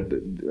love that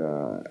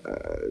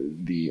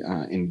the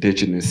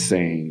indigenous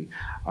saying,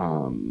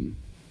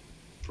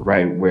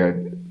 right,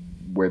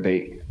 where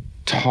they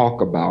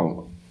talk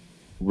about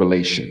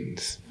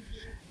relations,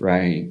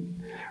 right?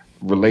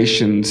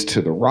 Relations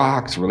to the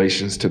rocks,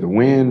 relations to the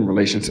wind,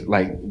 relations,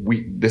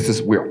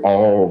 we're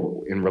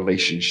all in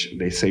relationship.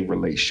 They say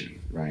relation,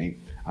 right?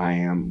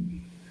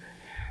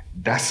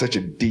 That's such a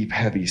deep,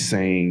 heavy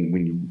saying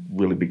when you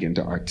really begin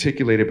to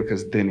articulate it,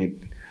 because then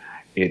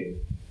it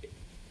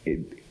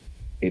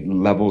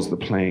levels the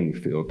playing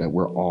field that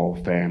we're all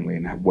family,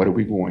 and what are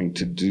we going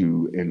to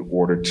do in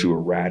order to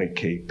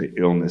eradicate the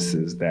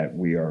illnesses that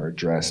we are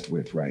addressed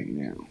with right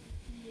now?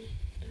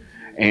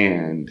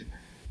 And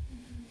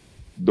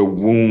the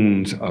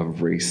wounds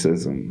of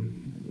racism,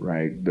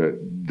 right? The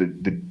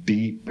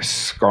deep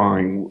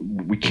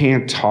scarring. We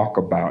can't talk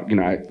about,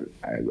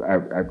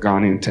 I've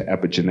gone into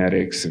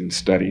epigenetics and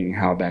studying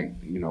how that,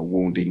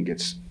 wounding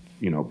gets,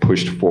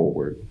 pushed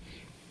forward.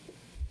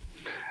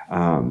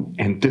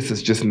 And this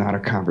is just not a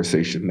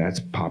conversation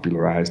that's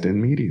popularized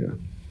in media.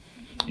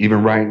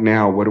 Even right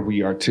now, what are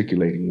we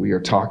articulating? We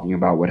are talking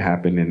about what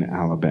happened in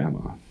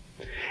Alabama.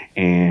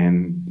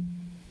 And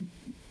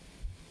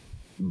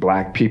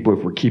Black people,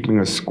 if we're keeping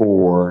a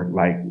score,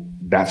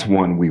 that's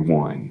one we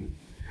won,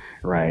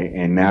 right?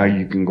 And now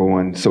you can go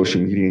on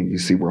social media and you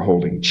see we're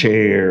holding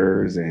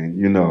chairs and,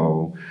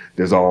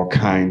 there's all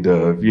kind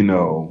of,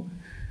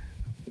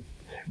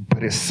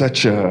 but it's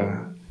such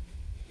a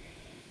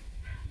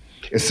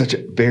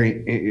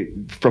very,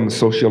 from a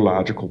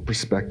sociological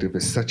perspective,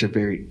 it's such a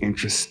very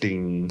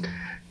interesting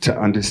to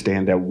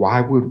understand that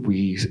why would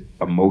we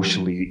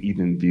emotionally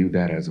even view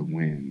that as a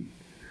win?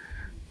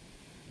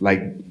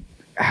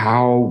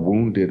 How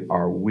wounded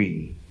are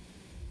we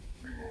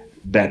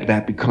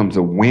that becomes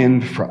a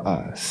win for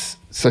us?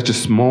 Such a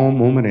small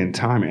moment in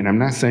time. And I'm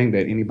not saying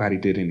that anybody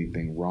did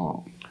anything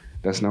wrong.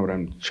 That's not what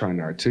I'm trying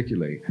to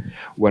articulate.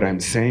 What I'm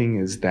saying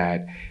is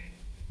that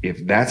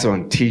if that's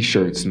on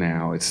t-shirts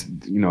now, it's,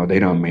 they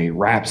done made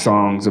rap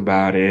songs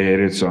about it.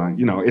 It's on,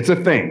 it's a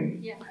thing,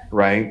 yeah.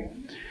 Right?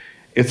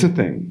 It's a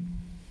thing.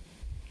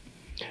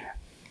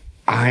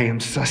 I am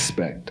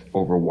suspect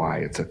over why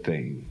it's a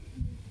thing.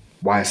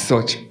 Why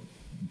such,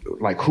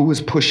 who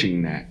is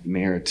pushing that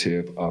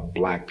narrative of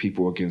Black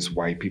people against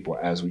white people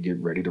as we get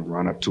ready to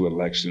run up to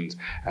elections,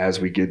 as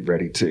we get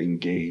ready to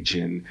engage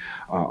in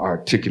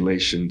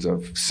articulations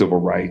of civil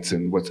rights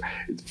and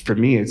for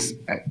me, it's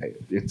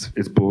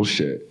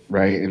bullshit,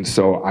 right? And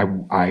so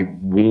I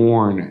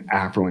warn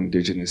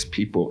Afro-Indigenous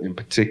people in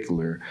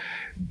particular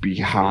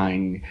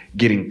behind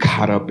getting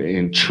caught up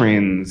in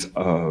trends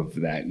of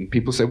that. And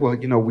people say, well,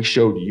 you know, we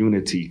showed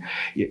unity.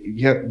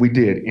 Yeah, we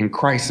did in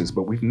crisis,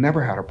 but we've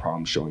never had a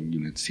problem showing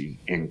unity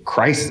in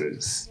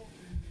crisis.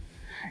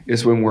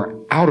 It's when we're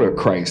out of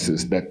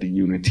crisis that the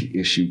unity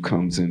issue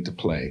comes into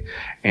play.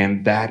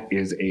 And that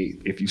is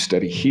if you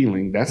study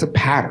healing, that's a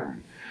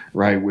pattern,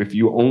 right? If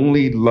you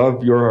only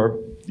love your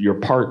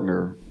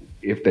partner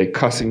if they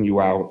cussing you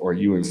out or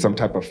you in some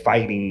type of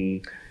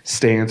fighting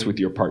stance with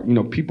your partner, you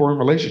know, people are in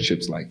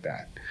relationships like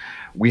that.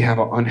 We have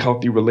an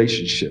unhealthy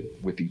relationship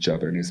with each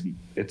other, and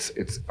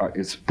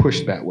it's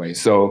pushed that way.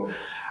 So,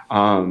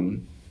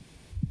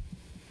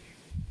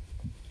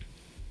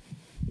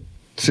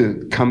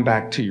 to come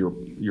back to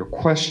your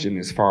question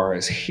as far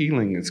as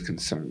healing is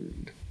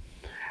concerned,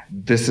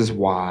 this is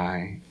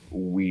why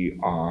we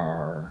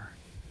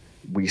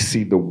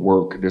see the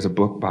work. There's a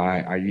book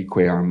by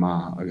Ayikwe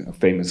Arma, a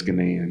famous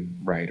Ghanaian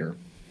writer,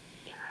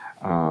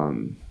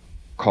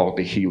 called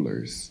The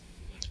Healers.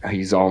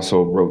 He's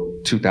also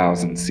wrote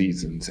 2,000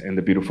 Seasons and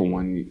The Beautiful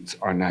Ones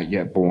Are Not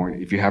Yet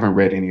Born. If you haven't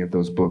read any of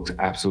those books,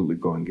 absolutely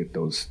go and get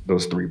those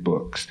 3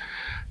 books.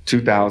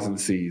 2,000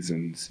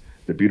 Seasons,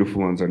 The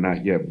Beautiful Ones Are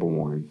Not Yet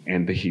Born,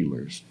 and The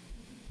Healers.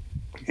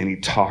 And he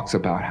talks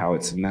about how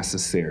it's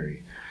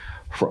necessary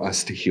for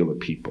us to heal a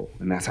people.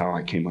 And that's how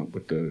I came up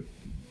with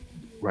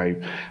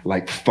right?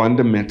 Like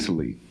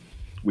fundamentally,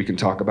 we can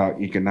talk about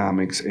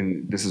economics,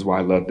 and this is why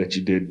I love that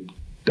you did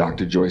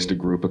Dr. Joyce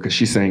DeGrupa, because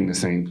she's saying the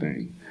same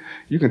thing.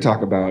 You can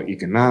talk about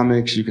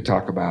economics, you can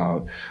talk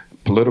about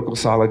political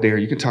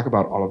solidarity, you can talk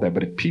about all of that,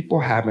 but if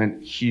people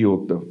haven't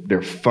healed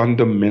their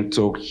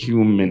fundamental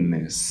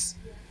humanness,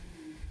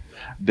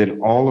 then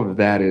all of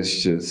that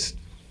is just,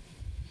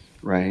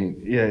 right?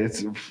 Yeah,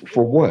 it's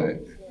for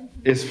what?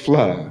 It's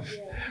fluff,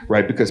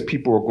 right? Because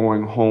people are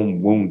going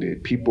home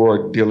wounded. People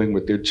are dealing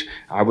with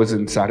I was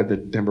inside of the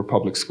Denver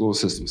public school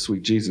system,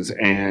 sweet Jesus,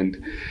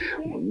 and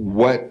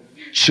what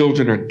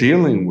children are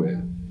dealing with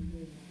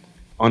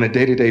on a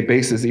day-to-day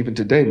basis, even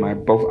today.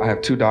 I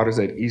have 2 daughters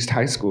at East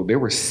High School. There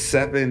were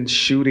 7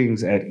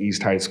 shootings at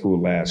East High School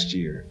last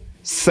year.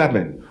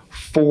 7,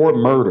 4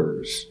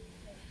 murders.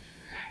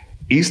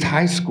 East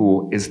High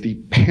School is the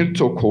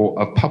pinnacle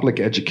of public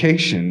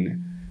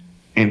education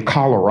in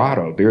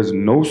Colorado. There's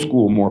no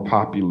school more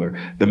popular.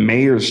 The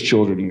mayor's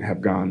children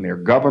have gone there.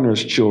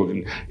 Governor's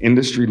children,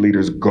 industry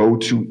leaders go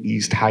to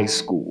East High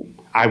School.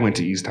 I went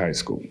to East High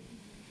School.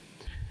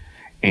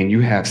 And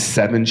you have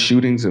 7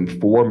 shootings and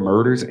 4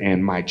 murders,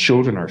 and my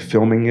children are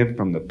filming it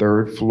from the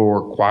 3rd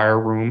floor choir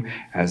room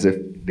as if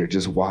they're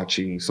just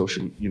watching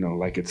social, you know,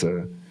 like it's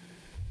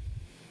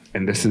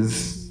and this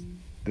is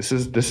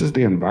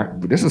the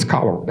environment. This is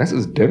Colorado. This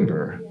is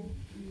Denver.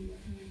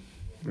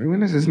 I mean,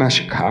 this is not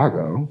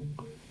Chicago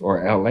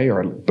or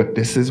LA, but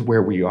this is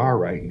where we are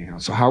right now.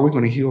 So how are we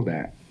going to heal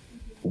that?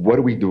 What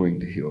are we doing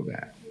to heal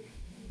that?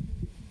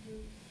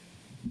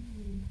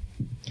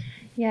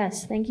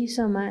 Yes, thank you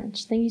so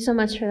much. Thank you so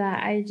much for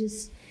that.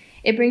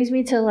 It brings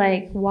me to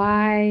like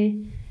why,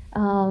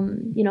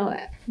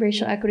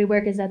 racial equity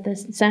work is at the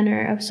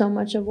center of so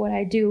much of what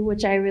I do,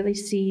 which I really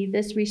see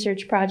this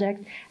research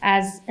project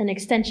as an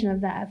extension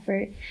of that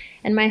effort.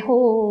 And my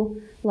whole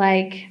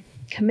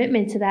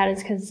commitment to that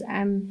is because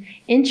I'm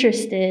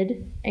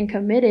interested and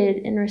committed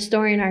in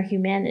restoring our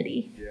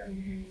humanity. Yeah.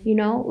 You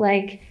know,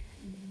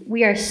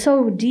 we are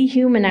so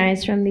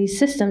dehumanized from these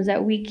systems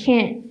that we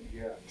can't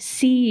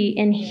see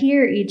and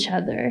hear each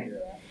other.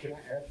 Can I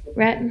add something?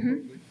 Right?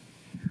 Mm-hmm.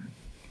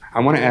 I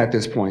want to add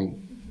this point.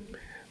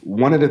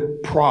 One of the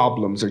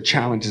problems or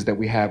challenges that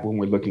we have when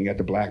we're looking at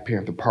the Black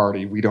Panther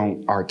Party, we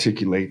don't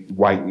articulate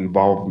white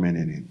involvement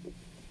in it.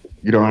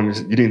 You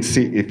didn't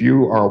see, if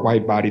you are a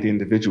white-bodied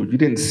individual, you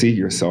didn't see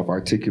yourself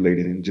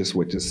articulated in just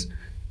what just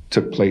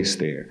took place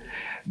there.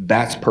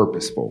 That's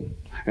purposeful.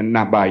 And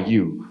not by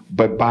you,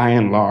 but by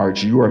and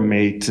large, you are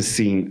made to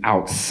seem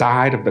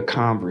outside of the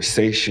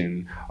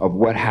conversation of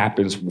what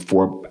happens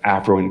for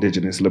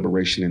Afro-Indigenous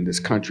liberation in this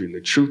country. And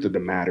the truth of the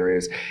matter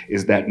is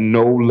that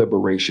no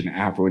liberation,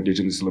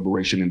 Afro-Indigenous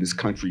liberation in this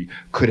country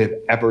could have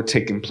ever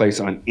taken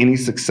place on any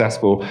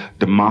successful,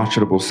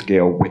 demonstrable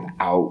scale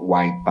without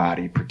white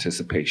body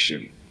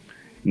participation.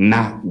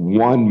 Not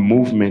one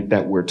movement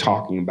that we're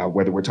talking about,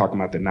 whether we're talking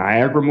about the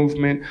Niagara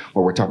movement,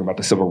 or we're talking about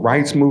the Civil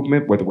Rights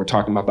movement, whether we're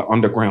talking about the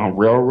Underground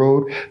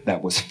Railroad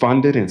that was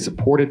funded and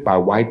supported by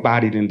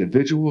white-bodied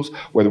individuals,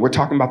 whether we're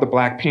talking about the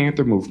Black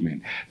Panther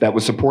movement that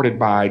was supported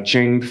by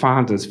Jane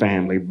Fonda's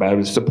family, but it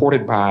was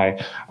supported by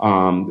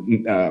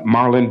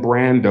Marlon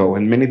Brando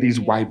and many of these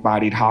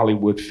white-bodied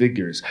Hollywood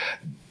figures,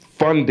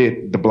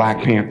 funded the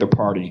Black Panther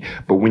Party.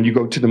 But when you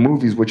go to the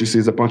movies, what you see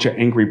is a bunch of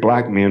angry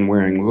black men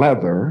wearing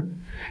leather,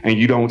 and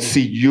you don't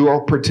see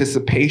your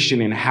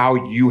participation in how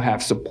you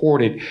have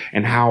supported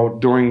and how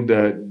during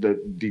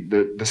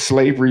the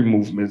slavery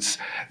movements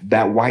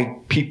that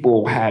white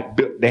people had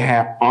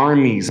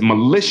armies,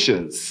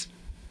 militias.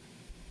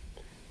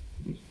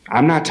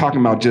 I'm not talking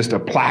about just a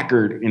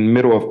placard in the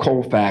middle of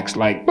Colfax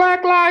like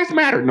Black Lives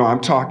Matter. No, I'm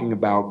talking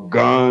about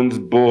guns,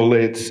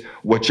 bullets,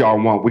 what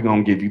y'all want. We're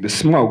going to give you the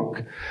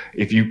smoke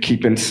if you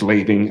keep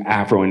enslaving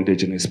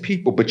Afro-Indigenous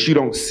people. But you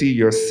don't see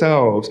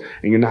yourselves,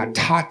 and you're not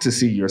taught to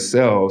see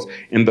yourselves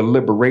in the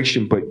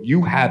liberation, but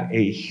you have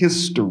a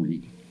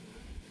history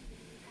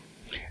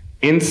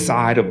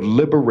inside of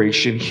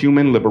liberation,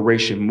 human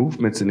liberation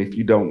movements. And if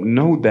you don't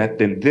know that,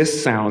 then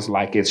this sounds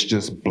like it's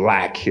just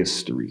Black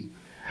history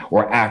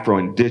or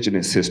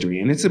Afro-Indigenous history.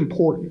 And it's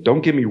important.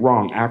 Don't get me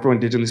wrong.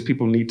 Afro-Indigenous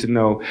people need to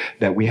know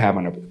that we have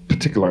a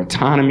particular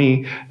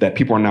autonomy, that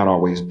people are not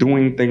always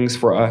doing things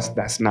for us.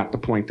 That's not the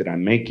point that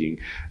I'm making.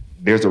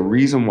 There's a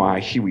reason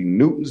why Huey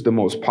Newton's the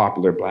most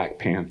popular Black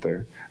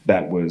Panther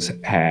that was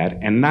had,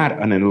 and not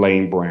an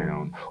Elaine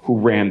Brown, who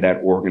ran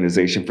that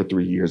organization for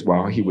 3 years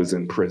while he was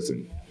in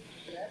prison.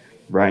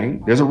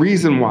 Right? There's a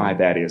reason why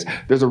that is.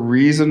 There's a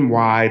reason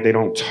why they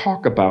don't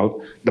talk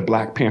about the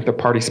Black Panther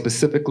Party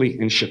specifically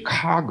in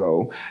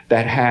Chicago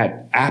that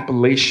had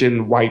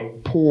Appalachian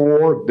white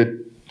poor.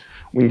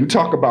 When you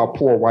talk about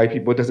poor white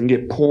people, it doesn't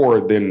get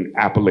poorer than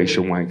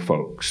Appalachian white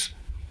folks.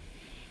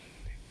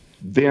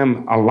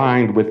 Them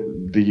aligned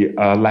with the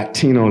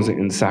Latinos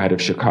inside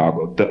of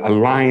Chicago, the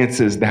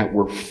alliances that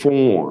were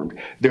formed.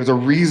 There's a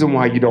reason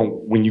why you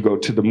don't, when you go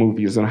to the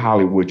movies in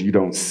Hollywood, you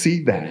don't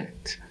see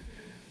that.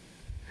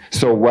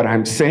 So what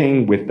I'm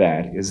saying with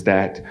that is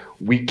that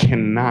we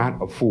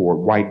cannot afford,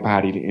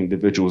 white-bodied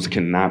individuals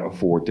cannot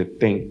afford to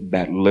think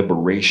that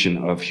liberation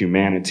of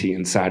humanity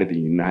inside of the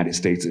United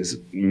States is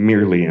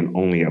merely and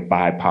only a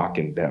BIPOC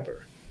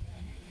endeavor.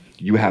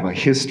 You have a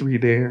history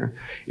there.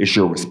 It's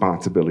your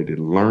responsibility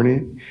to learn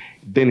it.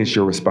 Then it's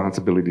your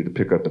responsibility to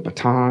pick up the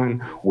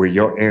baton where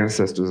your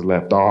ancestors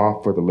left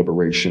off for the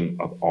liberation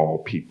of all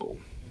people.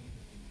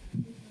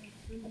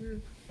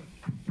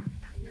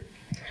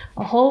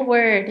 A whole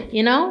word,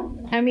 you know?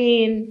 I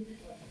mean,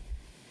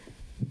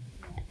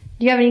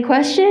 do you have any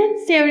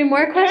questions? Do you have any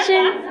more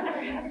questions?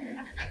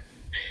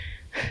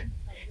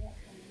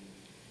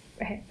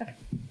 Right. Okay.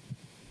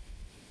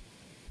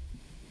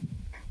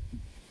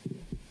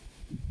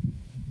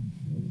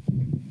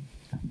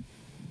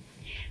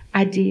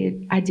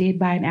 I did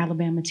buy an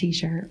Alabama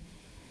t-shirt.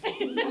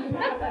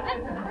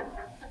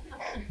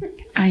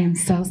 I am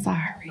so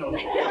sorry.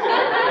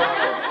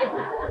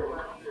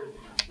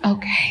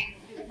 Okay.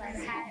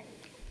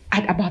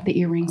 I bought the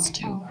earrings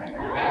too.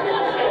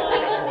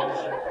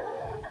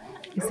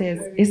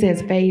 It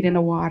says fade in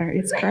the water.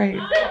 It's great.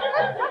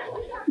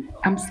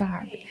 I'm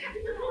sorry.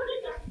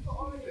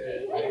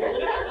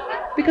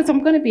 Because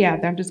I'm going to be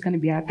out there. I'm just going to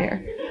be out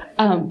there.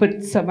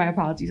 But so my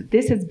apologies.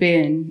 This has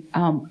been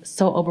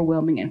so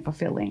overwhelming and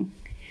fulfilling.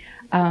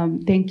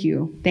 Thank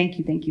you. Thank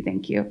you. Thank you.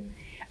 Thank you.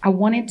 I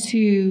wanted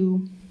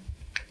to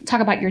talk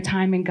about your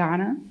time in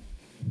Ghana.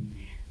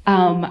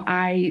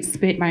 I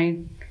spent my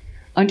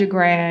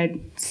undergrad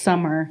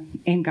summer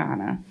in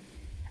Ghana.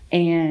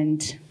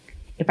 And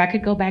if I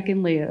could go back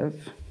and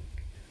live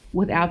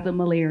without the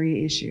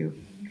malaria issue,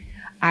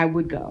 I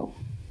would go.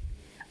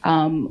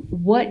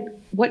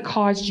 What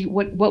caused you,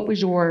 what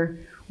was your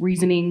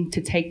reasoning to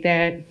take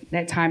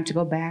that time to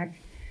go back?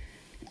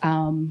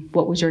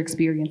 What was your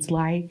experience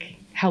like?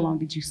 How long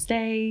did you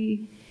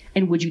stay?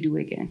 And would you do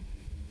it again?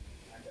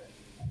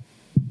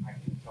 I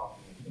keep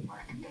talking to the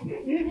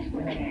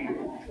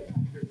microphone.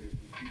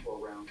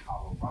 People around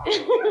Colorado.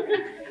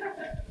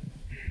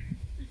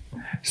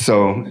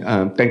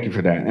 So thank you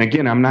for that. And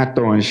again, I'm not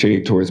throwing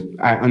shade towards.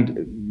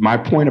 My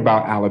point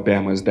about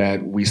Alabama is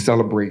that we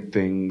celebrate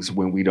things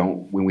when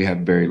we have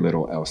very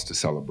little else to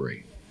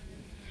celebrate,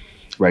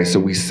 right? So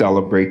we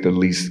celebrate the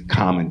least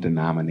common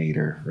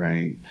denominator,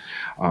 right?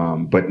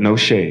 But no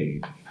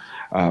shade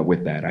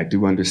with that. I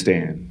do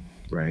understand,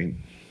 right?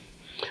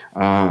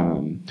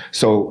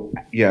 So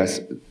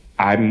yes,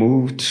 I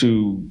moved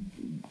to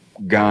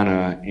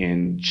Ghana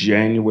in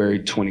January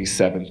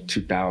 27th,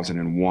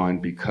 2001,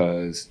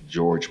 because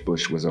George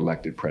Bush was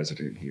elected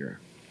president here.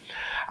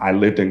 I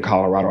lived in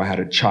Colorado. I had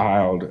a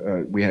child.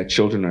 We had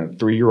children, a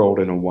 3-year-old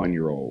and a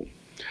 1-year-old.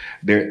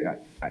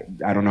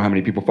 I don't know how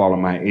many people fall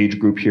in my age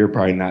group here,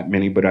 probably not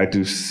many, but I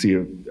do see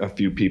a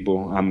few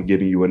people. I'm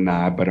giving you a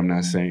nod, but I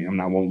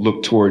won't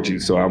look towards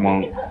you, so I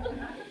won't,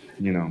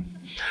 you know.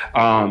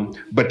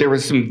 But there were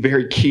some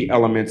very key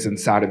elements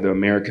inside of the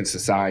American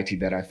society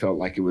that I felt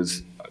like it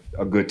was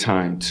a good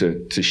time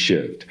to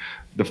shift.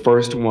 The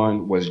first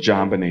one was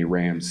John Benet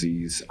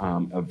Ramsey's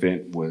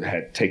event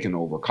had taken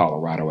over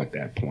Colorado at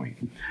that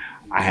point.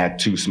 I had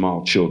 2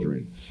 small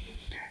children.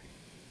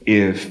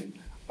 If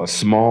a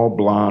small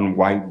blonde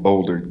white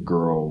bouldered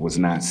girl was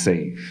not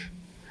safe,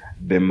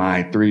 then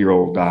my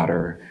 3-year-old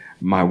daughter,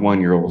 my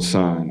 1-year-old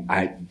son,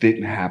 I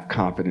didn't have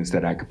confidence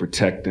that I could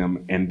protect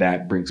them. And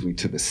that brings me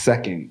to the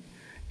second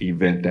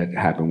event that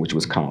happened, which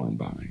was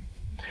Columbine.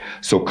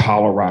 So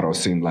Colorado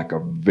seemed like a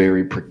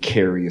very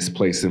precarious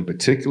place in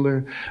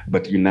particular,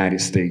 but the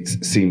United States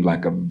seemed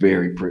like a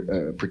very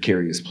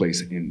precarious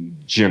place in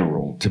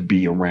general to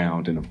be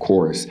around. And of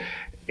course,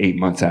 8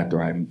 months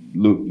after I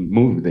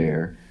moved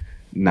there,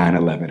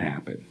 9/11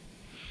 happened.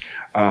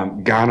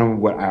 Ghana,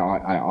 what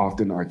I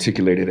often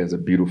articulated as a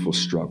beautiful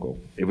struggle.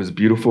 It was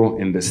beautiful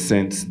in the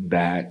sense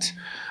that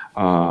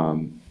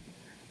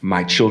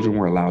my children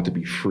were allowed to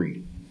be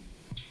free.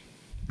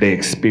 They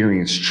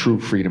experienced true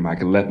freedom. I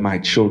could let my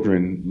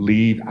children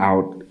leave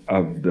out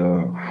of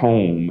the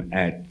home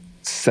at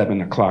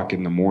 7 o'clock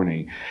in the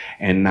morning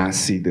and not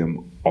see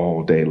them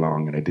all day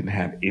long, and I didn't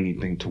have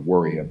anything to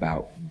worry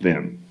about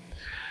them.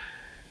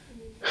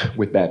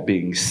 With that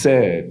being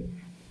said,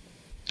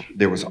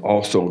 there was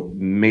also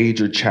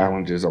major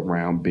challenges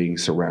around being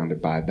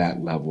surrounded by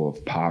that level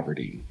of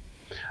poverty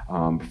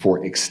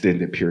for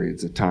extended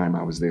periods of time.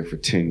 I was there for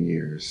 10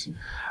 years.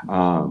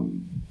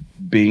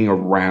 Being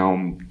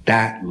around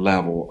that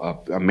level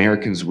of,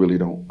 Americans really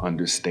don't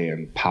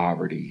understand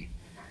poverty.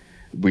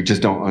 We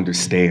just don't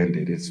understand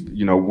it. It's,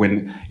 you know,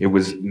 when it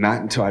was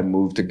not until I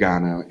moved to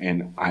Ghana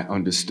and I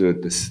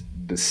understood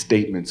the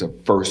statements of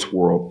first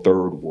world,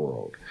 third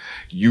world,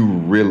 you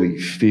really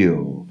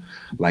feel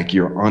like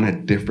you're on a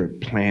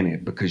different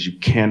planet because you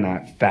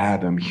cannot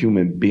fathom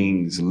human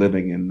beings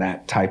living in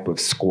that type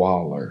of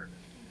squalor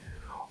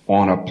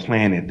on a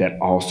planet that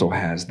also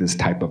has this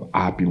type of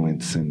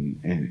opulence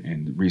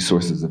and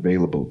resources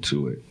available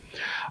to it.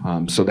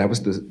 So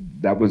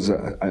that was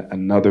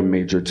another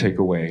major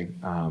takeaway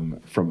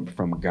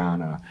from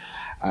Ghana.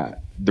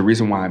 The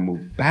reason why I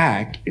moved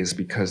back is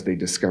because they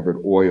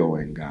discovered oil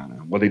in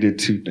Ghana. Well, they did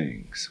two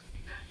things.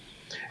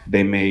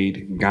 They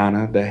made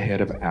Ghana the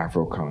head of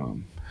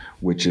AFRICOM,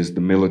 which is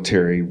the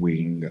military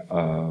wing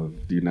of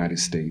the United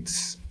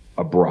States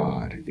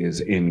abroad,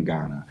 is in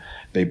Ghana.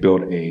 They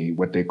built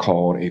what they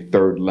called a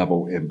third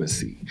level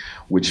embassy,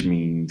 which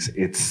means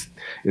it's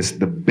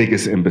the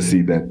biggest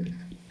embassy that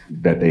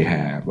they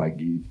have. Like,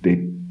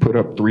 they put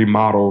up 3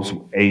 models,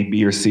 A,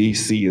 B, or C.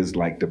 C is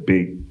like the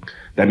big,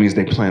 that means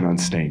they plan on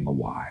staying a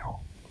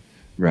while,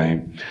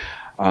 right?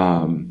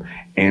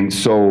 And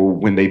so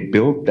when they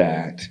built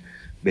that,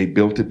 they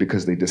built it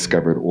because they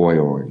discovered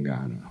oil in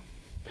Ghana.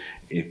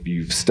 If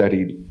you've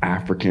studied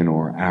African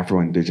or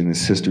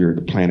Afro-Indigenous history or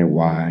the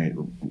planet-wide,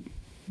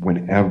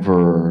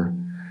 whenever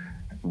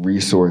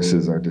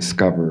resources are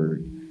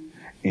discovered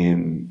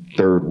in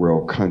third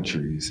world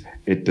countries,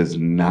 it does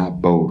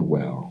not bode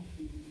well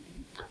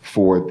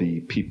for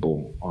the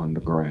people on the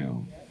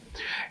ground.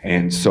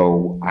 And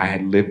so I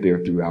had lived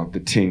there throughout the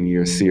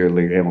 10-year Sierra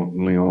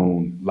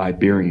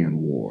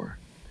Leone-Liberian War,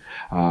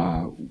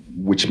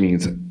 which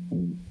means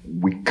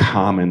we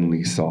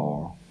commonly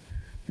saw,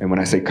 and when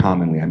I say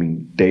commonly, I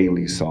mean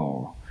daily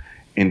saw,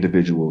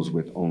 individuals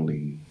with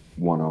only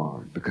one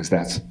arm, because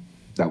that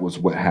was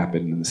what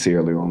happened in the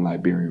Sierra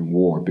Leone-Liberian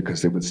War.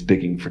 Because they was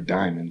digging for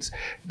diamonds,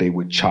 they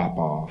would chop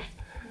off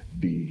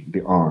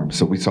the arms.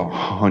 So we saw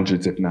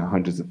hundreds, if not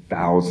hundreds of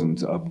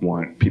thousands of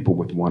people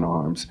with one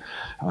arms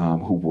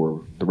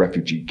the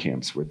refugee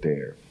camps were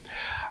there.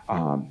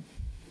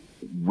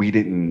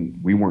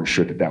 We weren't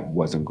sure that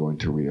wasn't going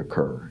to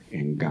reoccur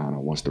in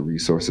Ghana once the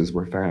resources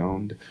were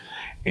found.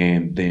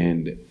 And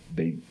then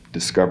they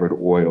discovered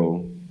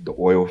oil, the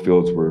oil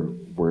fields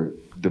were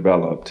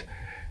developed.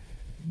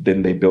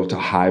 Then they built a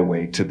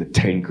highway to the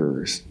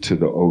tankers, to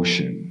the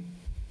ocean.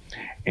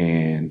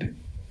 And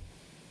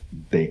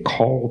they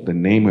called the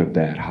name of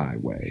that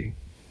highway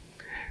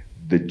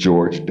the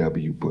George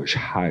W. Bush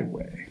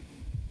Highway.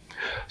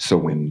 So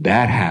when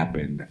that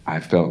happened, I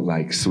felt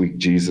like sweet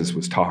Jesus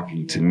was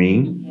talking to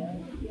me,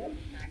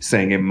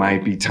 saying it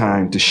might be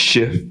time to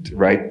shift,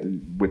 right,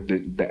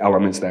 with the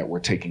elements that were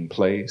taking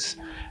place.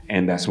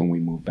 And that's when we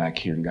moved back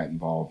here and got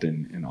involved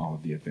in all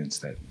of the events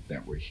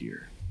that were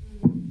here.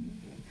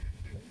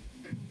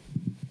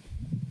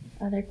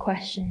 Other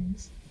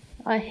questions?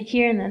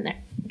 Here and then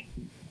there.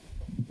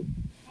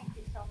 Thank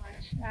you so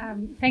much.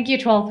 Thank you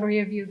to all 3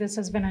 of you. This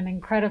has been an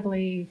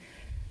incredibly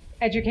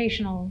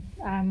educational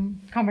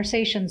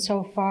conversation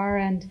so far,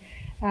 and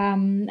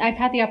I've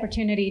had the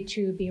opportunity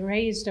to be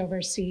raised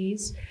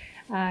overseas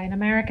in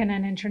American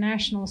and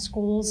international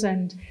schools,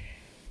 and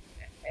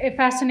it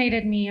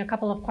fascinated me a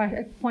couple of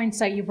points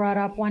that you brought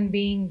up, one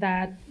being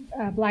that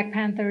Black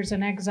Panthers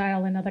in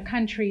exile in other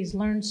countries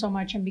learned so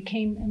much and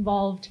became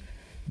involved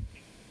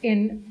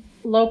in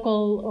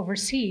local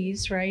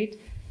overseas, right?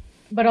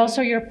 But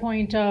also your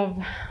point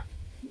of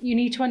you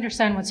need to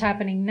understand what's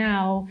happening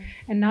now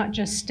and not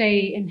just stay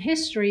in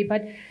history.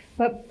 But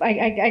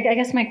I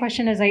guess my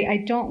question is,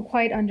 I don't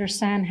quite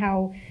understand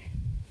how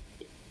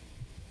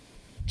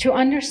to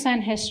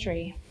understand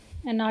history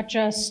and not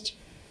just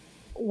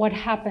what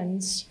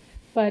happens,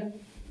 but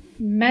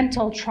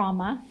mental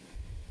trauma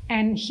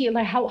and heal.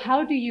 Like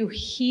how do you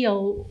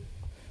heal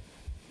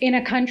in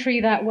a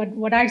country that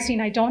what I've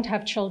seen, I don't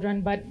have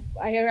children, but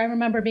I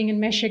remember being in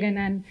Michigan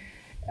and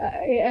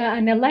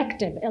an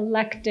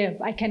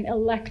elective, I can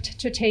elect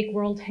to take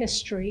world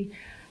history.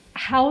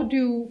 How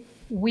do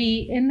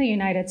we in the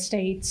United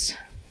States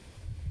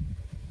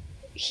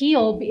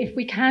heal if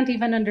we can't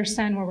even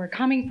understand where we're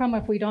coming from,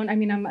 if we don't, I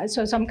mean,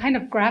 so I'm kind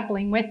of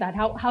grappling with that.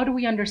 How do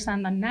we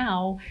understand them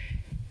now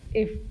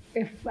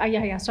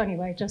so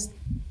anyway, just,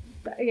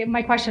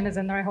 my question is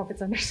in there, I hope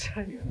it's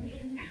understood.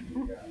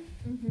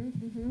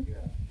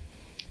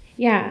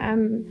 Yeah,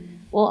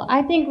 well,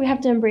 I think we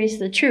have to embrace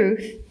the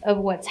truth of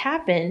what's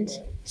happened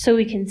so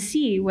we can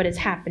see what is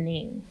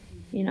happening,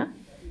 you know?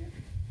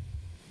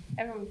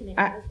 Everyone can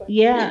answer this question.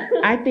 Yeah,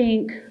 I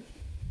think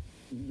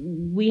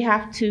we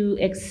have to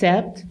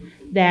accept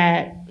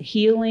that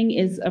healing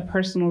is a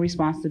personal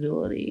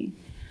responsibility.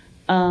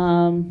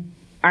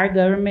 Our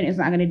government is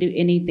not going to do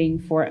anything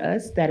for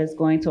us that is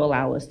going to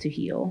allow us to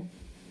heal.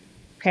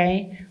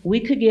 Okay?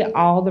 We could get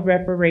all the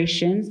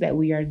reparations that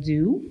we are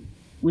due,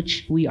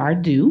 which we are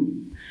due.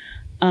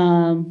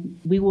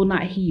 We will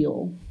not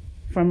heal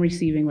from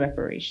receiving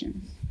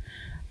reparations.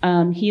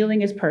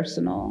 Healing is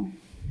personal.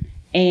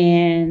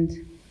 And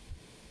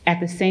at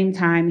the same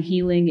time,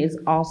 healing is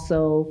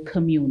also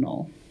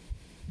communal.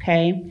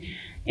 Okay?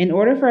 In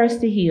order for us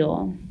to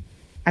heal,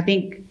 I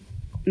think,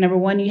 number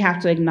one, you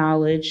have to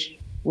acknowledge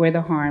where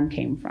the harm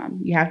came from.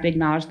 You have to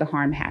acknowledge the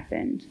harm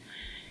happened.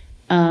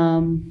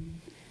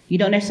 You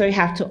don't necessarily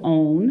have to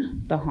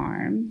own the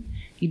harm.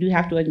 You do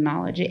have to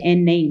acknowledge it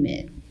and name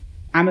it.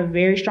 I'm a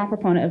very strong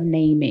proponent of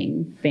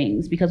naming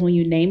things, because when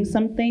you name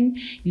something,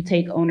 you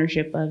take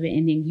ownership of it,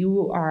 and then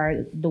you are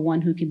the one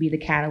who can be the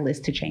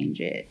catalyst to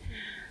change it.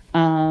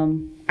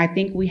 I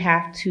think we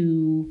have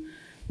to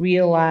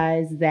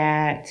realize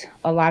that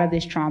a lot of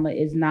this trauma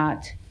is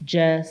not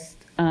just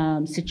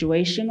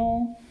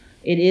situational.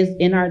 It is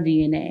in our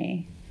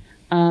DNA.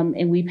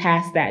 And we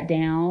pass that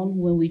down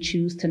when we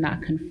choose to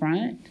not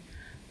confront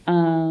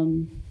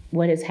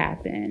what has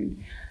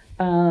happened.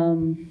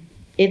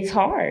 It's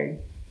hard.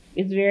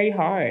 It's very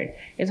hard.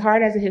 It's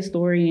hard as a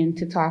historian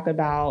to talk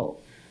about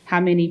how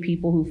many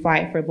people who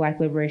fight for Black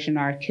liberation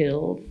are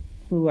killed,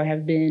 who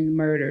have been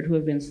murdered, who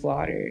have been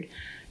slaughtered.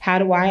 How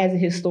do I, as a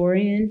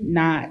historian,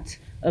 not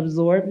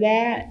absorb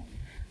that?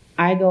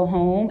 I go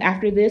home.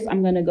 After this,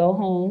 I'm going to go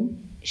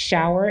home,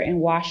 shower,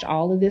 and wash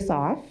all of this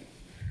off,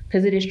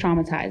 because it is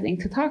traumatizing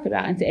to talk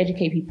about and to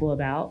educate people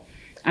about.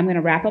 I'm going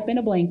to wrap up in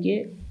a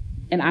blanket,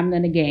 and I'm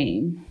going to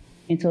game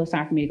until it's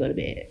time for me to go to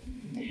bed.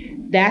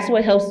 That's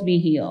what helps me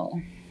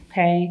heal.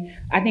 Okay?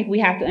 I think we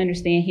have to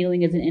understand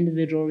healing is an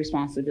individual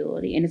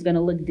responsibility, and it's going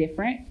to look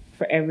different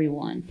for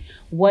everyone.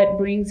 What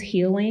brings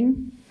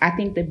healing? I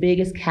think the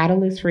biggest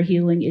catalyst for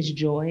healing is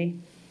joy.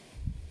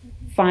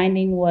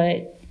 Finding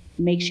what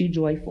makes you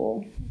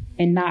joyful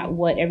and not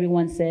what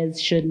everyone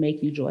says should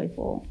make you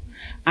joyful.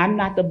 I'm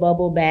not the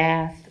bubble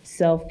bath,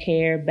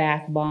 self-care,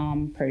 bath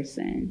bomb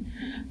person.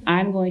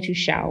 I'm going to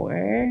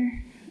shower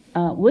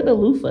with a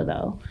loofah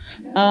though.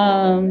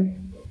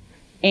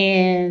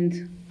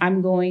 And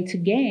I'm going to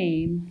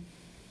game,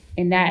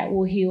 and that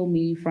will heal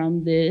me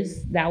from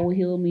this. That will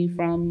heal me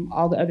from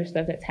all the other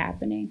stuff that's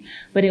happening.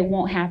 But it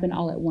won't happen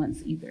all at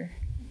once either.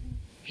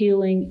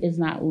 Healing is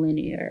not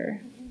linear,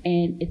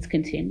 and it's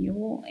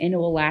continual, and it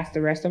will last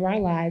the rest of our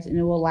lives, and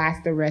it will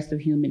last the rest of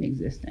human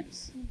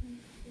existence.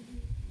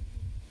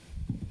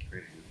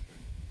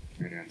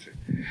 Great answer.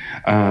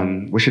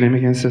 What's your name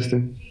again,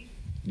 sister?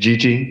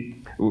 Gigi.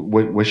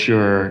 What's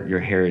your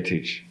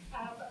heritage?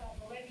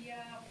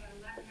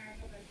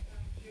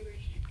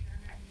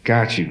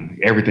 Got you.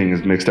 Everything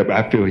is mixed up.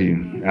 I feel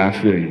you.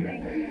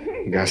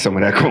 Got some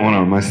of that going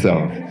on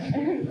myself.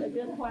 A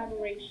good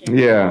collaboration.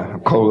 Yeah,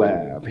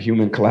 collab,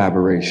 human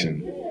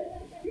collaboration.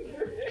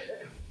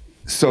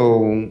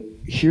 So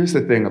here's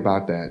the thing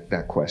about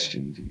that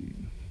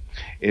question,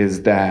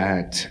 is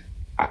that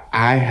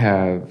I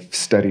have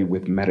studied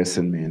with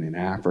medicine men in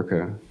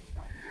Africa.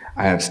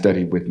 I have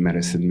studied with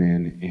medicine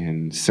men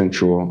in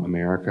Central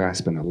America. I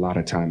spent a lot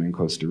of time in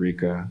Costa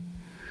Rica.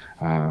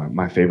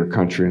 My favorite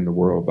country in the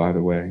world, by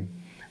the way,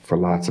 for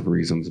lots of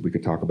reasons. We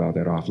could talk about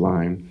that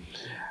offline.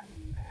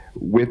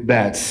 With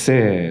that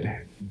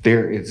said,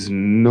 there is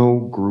no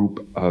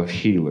group of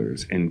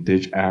healers,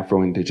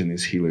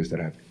 Afro-Indigenous healers, that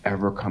I've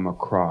ever come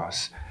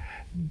across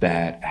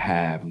that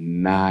have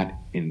not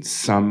in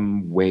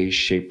some way,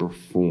 shape, or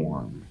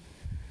form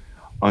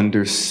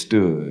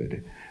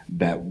understood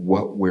that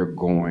what we're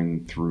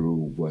going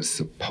through was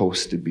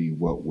supposed to be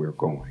what we're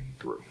going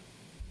through.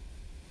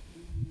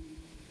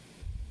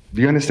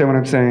 Do you understand what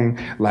I'm saying?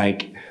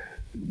 Like,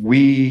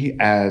 we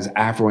as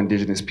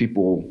Afro-Indigenous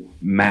people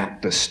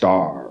map the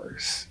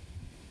stars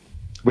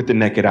with the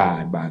naked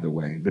eye, by the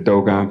way, the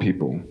Dogon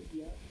people.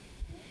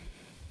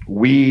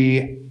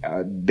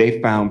 They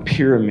found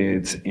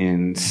pyramids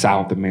in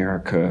South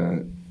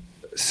America,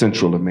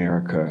 Central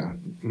America.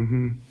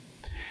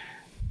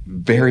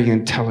 Very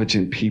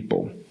intelligent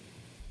people.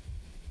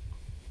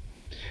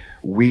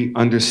 We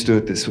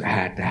understood this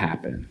had to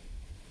happen.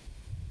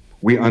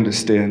 We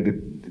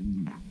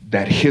understand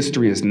that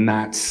history is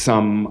not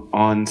some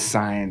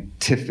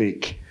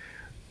unscientific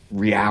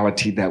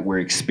reality that we're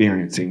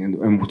experiencing.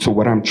 And so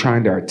what I'm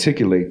trying to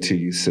articulate to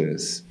you,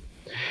 sis,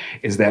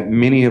 is that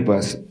many of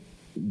us,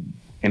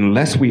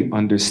 unless we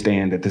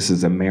understand that this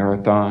is a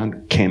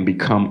marathon, can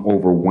become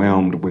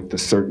overwhelmed with the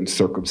certain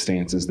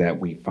circumstances that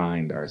we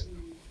find ourselves,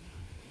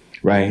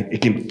 right?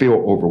 It can feel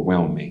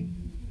overwhelming.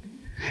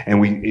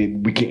 And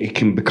it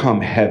can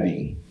become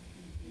heavy.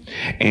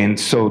 And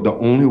so the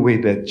only way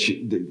that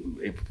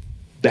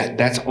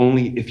That's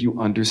only if you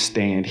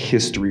understand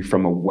history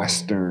from a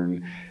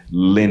Western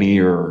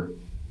linear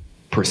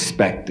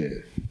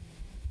perspective.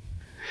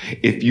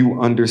 If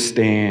you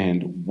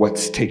understand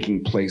what's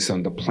taking place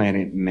on the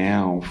planet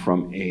now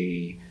from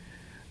a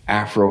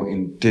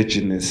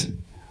Afro-Indigenous,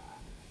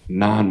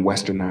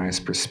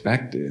 non-Westernized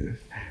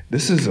perspective,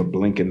 this is a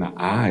blink in the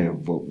eye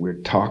of what we're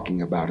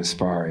talking about as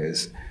far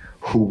as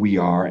who we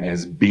are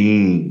as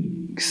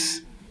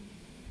beings.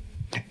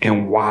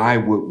 And why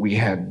would we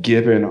have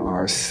given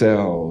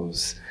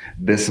ourselves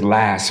this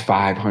last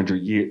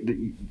 500 years?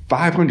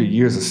 500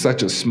 years is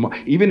such a small,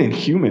 even in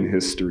human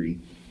history,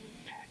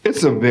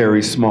 it's a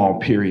very small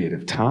period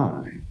of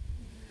time.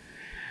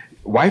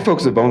 White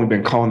folks have only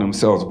been calling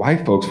themselves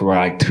white folks for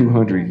like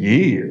 200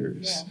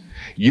 years. Yeah.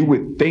 You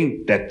would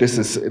think that this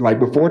is, like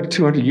before the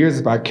 200 years,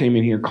 if I came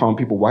in here calling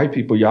people white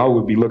people, y'all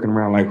would be looking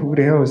around like, who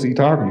the hell is he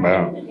talking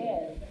about?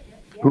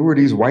 Who are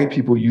these white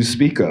people you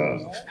speak of?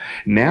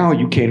 Now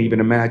you can't even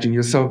imagine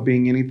yourself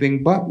being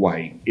anything but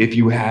white if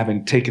you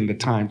haven't taken the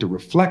time to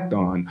reflect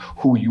on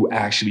who you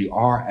actually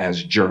are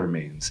as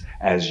Germans,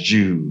 as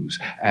Jews,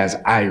 as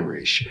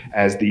Irish,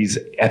 as these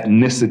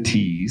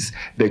ethnicities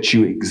that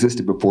you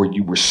existed before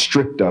you were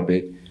stripped of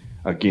it,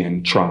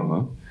 again,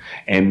 trauma,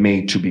 and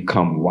made to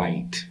become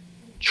white,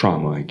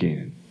 trauma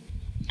again.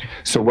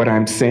 So what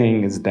I'm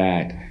saying is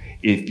that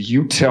if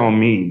you tell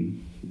me,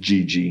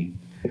 Gigi,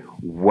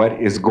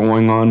 what is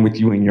going on with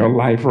you in your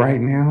life right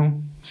now,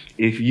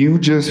 if you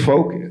just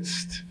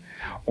focused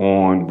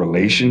on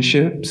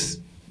relationships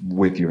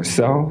with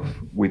yourself,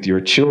 with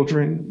your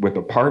children, with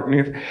a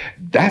partner,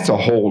 that's a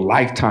whole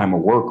lifetime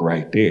of work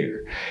right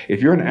there.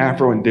 If you're an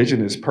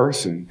Afro-Indigenous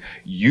person,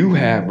 you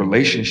have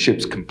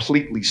relationships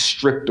completely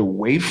stripped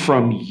away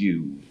from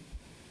you.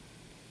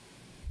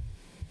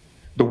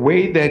 The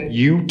way that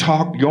you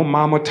talk, your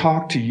mama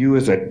talked to you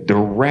is a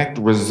direct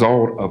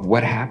result of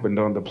what happened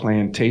on the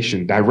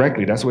plantation.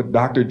 Directly, that's what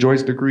Dr.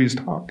 Joyce Degree is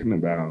talking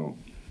about.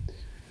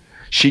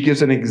 She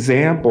gives an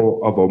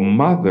example of a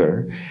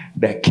mother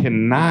that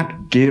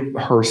cannot give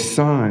her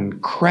son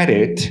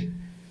credit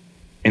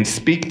and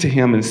speak to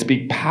him and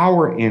speak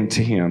power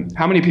into him.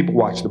 How many people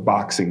watched the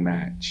boxing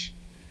match?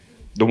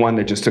 The one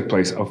that just took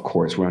place, of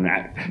course, we're on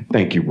that.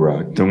 Thank you,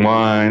 bro. The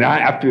one,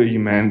 I feel you,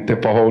 man,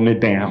 for holding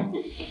it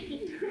down.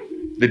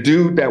 The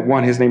dude that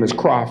won, his name is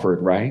Crawford,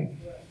 right?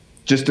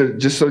 Just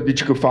so that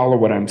you could follow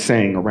what I'm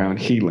saying around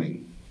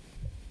healing.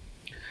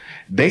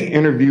 They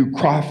interviewed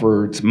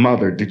Crawford's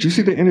mother. Did you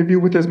see the interview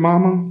with his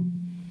mama?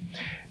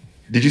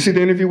 Did you see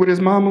the interview with his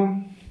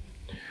mama?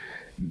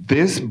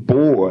 This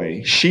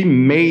boy, she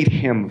made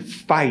him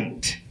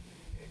fight.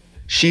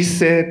 She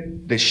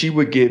said that she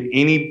would give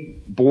any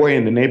boy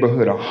in the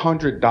neighborhood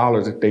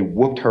 $100 if they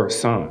whooped her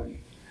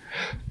son.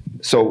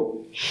 So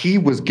he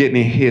was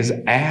getting his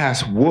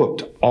ass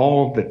whooped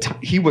all the time.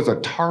 He was a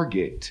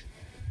target.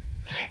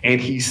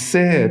 And he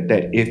said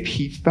that if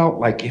he felt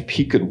like if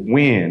he could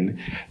win,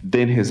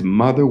 then his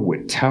mother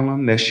would tell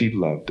him that she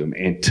loved him.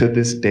 And to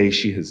this day,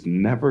 she has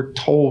never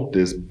told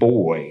this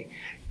boy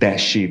that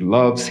she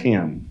loves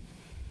him.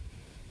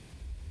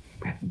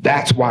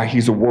 That's why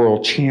he's a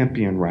world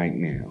champion right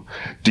now.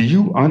 Do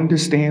you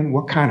understand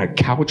what kind of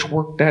couch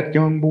work that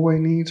young boy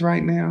needs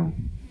right now?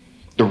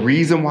 The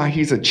reason why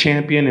he's a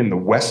champion in the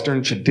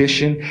Western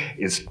tradition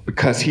is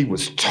because he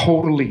was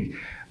totally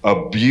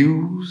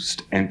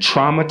abused and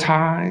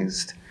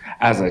traumatized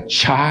as a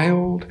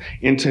child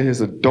into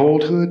his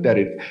adulthood.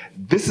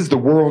 This is the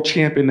world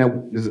champion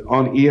that is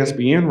on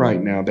ESPN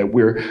right now that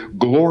we're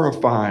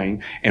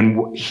glorifying,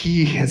 and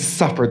he has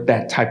suffered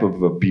that type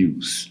of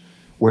abuse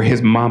where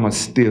his mama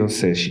still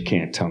says she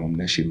can't tell him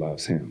that she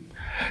loves him.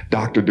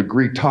 Dr.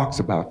 Degree talks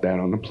about that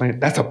on the plant.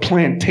 That's a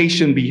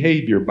plantation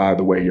behavior, by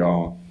the way,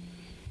 y'all.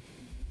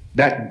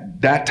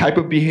 That type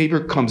of behavior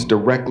comes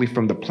directly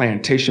from the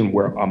plantation,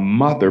 where a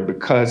mother,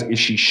 because if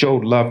she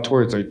showed love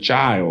towards her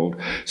child,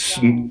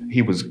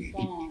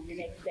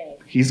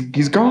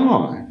 he's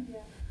gone.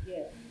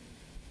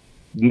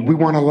 We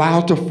weren't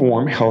allowed to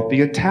form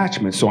healthy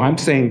attachments. So I'm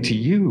saying to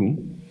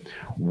you,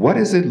 what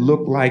does it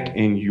look like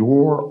in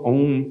your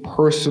own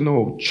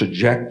personal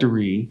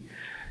trajectory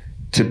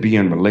to be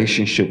in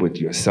relationship with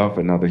yourself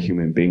and other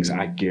human beings?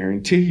 I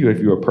guarantee you, if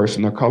you're a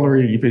person of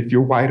color, even if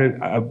you're white,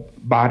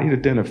 body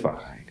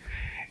identified,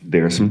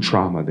 there's some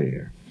trauma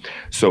there.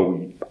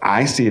 So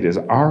I see it as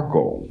our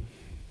goal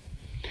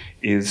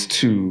is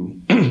to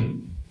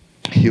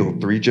heal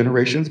 3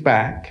 generations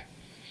back.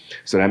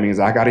 So that means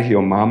I got to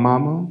heal my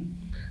mama,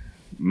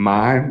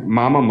 my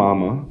mama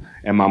mama,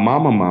 and my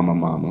mama mama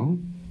mama.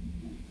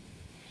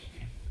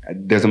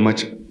 There's a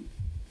much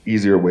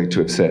easier way to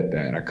have said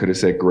that. I could have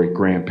said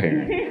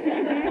great-grandparent.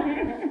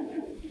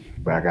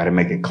 But I got to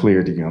make it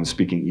clear to you, I'm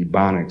speaking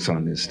Ebonics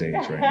on this stage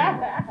right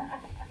now.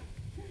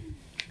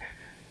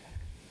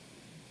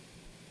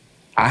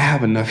 I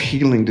have enough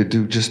healing to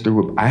do just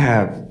through, I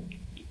have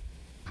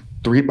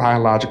 3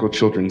 biological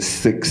children,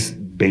 6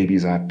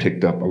 babies I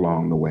picked up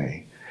along the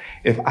way.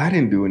 If I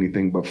didn't do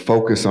anything but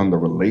focus on the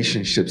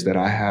relationships that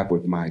I have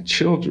with my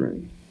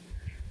children,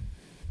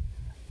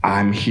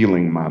 I'm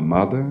healing my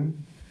mother,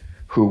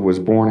 who was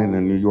born in a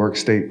New York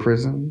State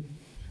prison,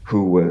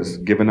 who was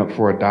given up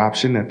for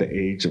adoption at the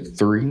age of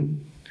 3.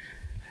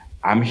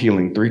 I'm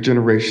healing 3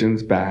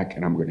 generations back,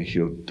 and I'm going to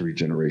heal 3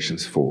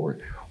 generations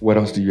forward. What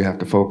else do you have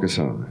to focus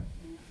on?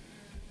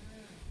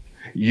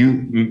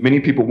 Many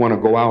people want to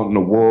go out in the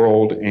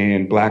world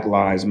and Black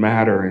Lives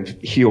Matter and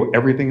heal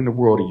everything in the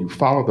world, and you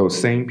follow those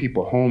same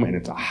people home, and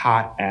it's a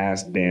hot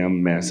ass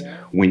damn mess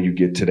when you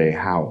get to their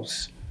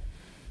house.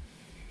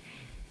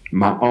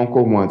 My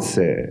uncle once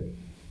said,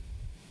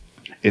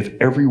 if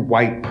every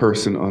white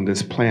person on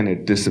this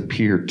planet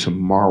disappeared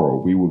tomorrow,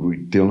 we would be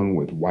dealing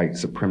with white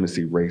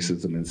supremacy,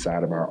 racism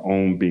inside of our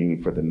own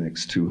being for the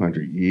next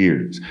 200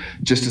 years,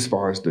 just as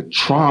far as the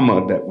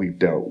trauma that we've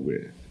dealt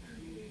with,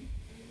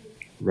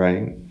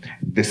 right?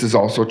 This is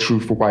also true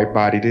for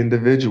white-bodied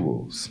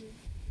individuals.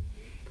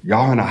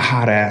 Y'all in a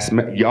hot ass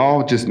mess.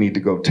 Y'all just need to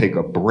go take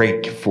a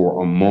break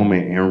for a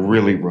moment and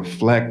really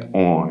reflect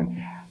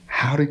on,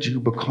 how did you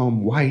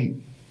become white?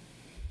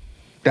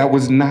 That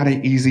was not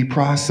an easy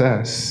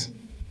process.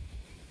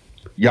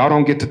 Y'all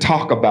don't get to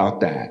talk about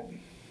that.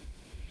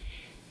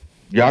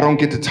 Y'all don't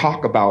get to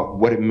talk about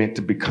what it meant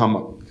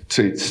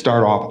to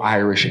start off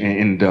Irish and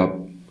end up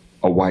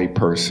a white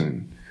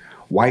person.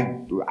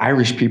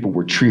 Irish people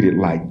were treated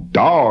like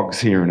dogs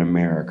here in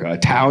America.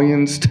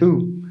 Italians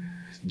too.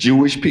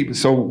 Jewish people.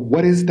 So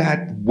what is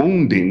that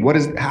wounding?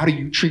 How do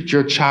you treat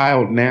your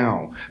child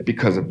now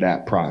because of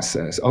that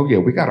process? Oh yeah,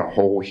 we got a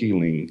whole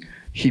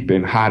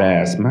heaping hot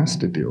ass mess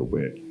to deal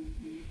with.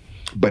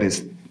 But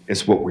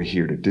it's what we're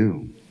here to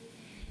do.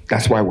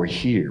 That's why we're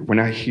here. We're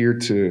not here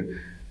to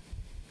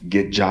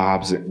get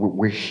jobs.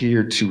 We're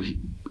here to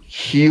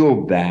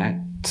heal that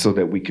so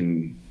that we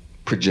can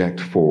project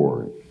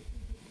forward,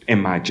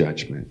 in my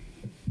judgment.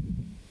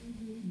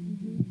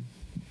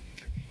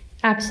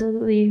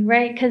 Absolutely,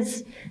 right?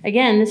 Because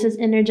again, this is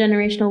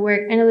intergenerational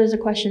work. I know there's a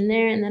question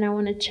there, and then I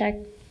want to check.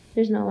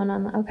 There's no one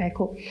online. Okay,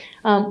 cool.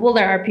 Well,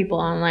 there are people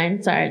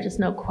online. Sorry, just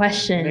no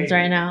questions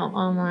right now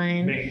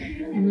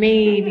online.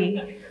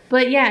 Maybe.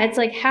 But yeah, it's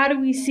like, how do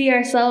we see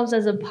ourselves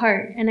as a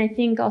part? And I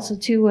think also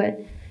too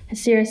what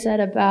Hasira said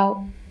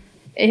about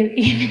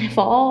even if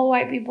all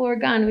white people were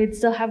gone, we'd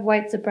still have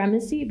white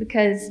supremacy,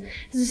 because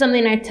this is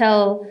something I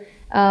tell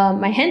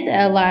my gente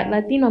a lot,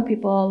 Latino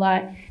people a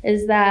lot,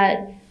 is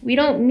that we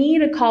don't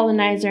need a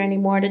colonizer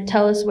anymore to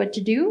tell us what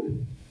to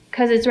do,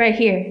 because it's right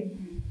here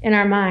in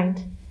our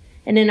mind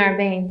and in our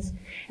veins.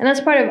 And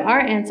that's part of our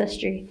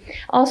ancestry.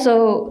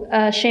 Also,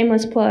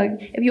 shameless plug,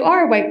 if you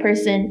are a white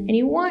person and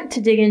you want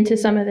to dig into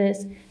some of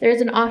this,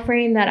 there's an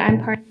offering that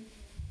I'm part of.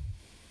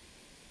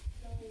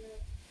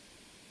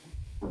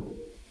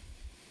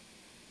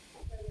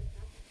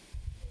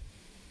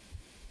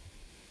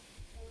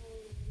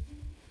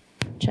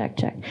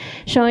 Check.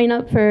 Showing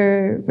up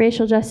for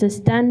Racial Justice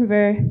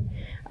Denver,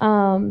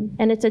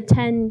 and it's a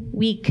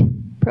 10-week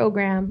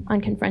program on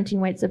confronting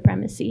white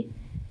supremacy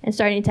and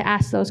starting to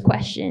ask those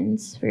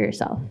questions for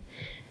yourself.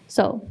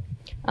 So,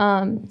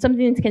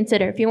 something to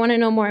consider. If you want to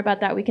know more about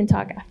that, we can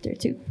talk after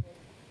too.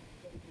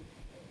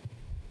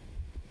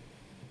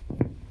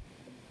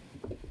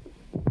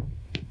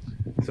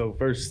 So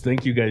first,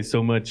 thank you guys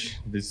so much.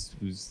 This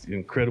was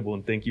incredible,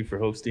 and thank you for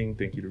hosting.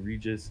 Thank you to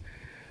Regis.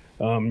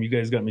 You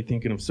guys got me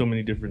thinking of so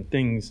many different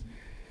things.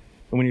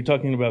 And when you're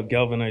talking about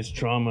galvanized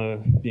trauma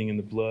being in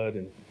the blood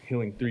and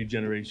healing 3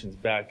 generations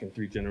back and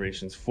 3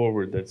 generations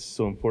forward, that's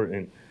so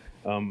important.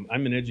 I'm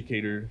an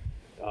educator,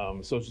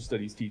 social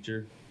studies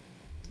teacher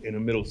in a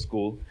middle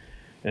school.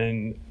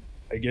 And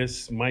I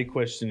guess my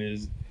question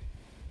is,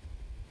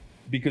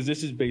 because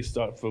this is based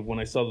off of when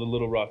I saw the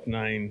Little Rock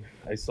Nine,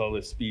 I saw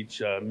the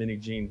speech Minnie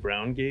Jean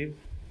Brown gave.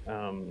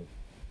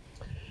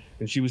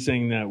 And she was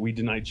saying that we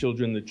deny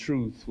children the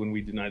truth when we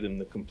deny them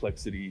the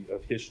complexity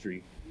of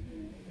history.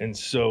 And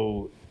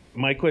so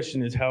my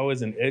question is, how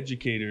as an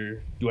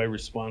educator do I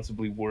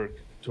responsibly work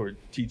toward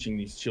teaching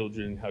these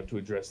children how to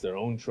address their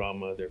own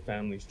trauma, their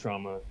family's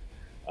trauma?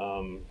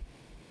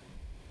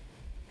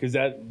 Because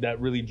that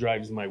really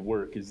drives my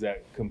work, is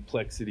that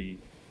complexity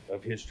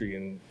of history,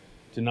 and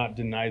to not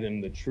deny them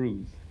the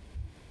truth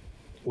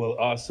while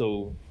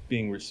also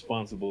being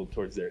responsible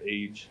towards their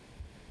age,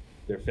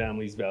 their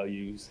family's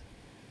values.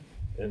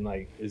 And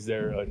like, is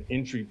there an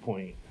entry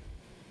point?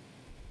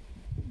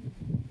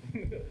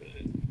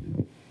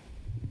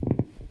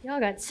 Y'all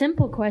got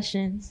simple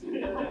questions.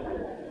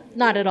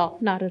 Not at all,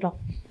 not at all.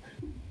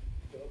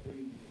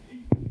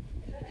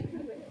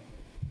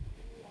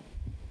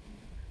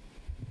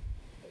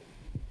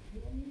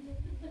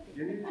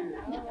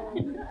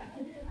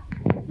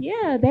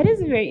 Yeah, that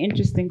is a very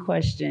interesting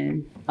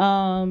question.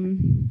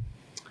 I'm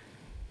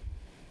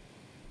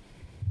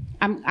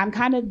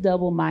kind of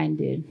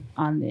double-minded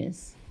on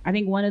this. I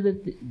think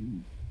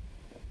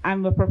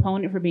I'm a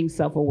proponent for being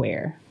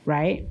self-aware,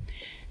 right?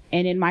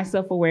 And in my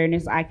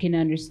self-awareness, I can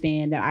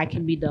understand that I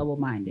can be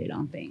double-minded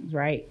on things,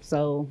 right?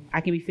 So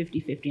I can be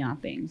 50-50 on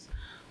things.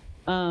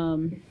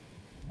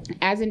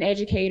 As an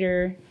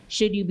educator,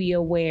 should you be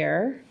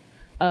aware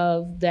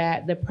of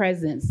the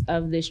presence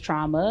of this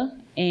trauma,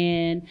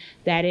 and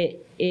that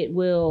it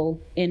will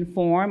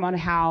inform on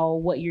how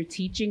what you're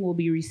teaching will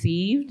be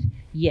received?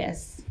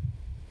 Yes.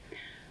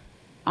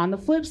 On the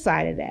flip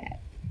side of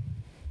that,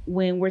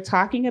 when we're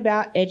talking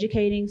about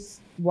educating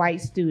white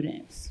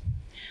students,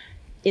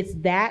 it's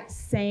that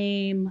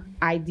same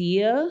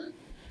idea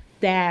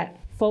that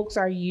folks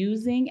are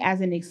using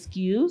as an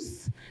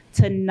excuse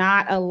to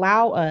not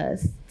allow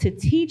us to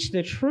teach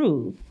the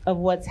truth of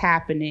what's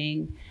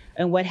happening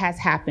and what has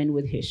happened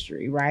with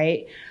history,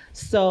 right?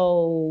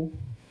 So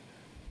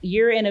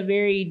you're in a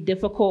very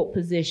difficult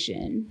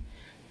position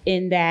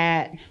in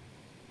that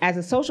as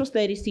a social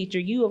studies teacher,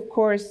 you of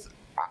course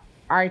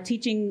are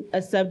teaching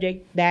a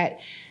subject that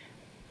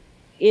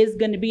is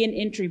going to be an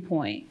entry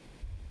point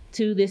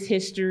to this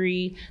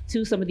history,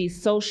 to some of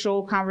these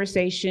social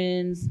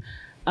conversations.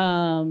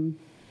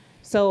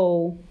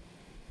 So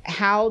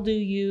how do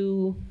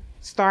you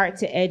start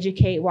to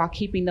educate while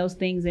keeping those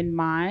things in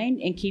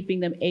mind and keeping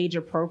them age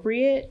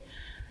appropriate?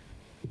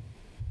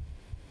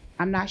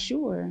 I'm not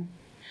sure.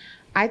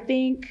 I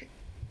think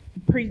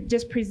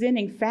just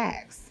presenting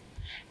facts.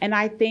 And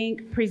I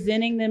think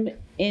presenting them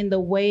in the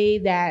way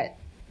that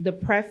the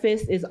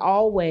preface is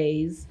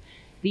always,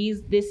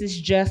 this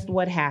is just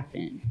what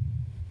happened,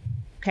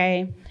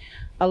 okay?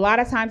 A lot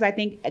of times I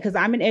think, because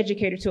I'm an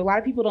educator too, a lot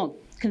of people don't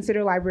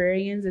consider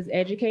librarians as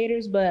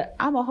educators, but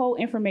I'm a whole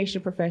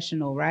information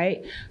professional,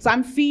 right? So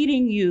I'm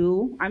feeding,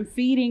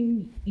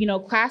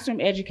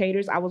 classroom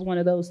educators. I was one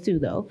of those too,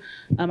 though.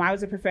 I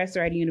was a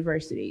professor at a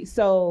university.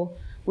 So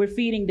we're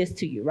feeding this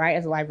to you, right,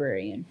 as a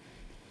librarian.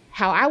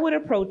 How I would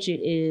approach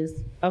it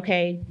is,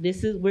 okay,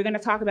 we're gonna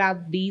talk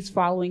about these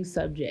following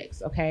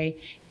subjects, okay?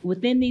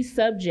 Within these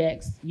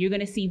subjects, you're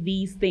gonna see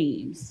these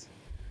themes,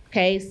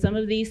 okay? Some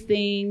of these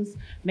things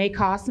may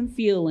cause some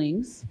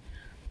feelings.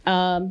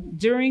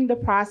 During the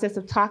process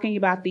of talking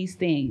about these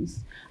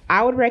things,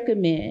 I would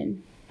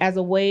recommend, as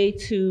a way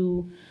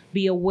to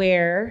be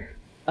aware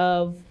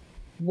of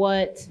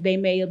what they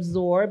may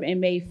absorb and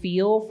may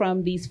feel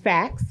from these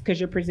facts, because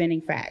you're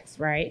presenting facts,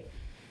 right?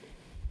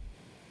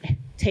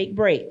 Take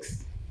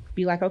breaks.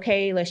 Be like,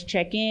 okay, let's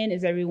check in.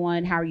 Is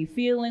everyone, how are you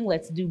feeling?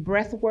 Let's do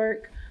breath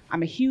work.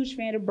 I'm a huge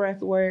fan of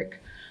breath work.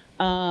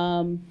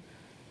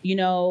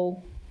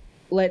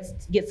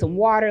 Let's get some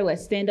water.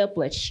 Let's stand up.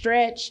 Let's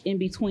stretch in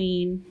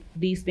between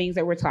these things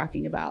that we're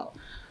talking about.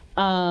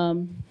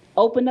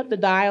 Open up the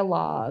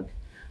dialogue.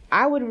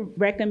 I would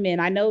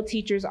recommend, I know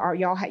teachers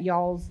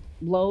y'all's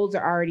loads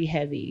are already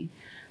heavy.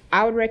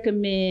 I would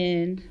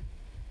recommend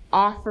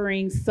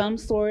offering some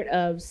sort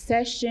of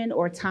session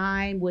or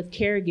time with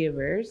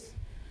caregivers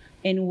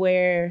in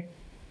where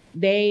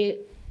they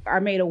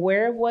are made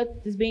aware of what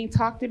is being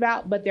talked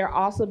about, but they're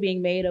also being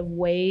made of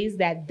ways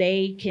that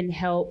they can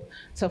help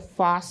to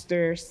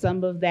foster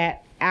some of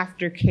that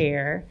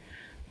aftercare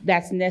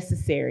that's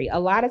necessary. A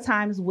lot of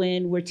times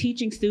when we're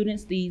teaching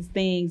students these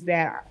things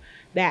that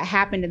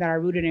happened and that are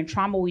rooted in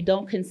trauma, we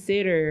don't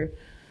consider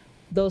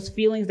those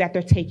feelings that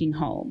they're taking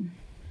home.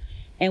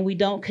 And we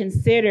don't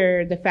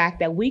consider the fact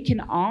that we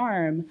can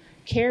arm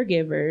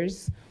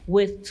caregivers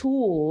with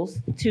tools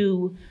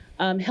to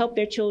help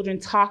their children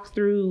talk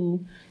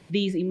through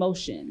these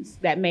emotions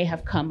that may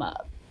have come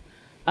up.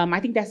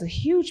 I think that's a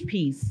huge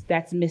piece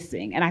that's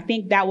missing. And I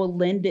think that will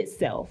lend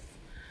itself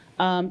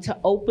to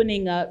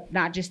opening up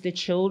not just the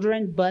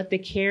children, but the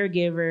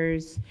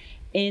caregivers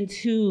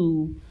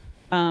into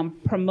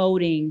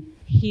promoting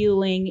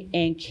healing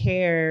and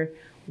care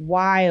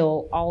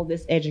while all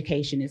this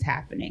education is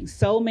happening.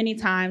 So many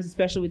times,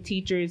 especially with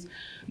teachers,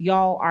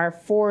 y'all are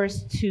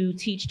forced to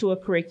teach to a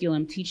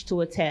curriculum, teach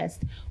to a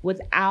test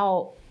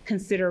without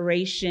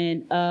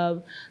consideration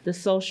of the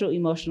social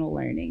emotional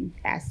learning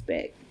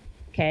aspect,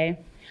 okay?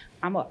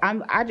 I'm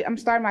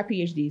starting my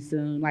PhD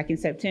soon, like in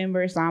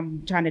September, so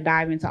I'm trying to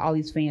dive into all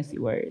these fancy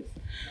words.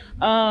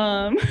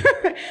 But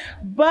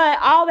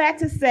all that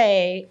to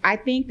say, I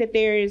think that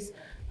there's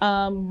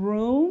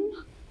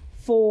room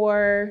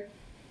for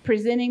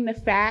presenting the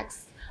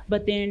facts,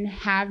 but then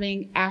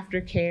having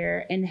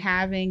aftercare and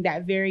having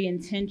that very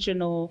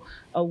intentional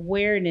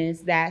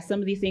awareness that some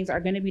of these things are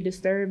going to be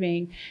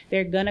disturbing.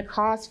 They're going to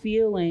cause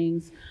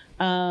feelings.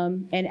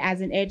 And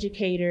as an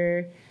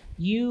educator,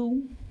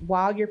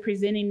 while you're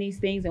presenting these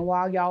things and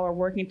while y'all are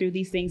working through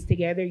these things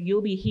together,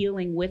 you'll be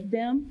healing with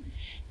them,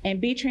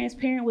 and be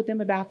transparent with them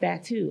about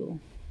that too.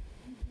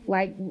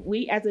 Like,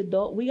 we as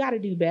adults, we got to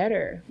do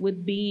better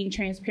with being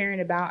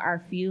transparent about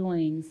our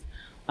feelings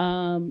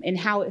and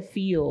how it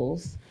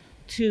feels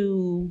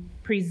to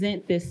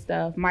present this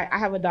stuff. I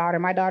have a daughter.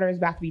 My daughter is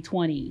about to be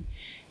 20,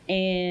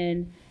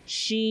 and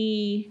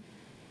she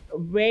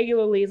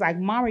regularly is like,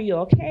 "Mom, are you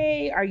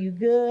okay? Are you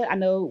good? I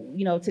know,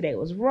 today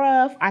was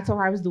rough. I told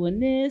her I was doing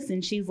this,"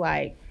 and she's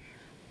like,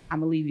 "I'm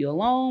gonna leave you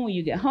alone when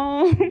you get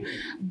home."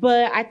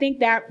 But I think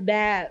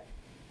that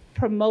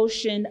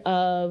promotion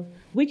of,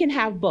 we can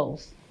have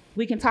both.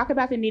 We can talk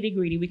about the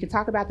nitty-gritty. We can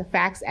talk about the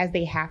facts as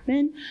they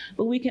happen,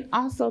 but we can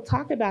also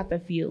talk about the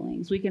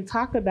feelings. We can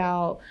talk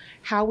about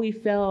how we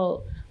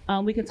felt.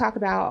 We can talk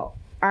about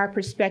our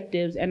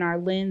perspectives and our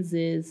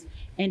lenses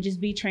and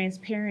just be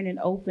transparent and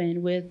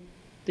open with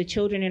the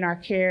children in our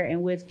care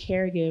and with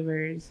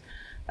caregivers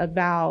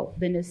about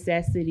the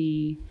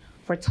necessity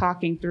for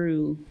talking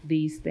through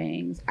these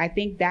things. I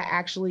think that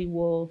actually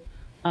will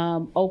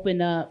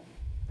open up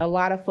a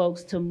lot of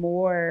folks to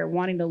more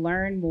wanting to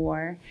learn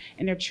more,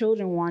 and their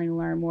children wanting to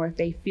learn more if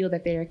they feel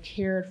that they are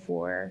cared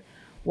for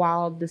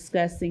while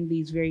discussing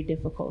these very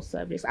difficult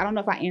subjects. I don't know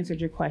if I answered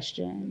your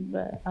question,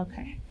 but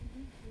okay.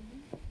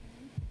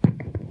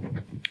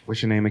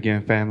 What's your name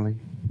again, family?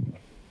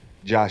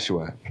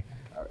 Joshua.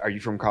 Are you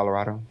from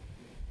Colorado?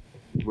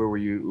 Where were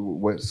you?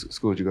 What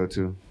school did you go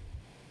to?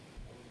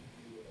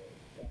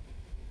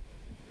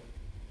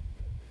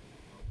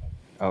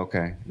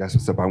 Okay, that's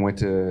what's up. I went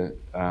to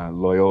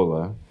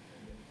Loyola,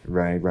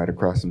 right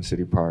across from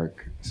City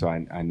Park. So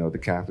I know the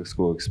Catholic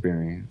school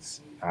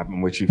experience.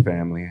 I'm with you,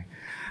 family.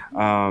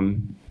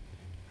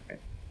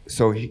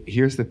 So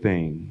here's the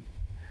thing.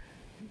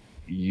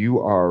 You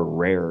are a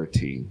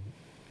rarity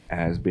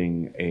as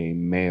being a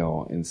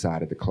male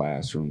inside of the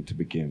classroom to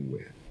begin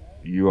with.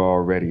 You're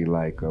already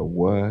like,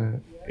 what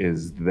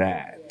is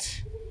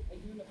that?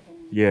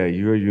 Yeah,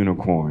 you're a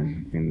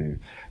unicorn in there.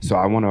 So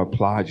I want to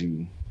applaud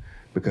you,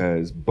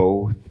 because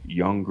both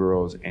young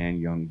girls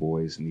and young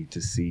boys need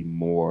to see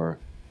more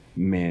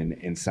men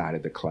inside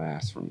of the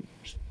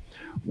classrooms.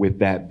 With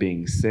that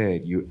being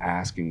said, you're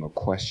asking a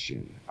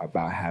question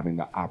about having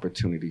the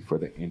opportunity for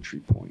the entry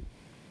point.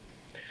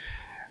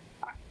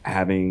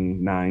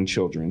 Having 9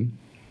 children,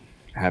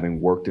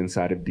 having worked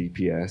inside of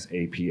DPS,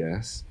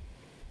 APS,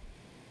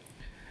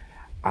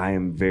 I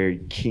am very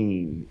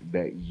keen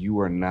that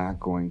you are not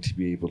going to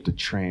be able to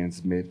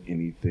transmit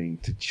anything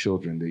to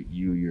children that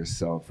you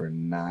yourself are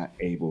not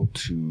able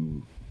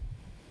to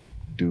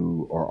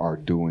do or are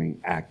doing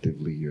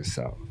actively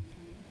yourself.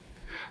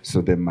 So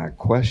then my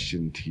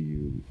question to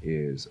you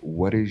is,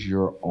 what is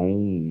your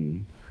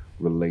own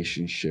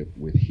relationship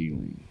with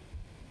healing?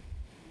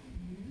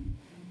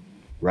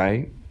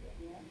 Right?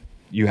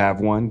 You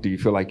have one? Do you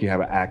feel like you have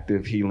an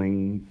active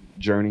healing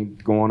journey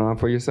going on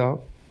for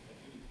yourself?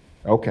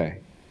 Okay.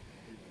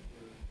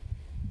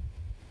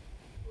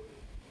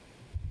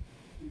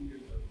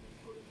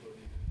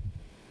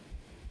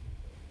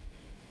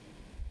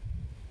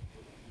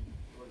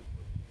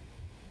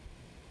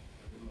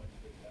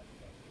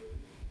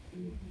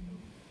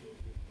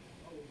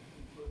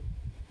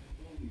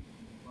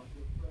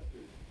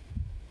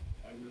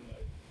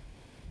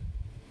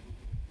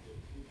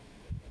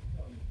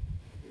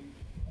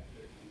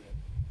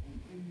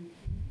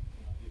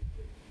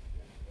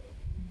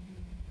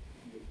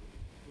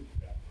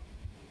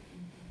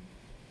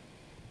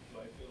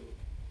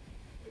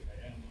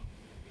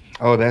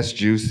 Oh, that's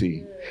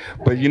juicy.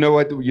 But you know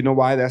what? You know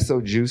why that's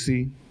so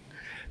juicy?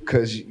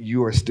 Because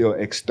you are still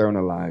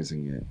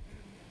externalizing it.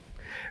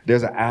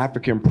 There's an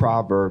African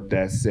proverb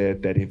that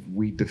said that if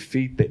we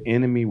defeat the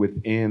enemy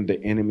within,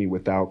 the enemy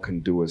without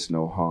can do us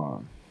no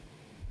harm.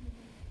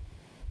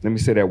 Let me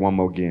say that one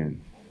more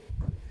again.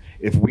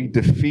 If we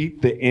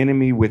defeat the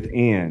enemy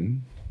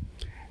within,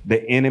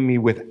 the enemy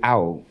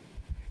without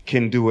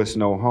can do us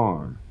no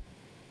harm.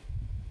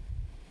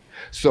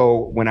 So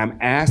when I'm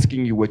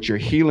asking you what your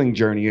healing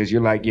journey is, you're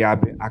like, yeah,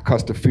 I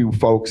cussed a few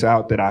folks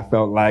out that I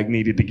felt like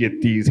needed to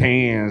get these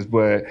hands,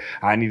 but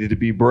I needed to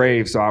be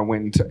brave, so I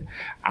went into.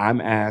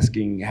 I'm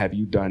asking, have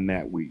you done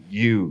that with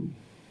you?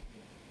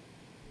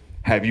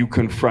 Have you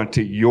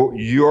confronted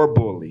your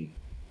bully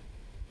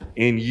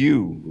in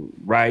you,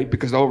 right?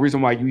 Because the whole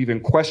reason why you even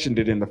questioned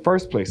it in the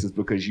first place is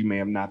because you may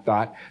have not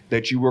thought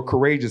that you were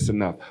courageous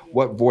enough.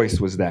 What voice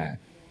was that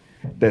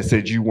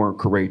said you weren't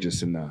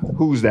courageous enough?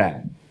 Who's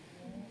that?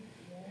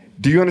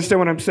 Do you understand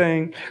what I'm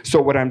saying?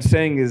 So what I'm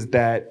saying is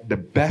that the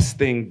best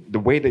thing, the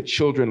way that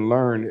children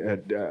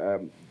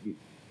learn,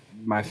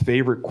 my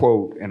favorite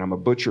quote, and I'm going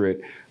to butcher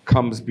it,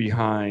 comes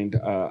behind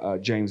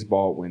James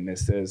Baldwin that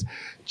says,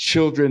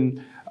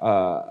 children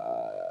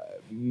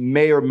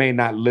may or may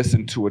not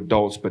listen to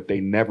adults, but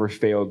they never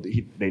failed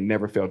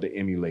to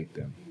emulate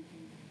them.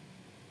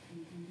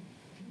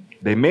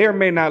 They may or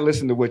may not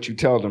listen to what you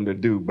tell them to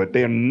do, but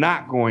they're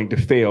not going to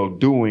fail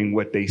doing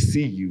what they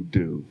see you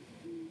do.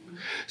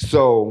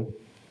 So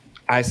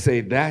I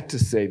say that to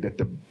say that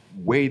the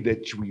way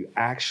that we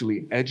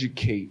actually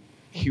educate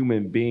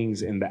human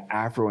beings in the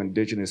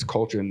Afro-Indigenous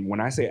culture, and when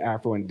I say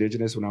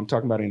Afro-Indigenous, when I'm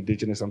talking about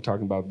Indigenous, I'm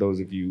talking about those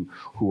of you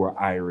who are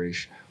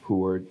Irish,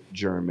 who are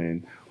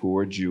German, who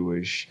are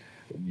Jewish.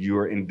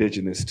 You're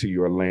indigenous to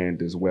your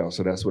land as well.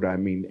 So that's what I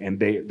mean. And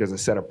there's a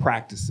set of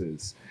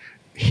practices,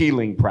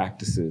 healing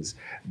practices,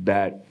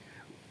 that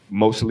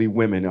mostly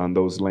women on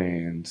those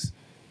lands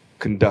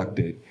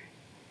conducted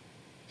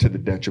to the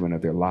detriment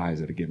of their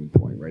lives at a given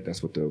point, right?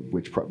 That's what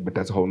but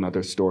that's a whole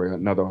nother story,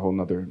 whole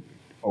nother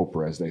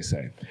Oprah, as they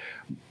say.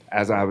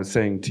 As I was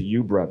saying to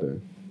you,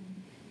 brother,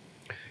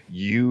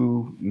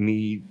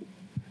 in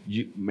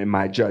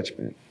my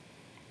judgment,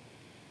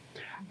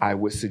 I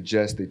would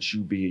suggest that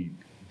you be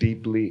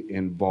deeply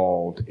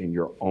involved in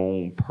your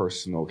own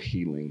personal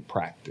healing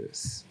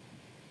practice.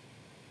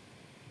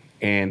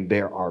 And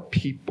there are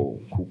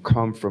people who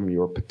come from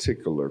your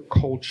particular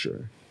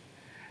culture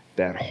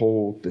that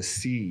hold the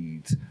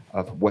seeds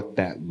of what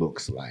that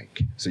looks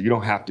like. So you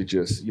don't have to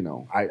just,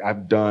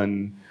 I've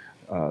done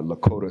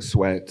Lakota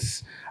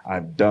sweats.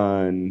 I've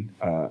done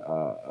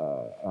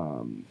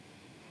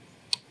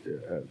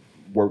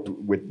worked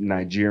with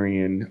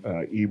Nigerian,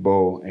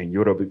 Igbo, and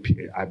Yoruba.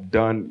 I've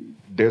done.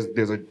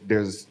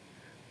 There's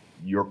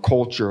your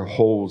culture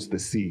holds the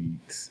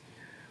seeds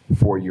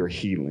for your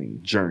healing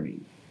journey.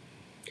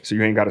 So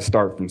you ain't got to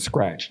start from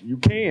scratch. You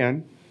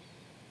can.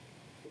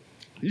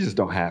 You just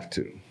don't have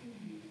to.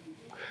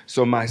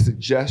 So my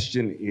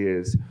suggestion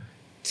is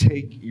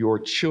take your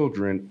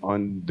children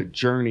on the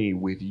journey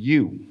with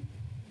you.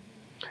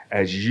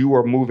 As you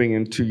are moving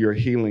into your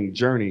healing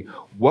journey,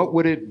 what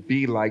would it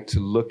be like to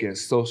look at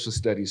social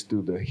studies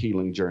through the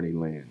healing journey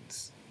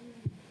lens?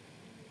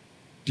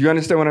 Do you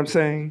understand what I'm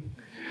saying?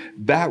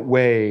 That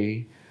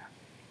way,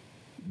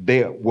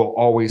 they will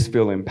always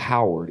feel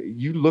empowered.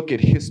 You look at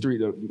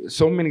history,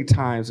 so many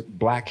times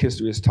Black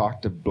history has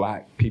talked to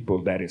Black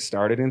people that it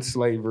started in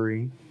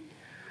slavery,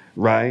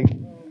 right?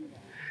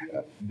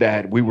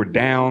 That we were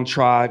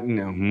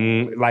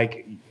downtrodden,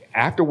 like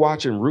after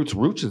watching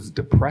Roots is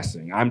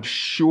depressing, I'm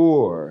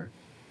sure.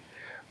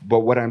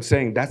 But what I'm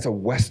saying, that's a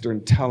Western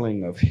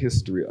telling of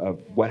history of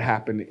what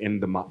happened in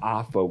the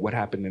Ma'afa, what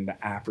happened in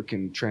the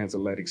African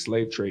transatlantic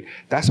slave trade.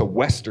 That's a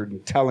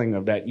Western telling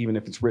of that, even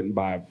if it's written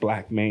by a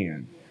Black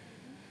man.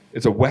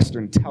 It's a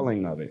Western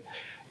telling of it.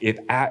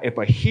 If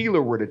a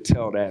healer were to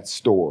tell that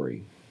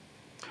story,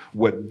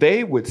 what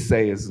they would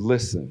say is,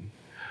 listen,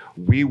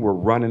 we were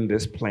running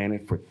this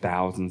planet for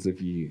thousands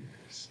of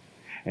years.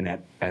 And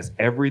as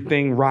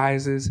everything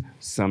rises,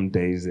 some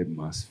days it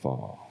must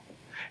fall.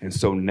 And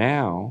so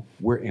now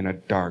we're in a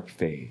dark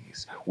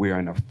phase. We're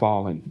in a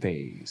fallen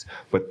phase.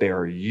 But there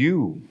are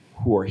you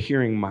who are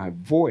hearing my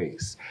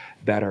voice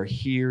that are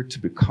here to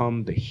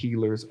become the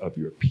healers of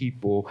your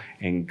people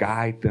and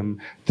guide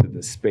them to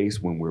the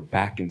space when we're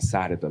back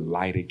inside of the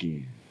light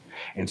again.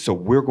 And so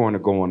we're going to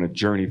go on a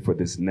journey for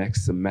this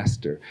next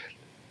semester,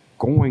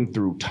 going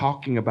through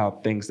talking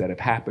about things that have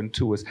happened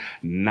to us,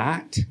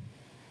 not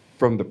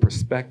from the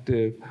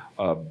perspective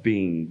of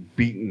being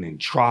beaten and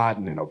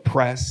trodden and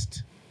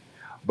oppressed,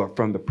 but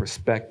from the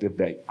perspective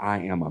that I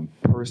am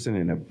a person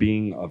and a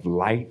being of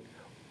light,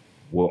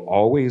 will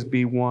always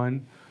be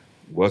one,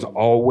 was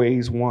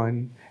always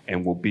one,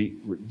 and will be.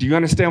 Do you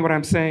understand what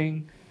I'm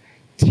saying?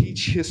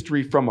 Teach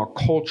history from a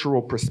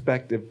cultural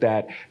perspective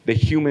that the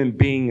human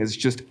being is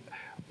just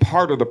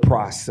part of the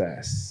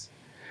process,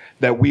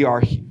 that we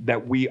are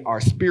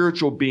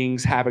spiritual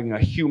beings having a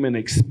human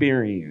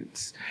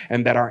experience,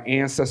 and that our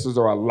ancestors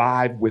are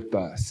alive with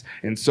us,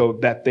 and so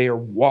that they are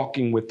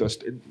walking with us.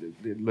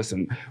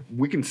 Listen,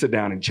 we can sit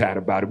down and chat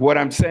about it. What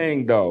I'm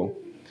saying, though,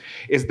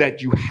 is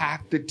that you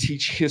have to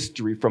teach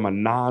history from a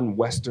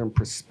non-Western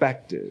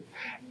perspective.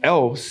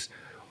 Else,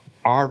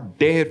 our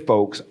dead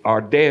folks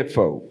are dead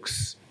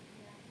folks.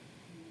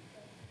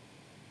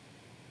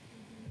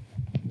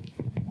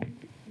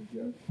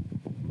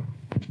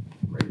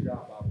 Great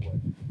job, by the way.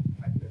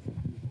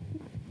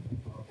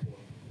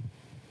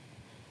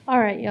 All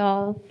right,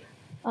 y'all.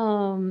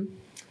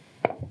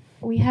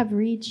 We have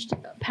reached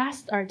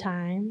past our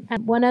time.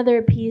 And one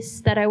other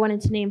piece that I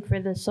wanted to name for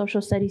the social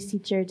studies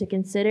teacher to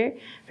consider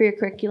for your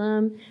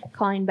curriculum,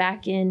 calling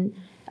back in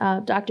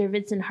Dr.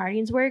 Vincent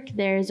Harding's work,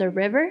 There's a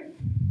River.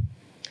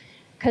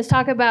 Because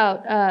talk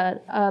about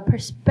a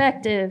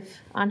perspective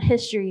on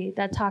history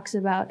that talks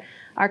about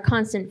our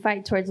constant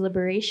fight towards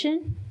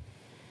liberation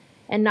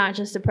and not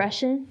just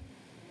oppression.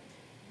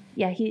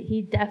 Yeah,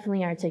 he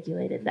definitely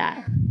articulated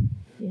that.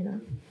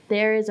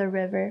 There is a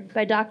River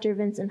by Dr.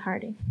 Vincent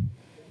Harding.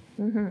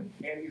 Mm-hmm. And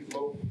he's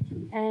local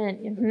too.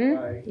 And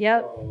Right?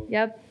 yep.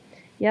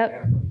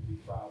 And be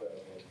proud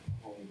of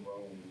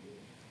homegrown.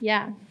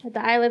 Yeah, at the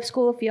ILIF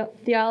School of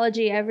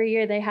Theology, every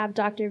year they have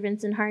Dr.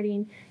 Vincent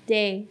Harding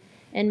Day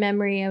in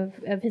memory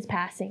of his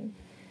passing.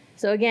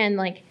 So again,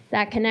 like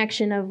that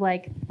connection of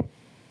like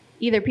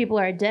either people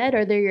are dead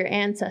or they're your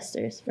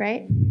ancestors,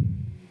 right?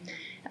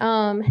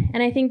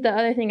 And I think the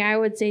other thing I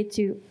would say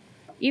to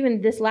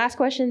even this past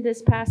questions,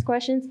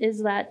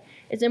 is that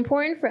it's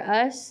important for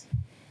us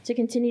to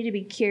continue to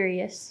be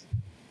curious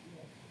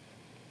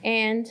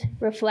and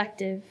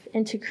reflective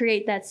and to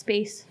create that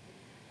space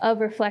of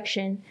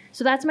reflection.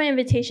 So that's my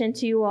invitation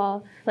to you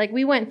all. Like,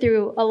 we went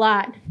through a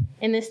lot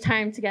in this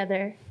time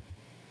together.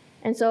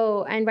 And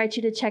so I invite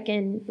you to check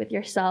in with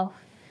yourself.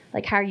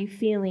 Like, how are you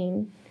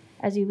feeling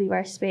as you leave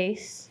our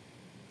space?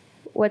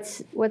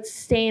 What's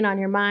staying on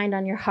your mind,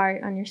 on your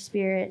heart, on your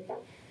spirit?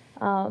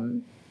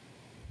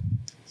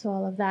 So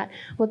all of that.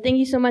 Well, thank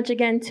you so much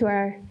again to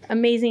our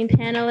amazing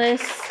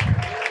panelists.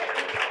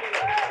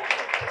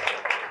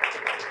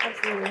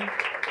 Absolutely.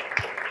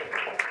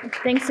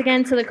 Thanks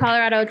again to the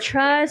Colorado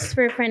Trust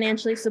for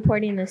financially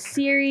supporting this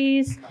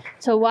series,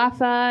 to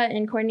WAFA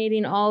and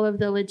coordinating all of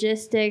the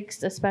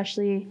logistics,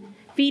 especially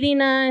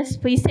feeding us.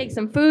 Please take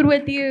some food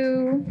with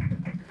you.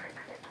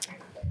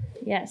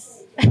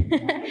 Yes.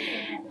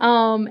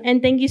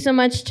 And thank you so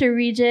much to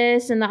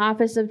Regis and the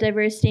Office of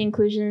Diversity,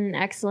 Inclusion, and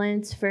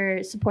Excellence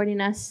for supporting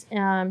us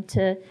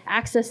to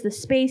access the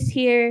space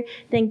here.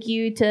 Thank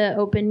you to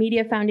Open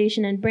Media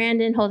Foundation and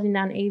Brandon holding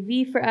down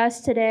AV for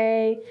us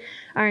today.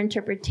 Our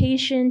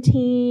interpretation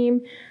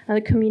team,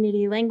 the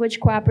Community Language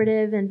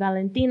Cooperative, and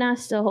Valentina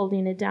still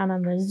holding it down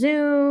on the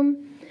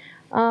Zoom.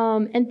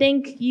 And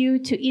thank you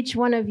to each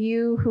one of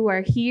you who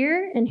are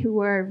here and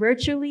who are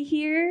virtually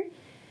here,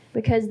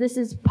 because this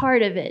is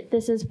part of it.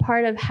 This is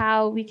part of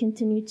how we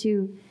continue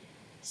to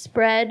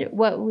spread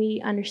what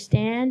we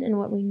understand and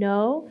what we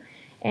know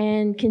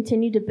and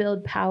continue to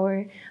build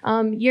power.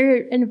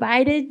 You're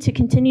invited to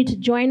continue to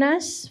join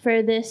us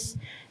for this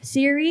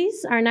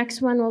series. Our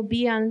next one will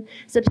be on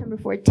September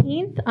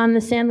 14th on the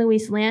San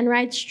Luis land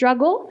rights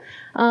struggle.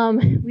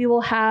 We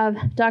will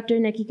have Dr.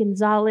 Nikki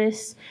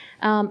Gonzalez,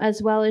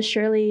 as well as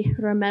Shirley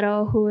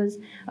Romero, who is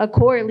a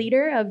core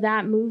leader of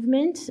that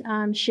movement,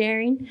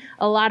 sharing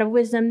a lot of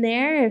wisdom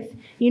there. If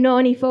you know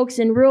any folks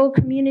in rural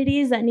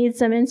communities that need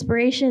some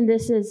inspiration,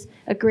 this is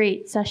a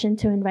great session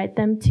to invite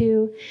them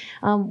to.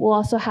 We'll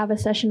also have a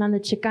session on the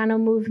Chicano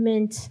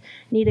movement.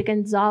 Nita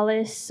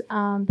Gonzalez,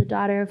 the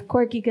daughter of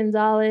Corky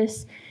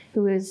Gonzalez,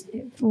 who is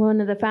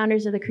one of the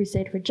founders of the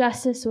Crusade for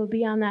Justice, will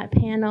be on that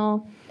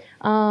panel.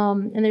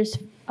 And there's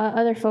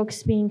other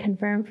folks being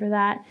confirmed for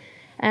that.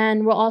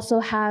 And we'll also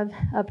have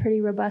a pretty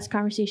robust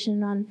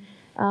conversation on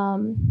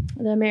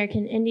the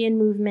American Indian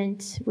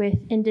movement with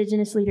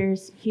Indigenous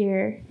leaders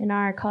here in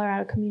our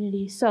Colorado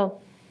community. So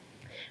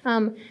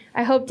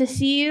I hope to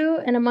see you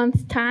in a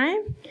month's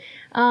time.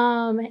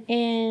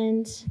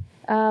 And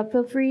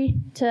feel free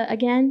to,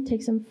 again,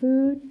 take some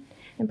food.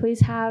 And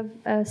please have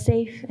a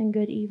safe and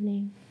good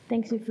evening.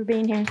 Thanks for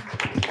being here.